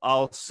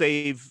I'll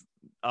save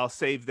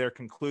their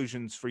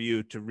conclusions for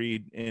you to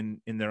read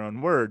in their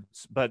own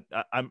words, but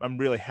I'm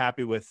really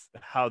happy with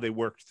how they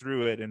worked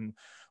through it and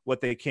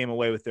what they came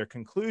away with their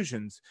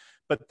conclusions.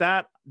 But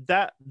that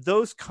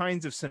those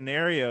kinds of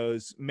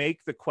scenarios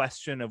make the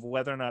question of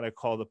whether or not I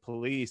call the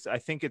police, I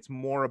think it's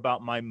more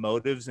about my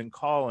motives in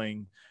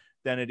calling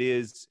than it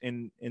is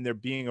in there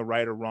being a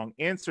right or wrong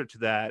answer to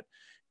that.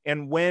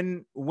 And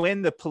when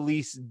the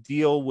police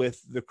deal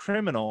with the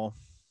criminal,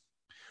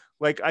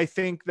 like, I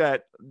think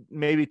that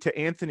maybe to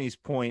Anthony's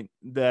point,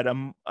 that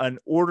an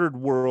ordered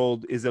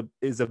world is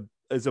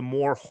a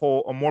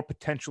more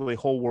potentially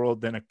whole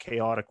world than a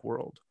chaotic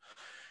world.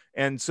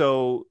 And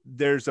so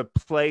there's a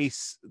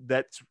place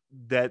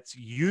that's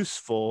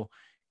useful,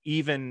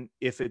 even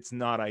if it's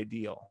not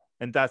ideal.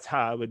 And that's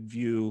how I would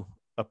view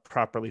a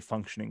properly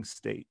functioning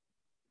state.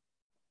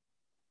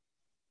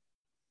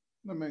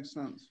 That makes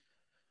sense.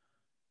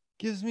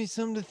 Gives me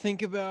something to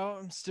think about.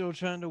 I'm still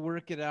trying to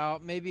work it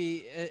out. Maybe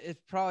it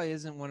probably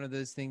isn't one of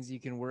those things you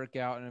can work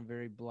out in a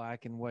very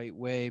black and white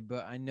way,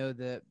 but I know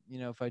that,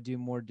 if I do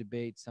more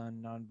debates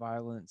on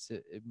nonviolence,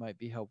 it might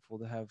be helpful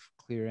to have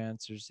clear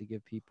answers to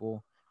give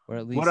people, or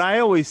at least what I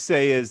always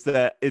say is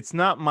that it's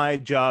not my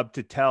job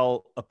to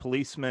tell a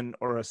policeman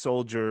or a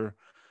soldier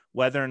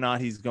whether or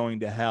not he's going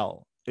to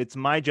hell. It's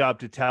my job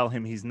to tell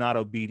him he's not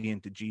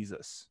obedient to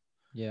Jesus.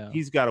 Yeah.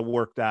 He's got to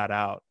work that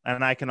out.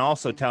 And I can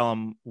also tell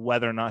him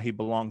whether or not he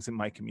belongs at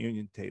my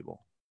communion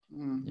table.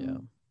 Mhm. Yeah.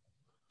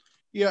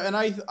 Yeah, and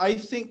I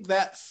think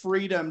that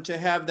freedom to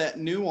have that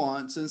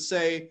nuance and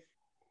say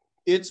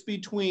it's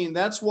between,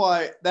 that's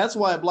why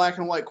a black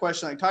and white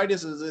question like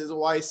Titus is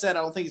why I said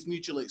I don't think it's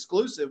mutually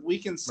exclusive. We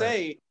can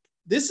say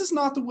this is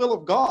not the will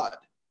of God.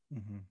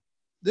 Mm-hmm.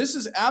 This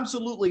is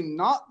absolutely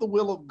not the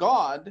will of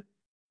God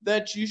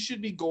that you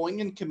should be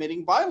going and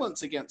committing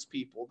violence against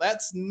people.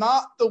 That's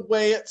not the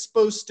way it's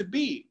supposed to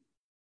be.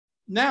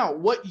 Now,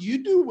 what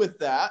you do with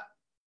that,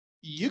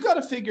 you got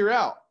to figure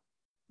out,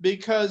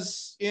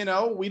 because,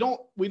 we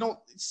don't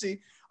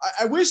see.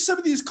 I wish some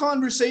of these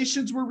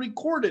conversations were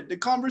recorded. The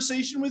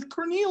conversation with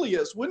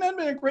Cornelius, wouldn't that have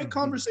been a great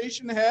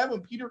conversation to have when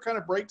Peter kind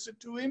of breaks it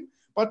to him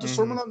about the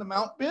Sermon on the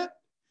Mount bit,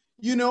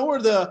 or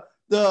the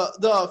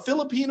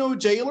Filipino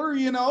jailer,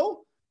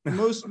 the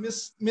most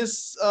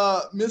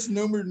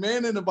misnomered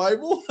man in the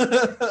Bible,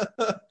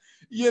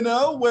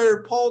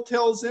 where Paul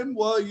tells him,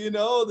 well,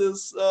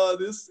 this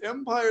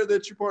empire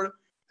that you're part of,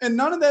 and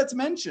none of that's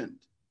mentioned.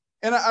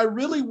 And I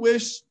really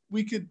wish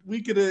we could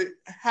have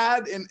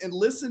had and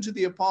listened to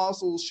the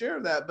apostles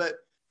share that, but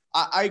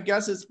I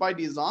guess it's by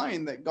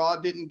design that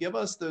God didn't give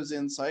us those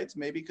insights,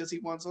 maybe because he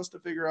wants us to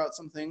figure out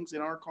some things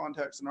in our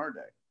context in our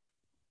day.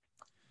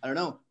 I don't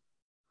know.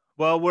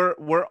 Well,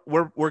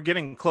 we're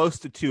getting close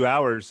to 2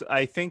 hours.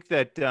 I think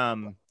that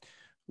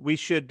we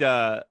should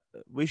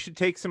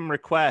take some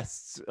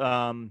requests.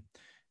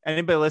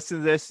 Anybody listen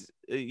to this,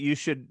 you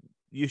should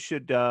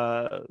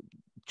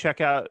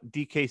check out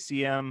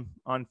DKCM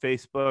on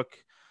Facebook.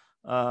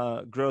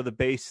 Grow the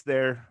base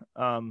there.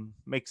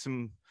 Make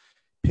some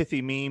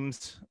pithy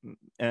memes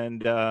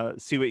and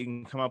see what you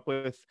can come up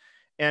with.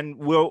 And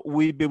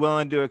we'd be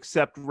willing to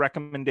accept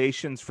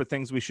recommendations for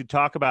things we should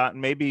talk about.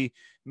 And maybe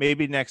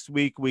next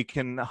week we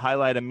can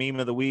highlight a meme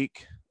of the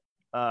week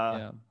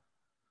on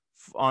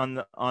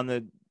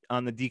the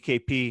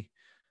DKP.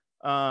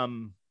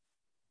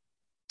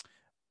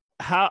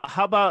 How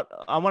about,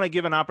 I want to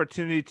give an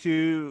opportunity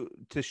to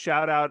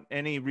shout out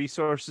any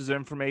resources,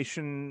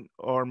 information,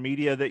 or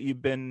media that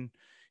you've been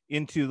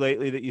into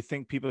lately that you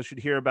think people should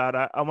hear about.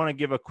 I want to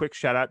give a quick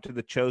shout out to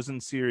the Chosen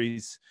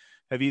series.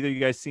 Have either of you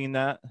guys seen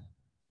that?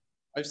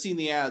 I've seen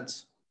the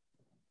ads.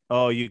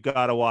 Oh, you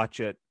gotta watch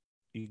it.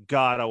 You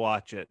gotta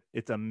watch it.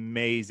 It's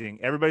amazing.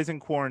 Everybody's in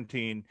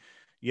quarantine.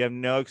 You have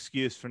no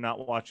excuse for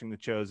not watching The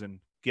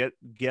Chosen. Get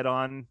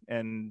on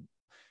and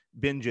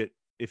binge it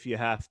if you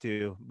have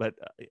to, but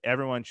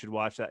everyone should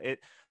watch that.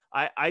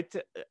 I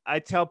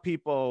tell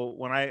people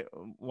when I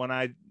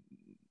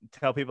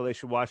tell people they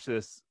should watch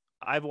this,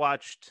 I've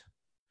watched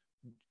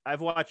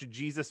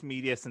Jesus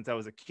media since I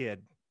was a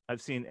kid.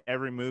 I've seen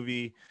every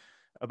movie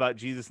about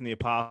Jesus and the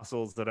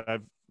apostles that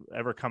I've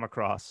ever come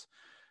across.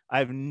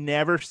 I've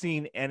never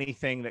seen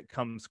anything that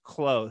comes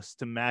close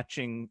to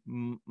matching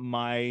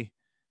my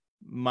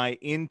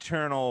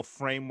internal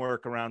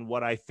framework around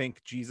what I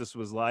think Jesus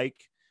was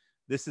like.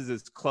 This is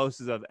as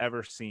close as I've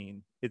ever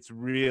seen. It's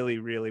really,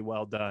 really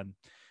well done.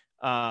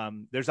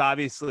 It's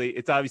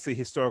obviously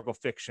historical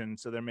fiction,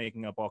 so they're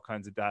making up all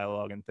kinds of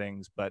dialogue and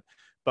things, but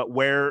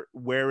where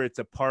it's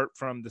apart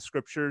from the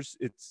scriptures,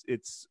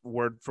 it's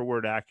word for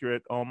word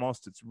accurate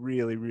almost. It's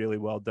really, really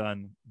well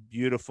done.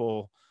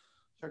 Beautiful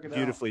Check it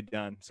beautifully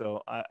done.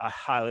 So I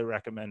highly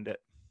recommend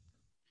it.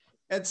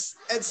 At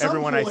some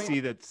Everyone point, I see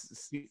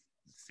that's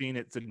seen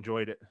it's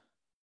enjoyed it.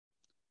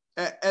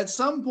 At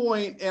some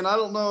point, and I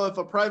don't know if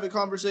a private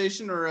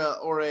conversation or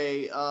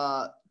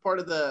a part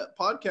of the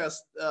podcast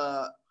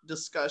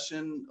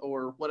discussion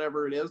or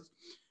whatever it is,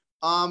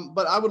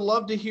 but I would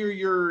love to hear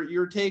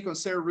your take on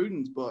Sarah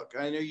Rudin's book.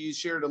 I know you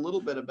shared a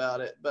little bit about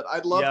it, but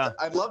I'd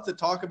love to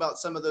talk about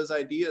some of those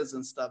ideas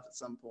and stuff at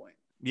some point.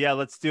 Yeah,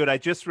 let's do it. I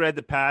just read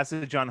the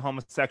passage on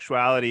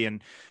homosexuality,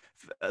 and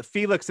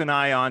Felix and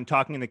I on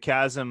Talking the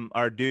Chasm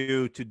are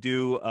due to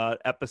do an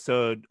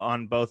episode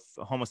on both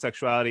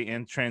homosexuality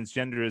and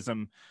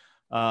transgenderism.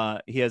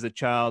 He has a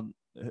child.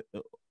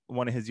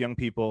 One of his young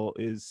people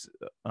is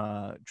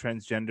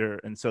transgender.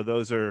 And so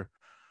those are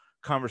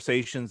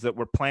conversations that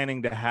we're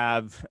planning to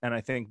have, and I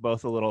think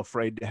both a little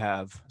afraid to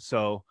have.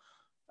 So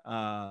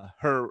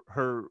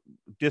her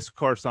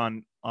discourse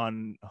on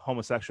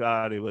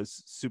homosexuality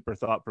was super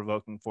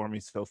thought-provoking for me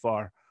so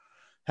far.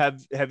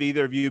 Have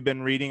either of you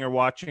been reading or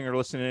watching or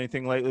listening to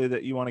anything lately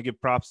that you want to give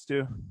props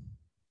to?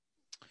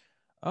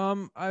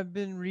 I've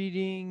been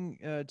reading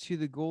To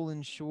the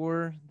Golden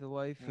Shore, The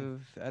Life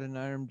of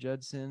Adoniram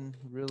Judson.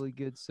 Really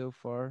good so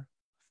far.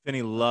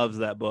 Finney loves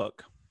that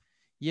book.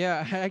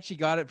 Yeah, I actually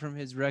got it from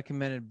his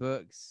recommended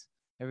books.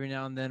 Every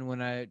now and then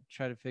when I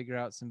try to figure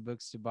out some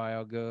books to buy,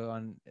 I'll go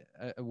on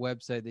a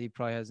website that he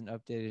probably hasn't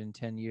updated in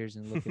 10 years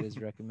and look at his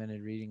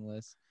recommended reading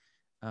list.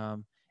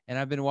 And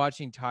I've been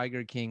watching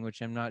Tiger King,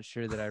 which I'm not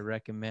sure that I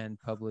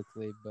recommend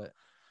publicly, but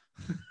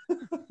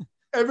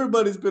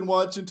everybody's been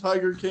watching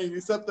Tiger King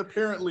except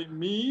apparently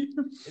me.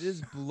 It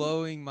is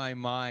blowing my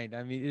mind.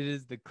 I mean, it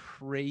is the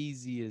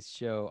craziest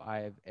show I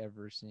have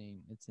ever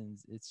seen. It's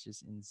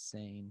just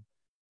insane.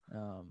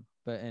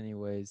 But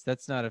anyways,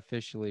 that's not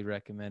officially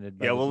recommended.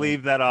 Yeah, we'll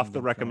leave that off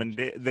the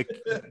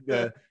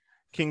the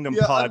Kingdom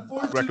Pod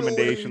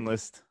recommendation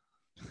list.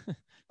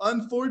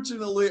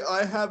 Unfortunately,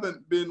 I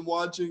haven't been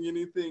watching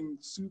anything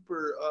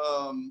super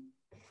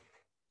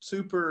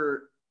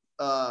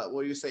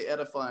what do you say,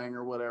 edifying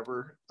or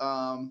whatever,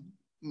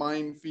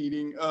 mind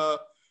feeding.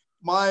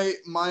 My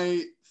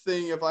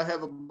thing, if I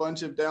have a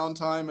bunch of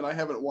downtime and I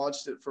haven't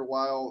watched it for a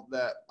while,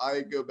 that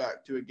I go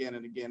back to again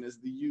and again, is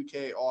the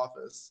UK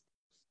Office.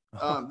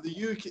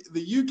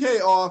 The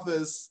UK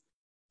Office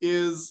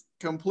is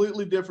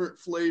completely different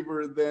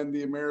flavor than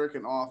the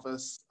American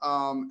Office,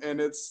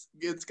 and it's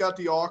got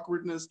the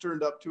awkwardness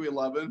turned up to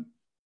 11.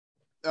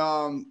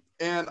 And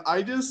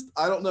I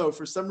don't know,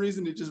 for some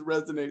reason it just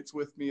resonates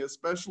with me,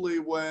 especially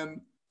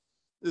when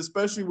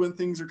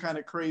things are kind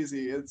of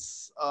crazy.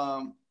 It's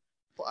I'm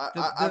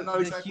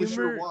not exactly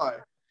sure why.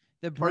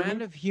 The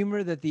brand of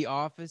humor that The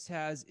Office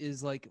has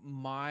is like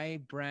my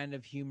brand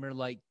of humor,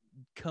 like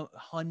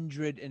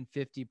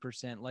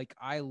 150%. Like,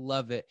 I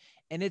love it,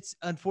 and it's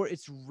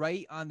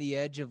right on the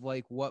edge of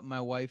like what my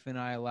wife and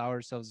I allow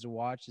ourselves to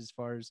watch as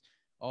far as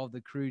all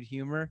the crude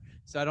humor.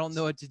 So I don't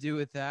know what to do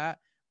with that.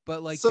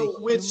 But like,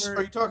 so which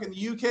are you talking,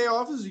 the UK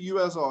Office or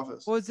US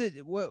Office? What is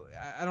it? What,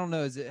 I don't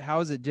know. How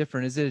is it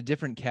different? Is it a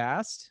different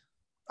cast?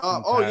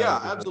 Oh yeah,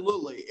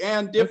 absolutely,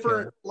 and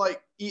different. Okay.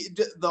 Like I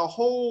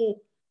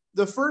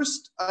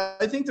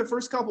think the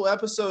first couple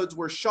episodes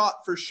were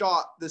shot for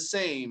shot the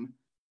same.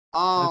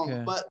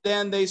 But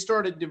then they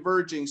started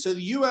diverging. So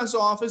the U.S.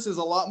 Office is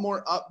a lot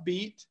more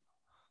upbeat,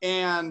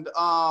 and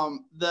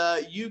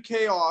the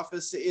UK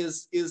Office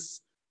is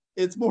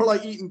it's more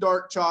like eating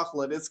dark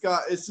chocolate. It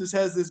just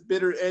has this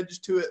bitter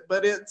edge to it.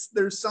 But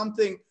there's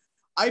something.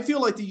 I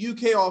feel like the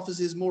UK Office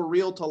is more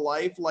real to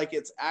life. Like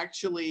it's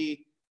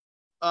actually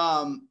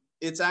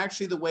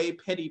the way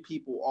petty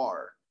people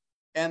are.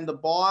 And the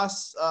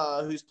boss,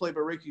 who's played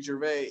by Ricky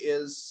Gervais,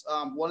 is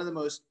one of the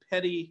most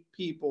petty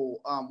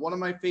people. One of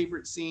my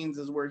favorite scenes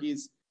is where he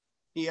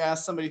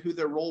asks somebody who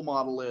their role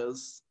model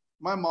is.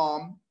 My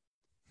mom.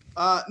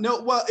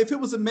 No, well, if it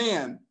was a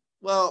man,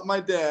 well, my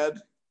dad.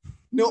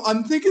 No,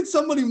 I'm thinking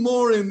somebody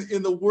more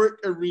in the work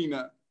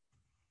arena.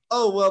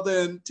 Oh, well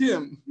then,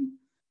 Tim.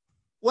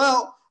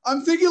 Well,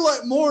 I'm thinking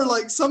more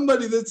like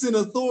somebody that's in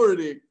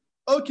authority.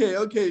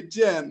 Okay,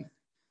 Jen.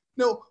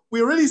 No,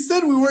 we already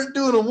said we weren't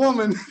doing a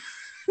woman.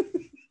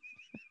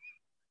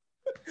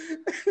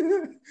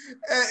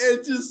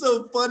 It's just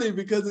so funny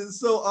because it's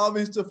so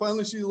obvious to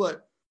finally she's like,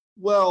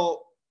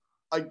 well,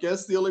 I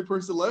guess the only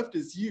person left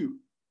is you.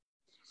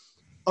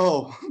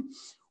 Oh,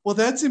 well,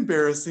 that's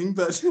embarrassing,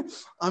 but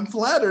I'm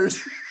flattered.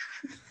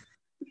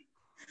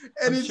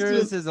 And I'm sure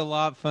this is a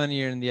lot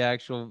funnier in the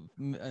actual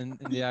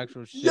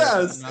show.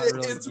 Yes,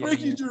 it's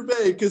Ricky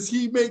Gervais because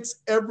he makes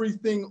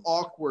everything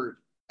awkward.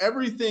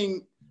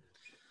 Everything,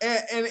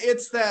 and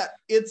it's that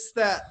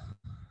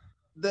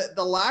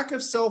the lack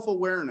of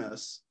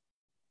self-awareness.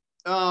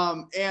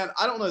 And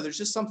I don't know, there's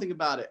just something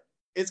about it.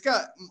 It's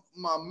got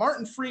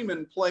Martin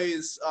Freeman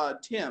plays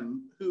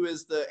Tim, who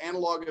is the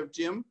analog of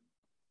Jim,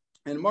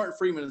 and Martin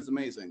Freeman is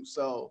amazing.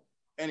 So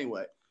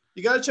anyway,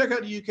 you got to check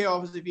out the UK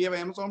Office if you have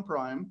Amazon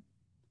Prime.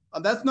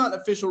 That's not an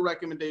official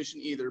recommendation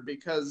either,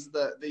 because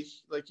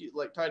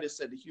like Titus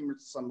said, the humor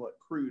is somewhat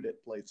crude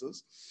at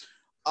places.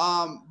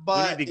 But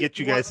we need to get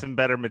you guys some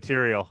better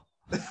material.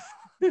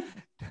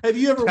 Have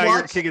you ever Tiger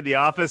watched King of the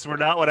Office were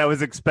not what I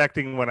was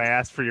expecting when I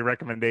asked for your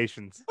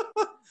recommendations.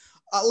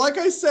 like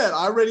I said,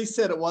 I already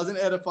said it wasn't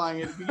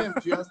edifying at the beginning.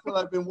 Just what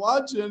I've been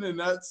watching,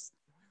 and I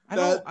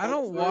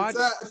don't where it's watch.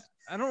 at.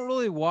 I don't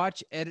really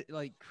watch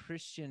like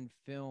Christian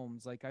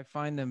films. Like I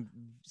find them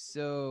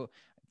so.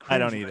 I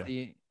don't either.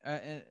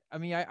 I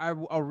mean,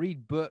 I'll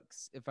read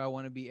books if I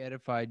want to be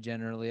edified.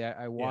 Generally,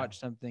 I watch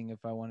something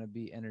if I want to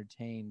be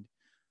entertained.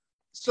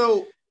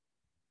 So,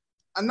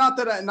 not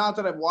that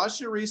I've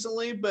watched it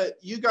recently, but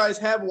you guys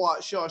have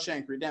watched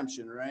Shawshank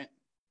Redemption, right?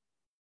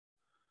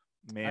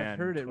 Man, I've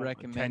heard it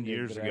recommended. 10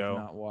 years but ago,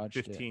 I've not watched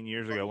 15 it.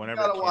 years ago, You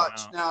whenever gotta it came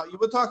watch. out. Now, you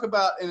would talk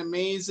about an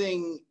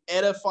amazing,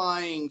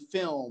 edifying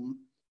film.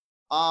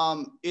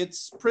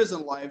 It's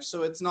prison life,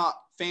 so it's not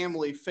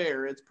family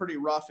fare. It's pretty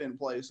rough in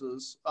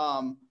places,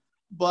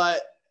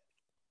 but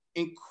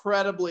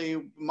incredibly,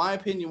 in my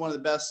opinion, one of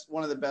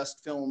the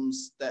best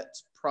films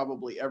that's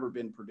probably ever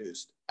been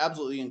produced.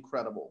 Absolutely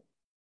incredible.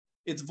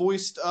 It's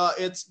voiced.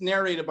 It's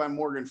narrated by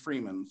Morgan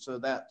Freeman, so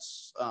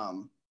that's.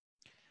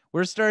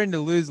 We're starting to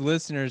lose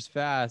listeners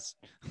fast.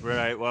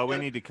 Right. Well, we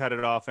need to cut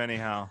it off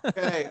anyhow.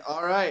 Okay.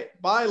 All right.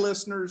 Bye,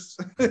 listeners.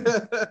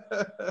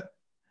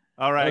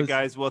 All right,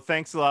 guys. Well,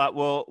 thanks a lot.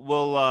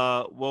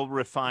 We'll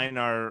refine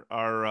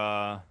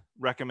our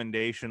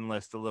recommendation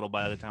list a little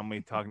by the time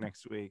we talk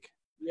next week.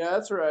 Yeah,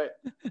 that's right.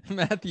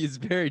 Matthew's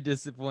very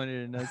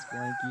disappointed in us,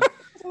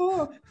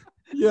 Blanky.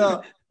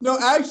 Yeah. No,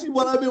 actually,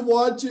 what I've been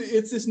watching,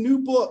 it's this new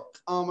book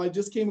I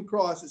just came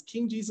across. It's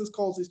King Jesus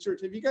Calls His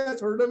Church. Have you guys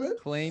heard of it?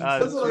 Claims.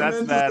 That's what I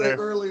meant to say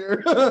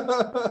earlier.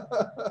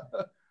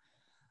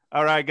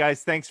 All right,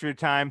 guys. Thanks for your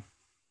time.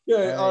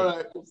 Okay. All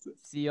right.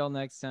 See y'all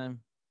next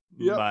time.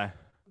 Yep. Bye.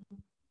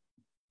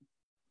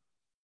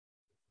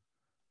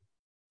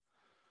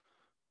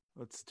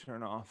 Let's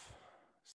turn off.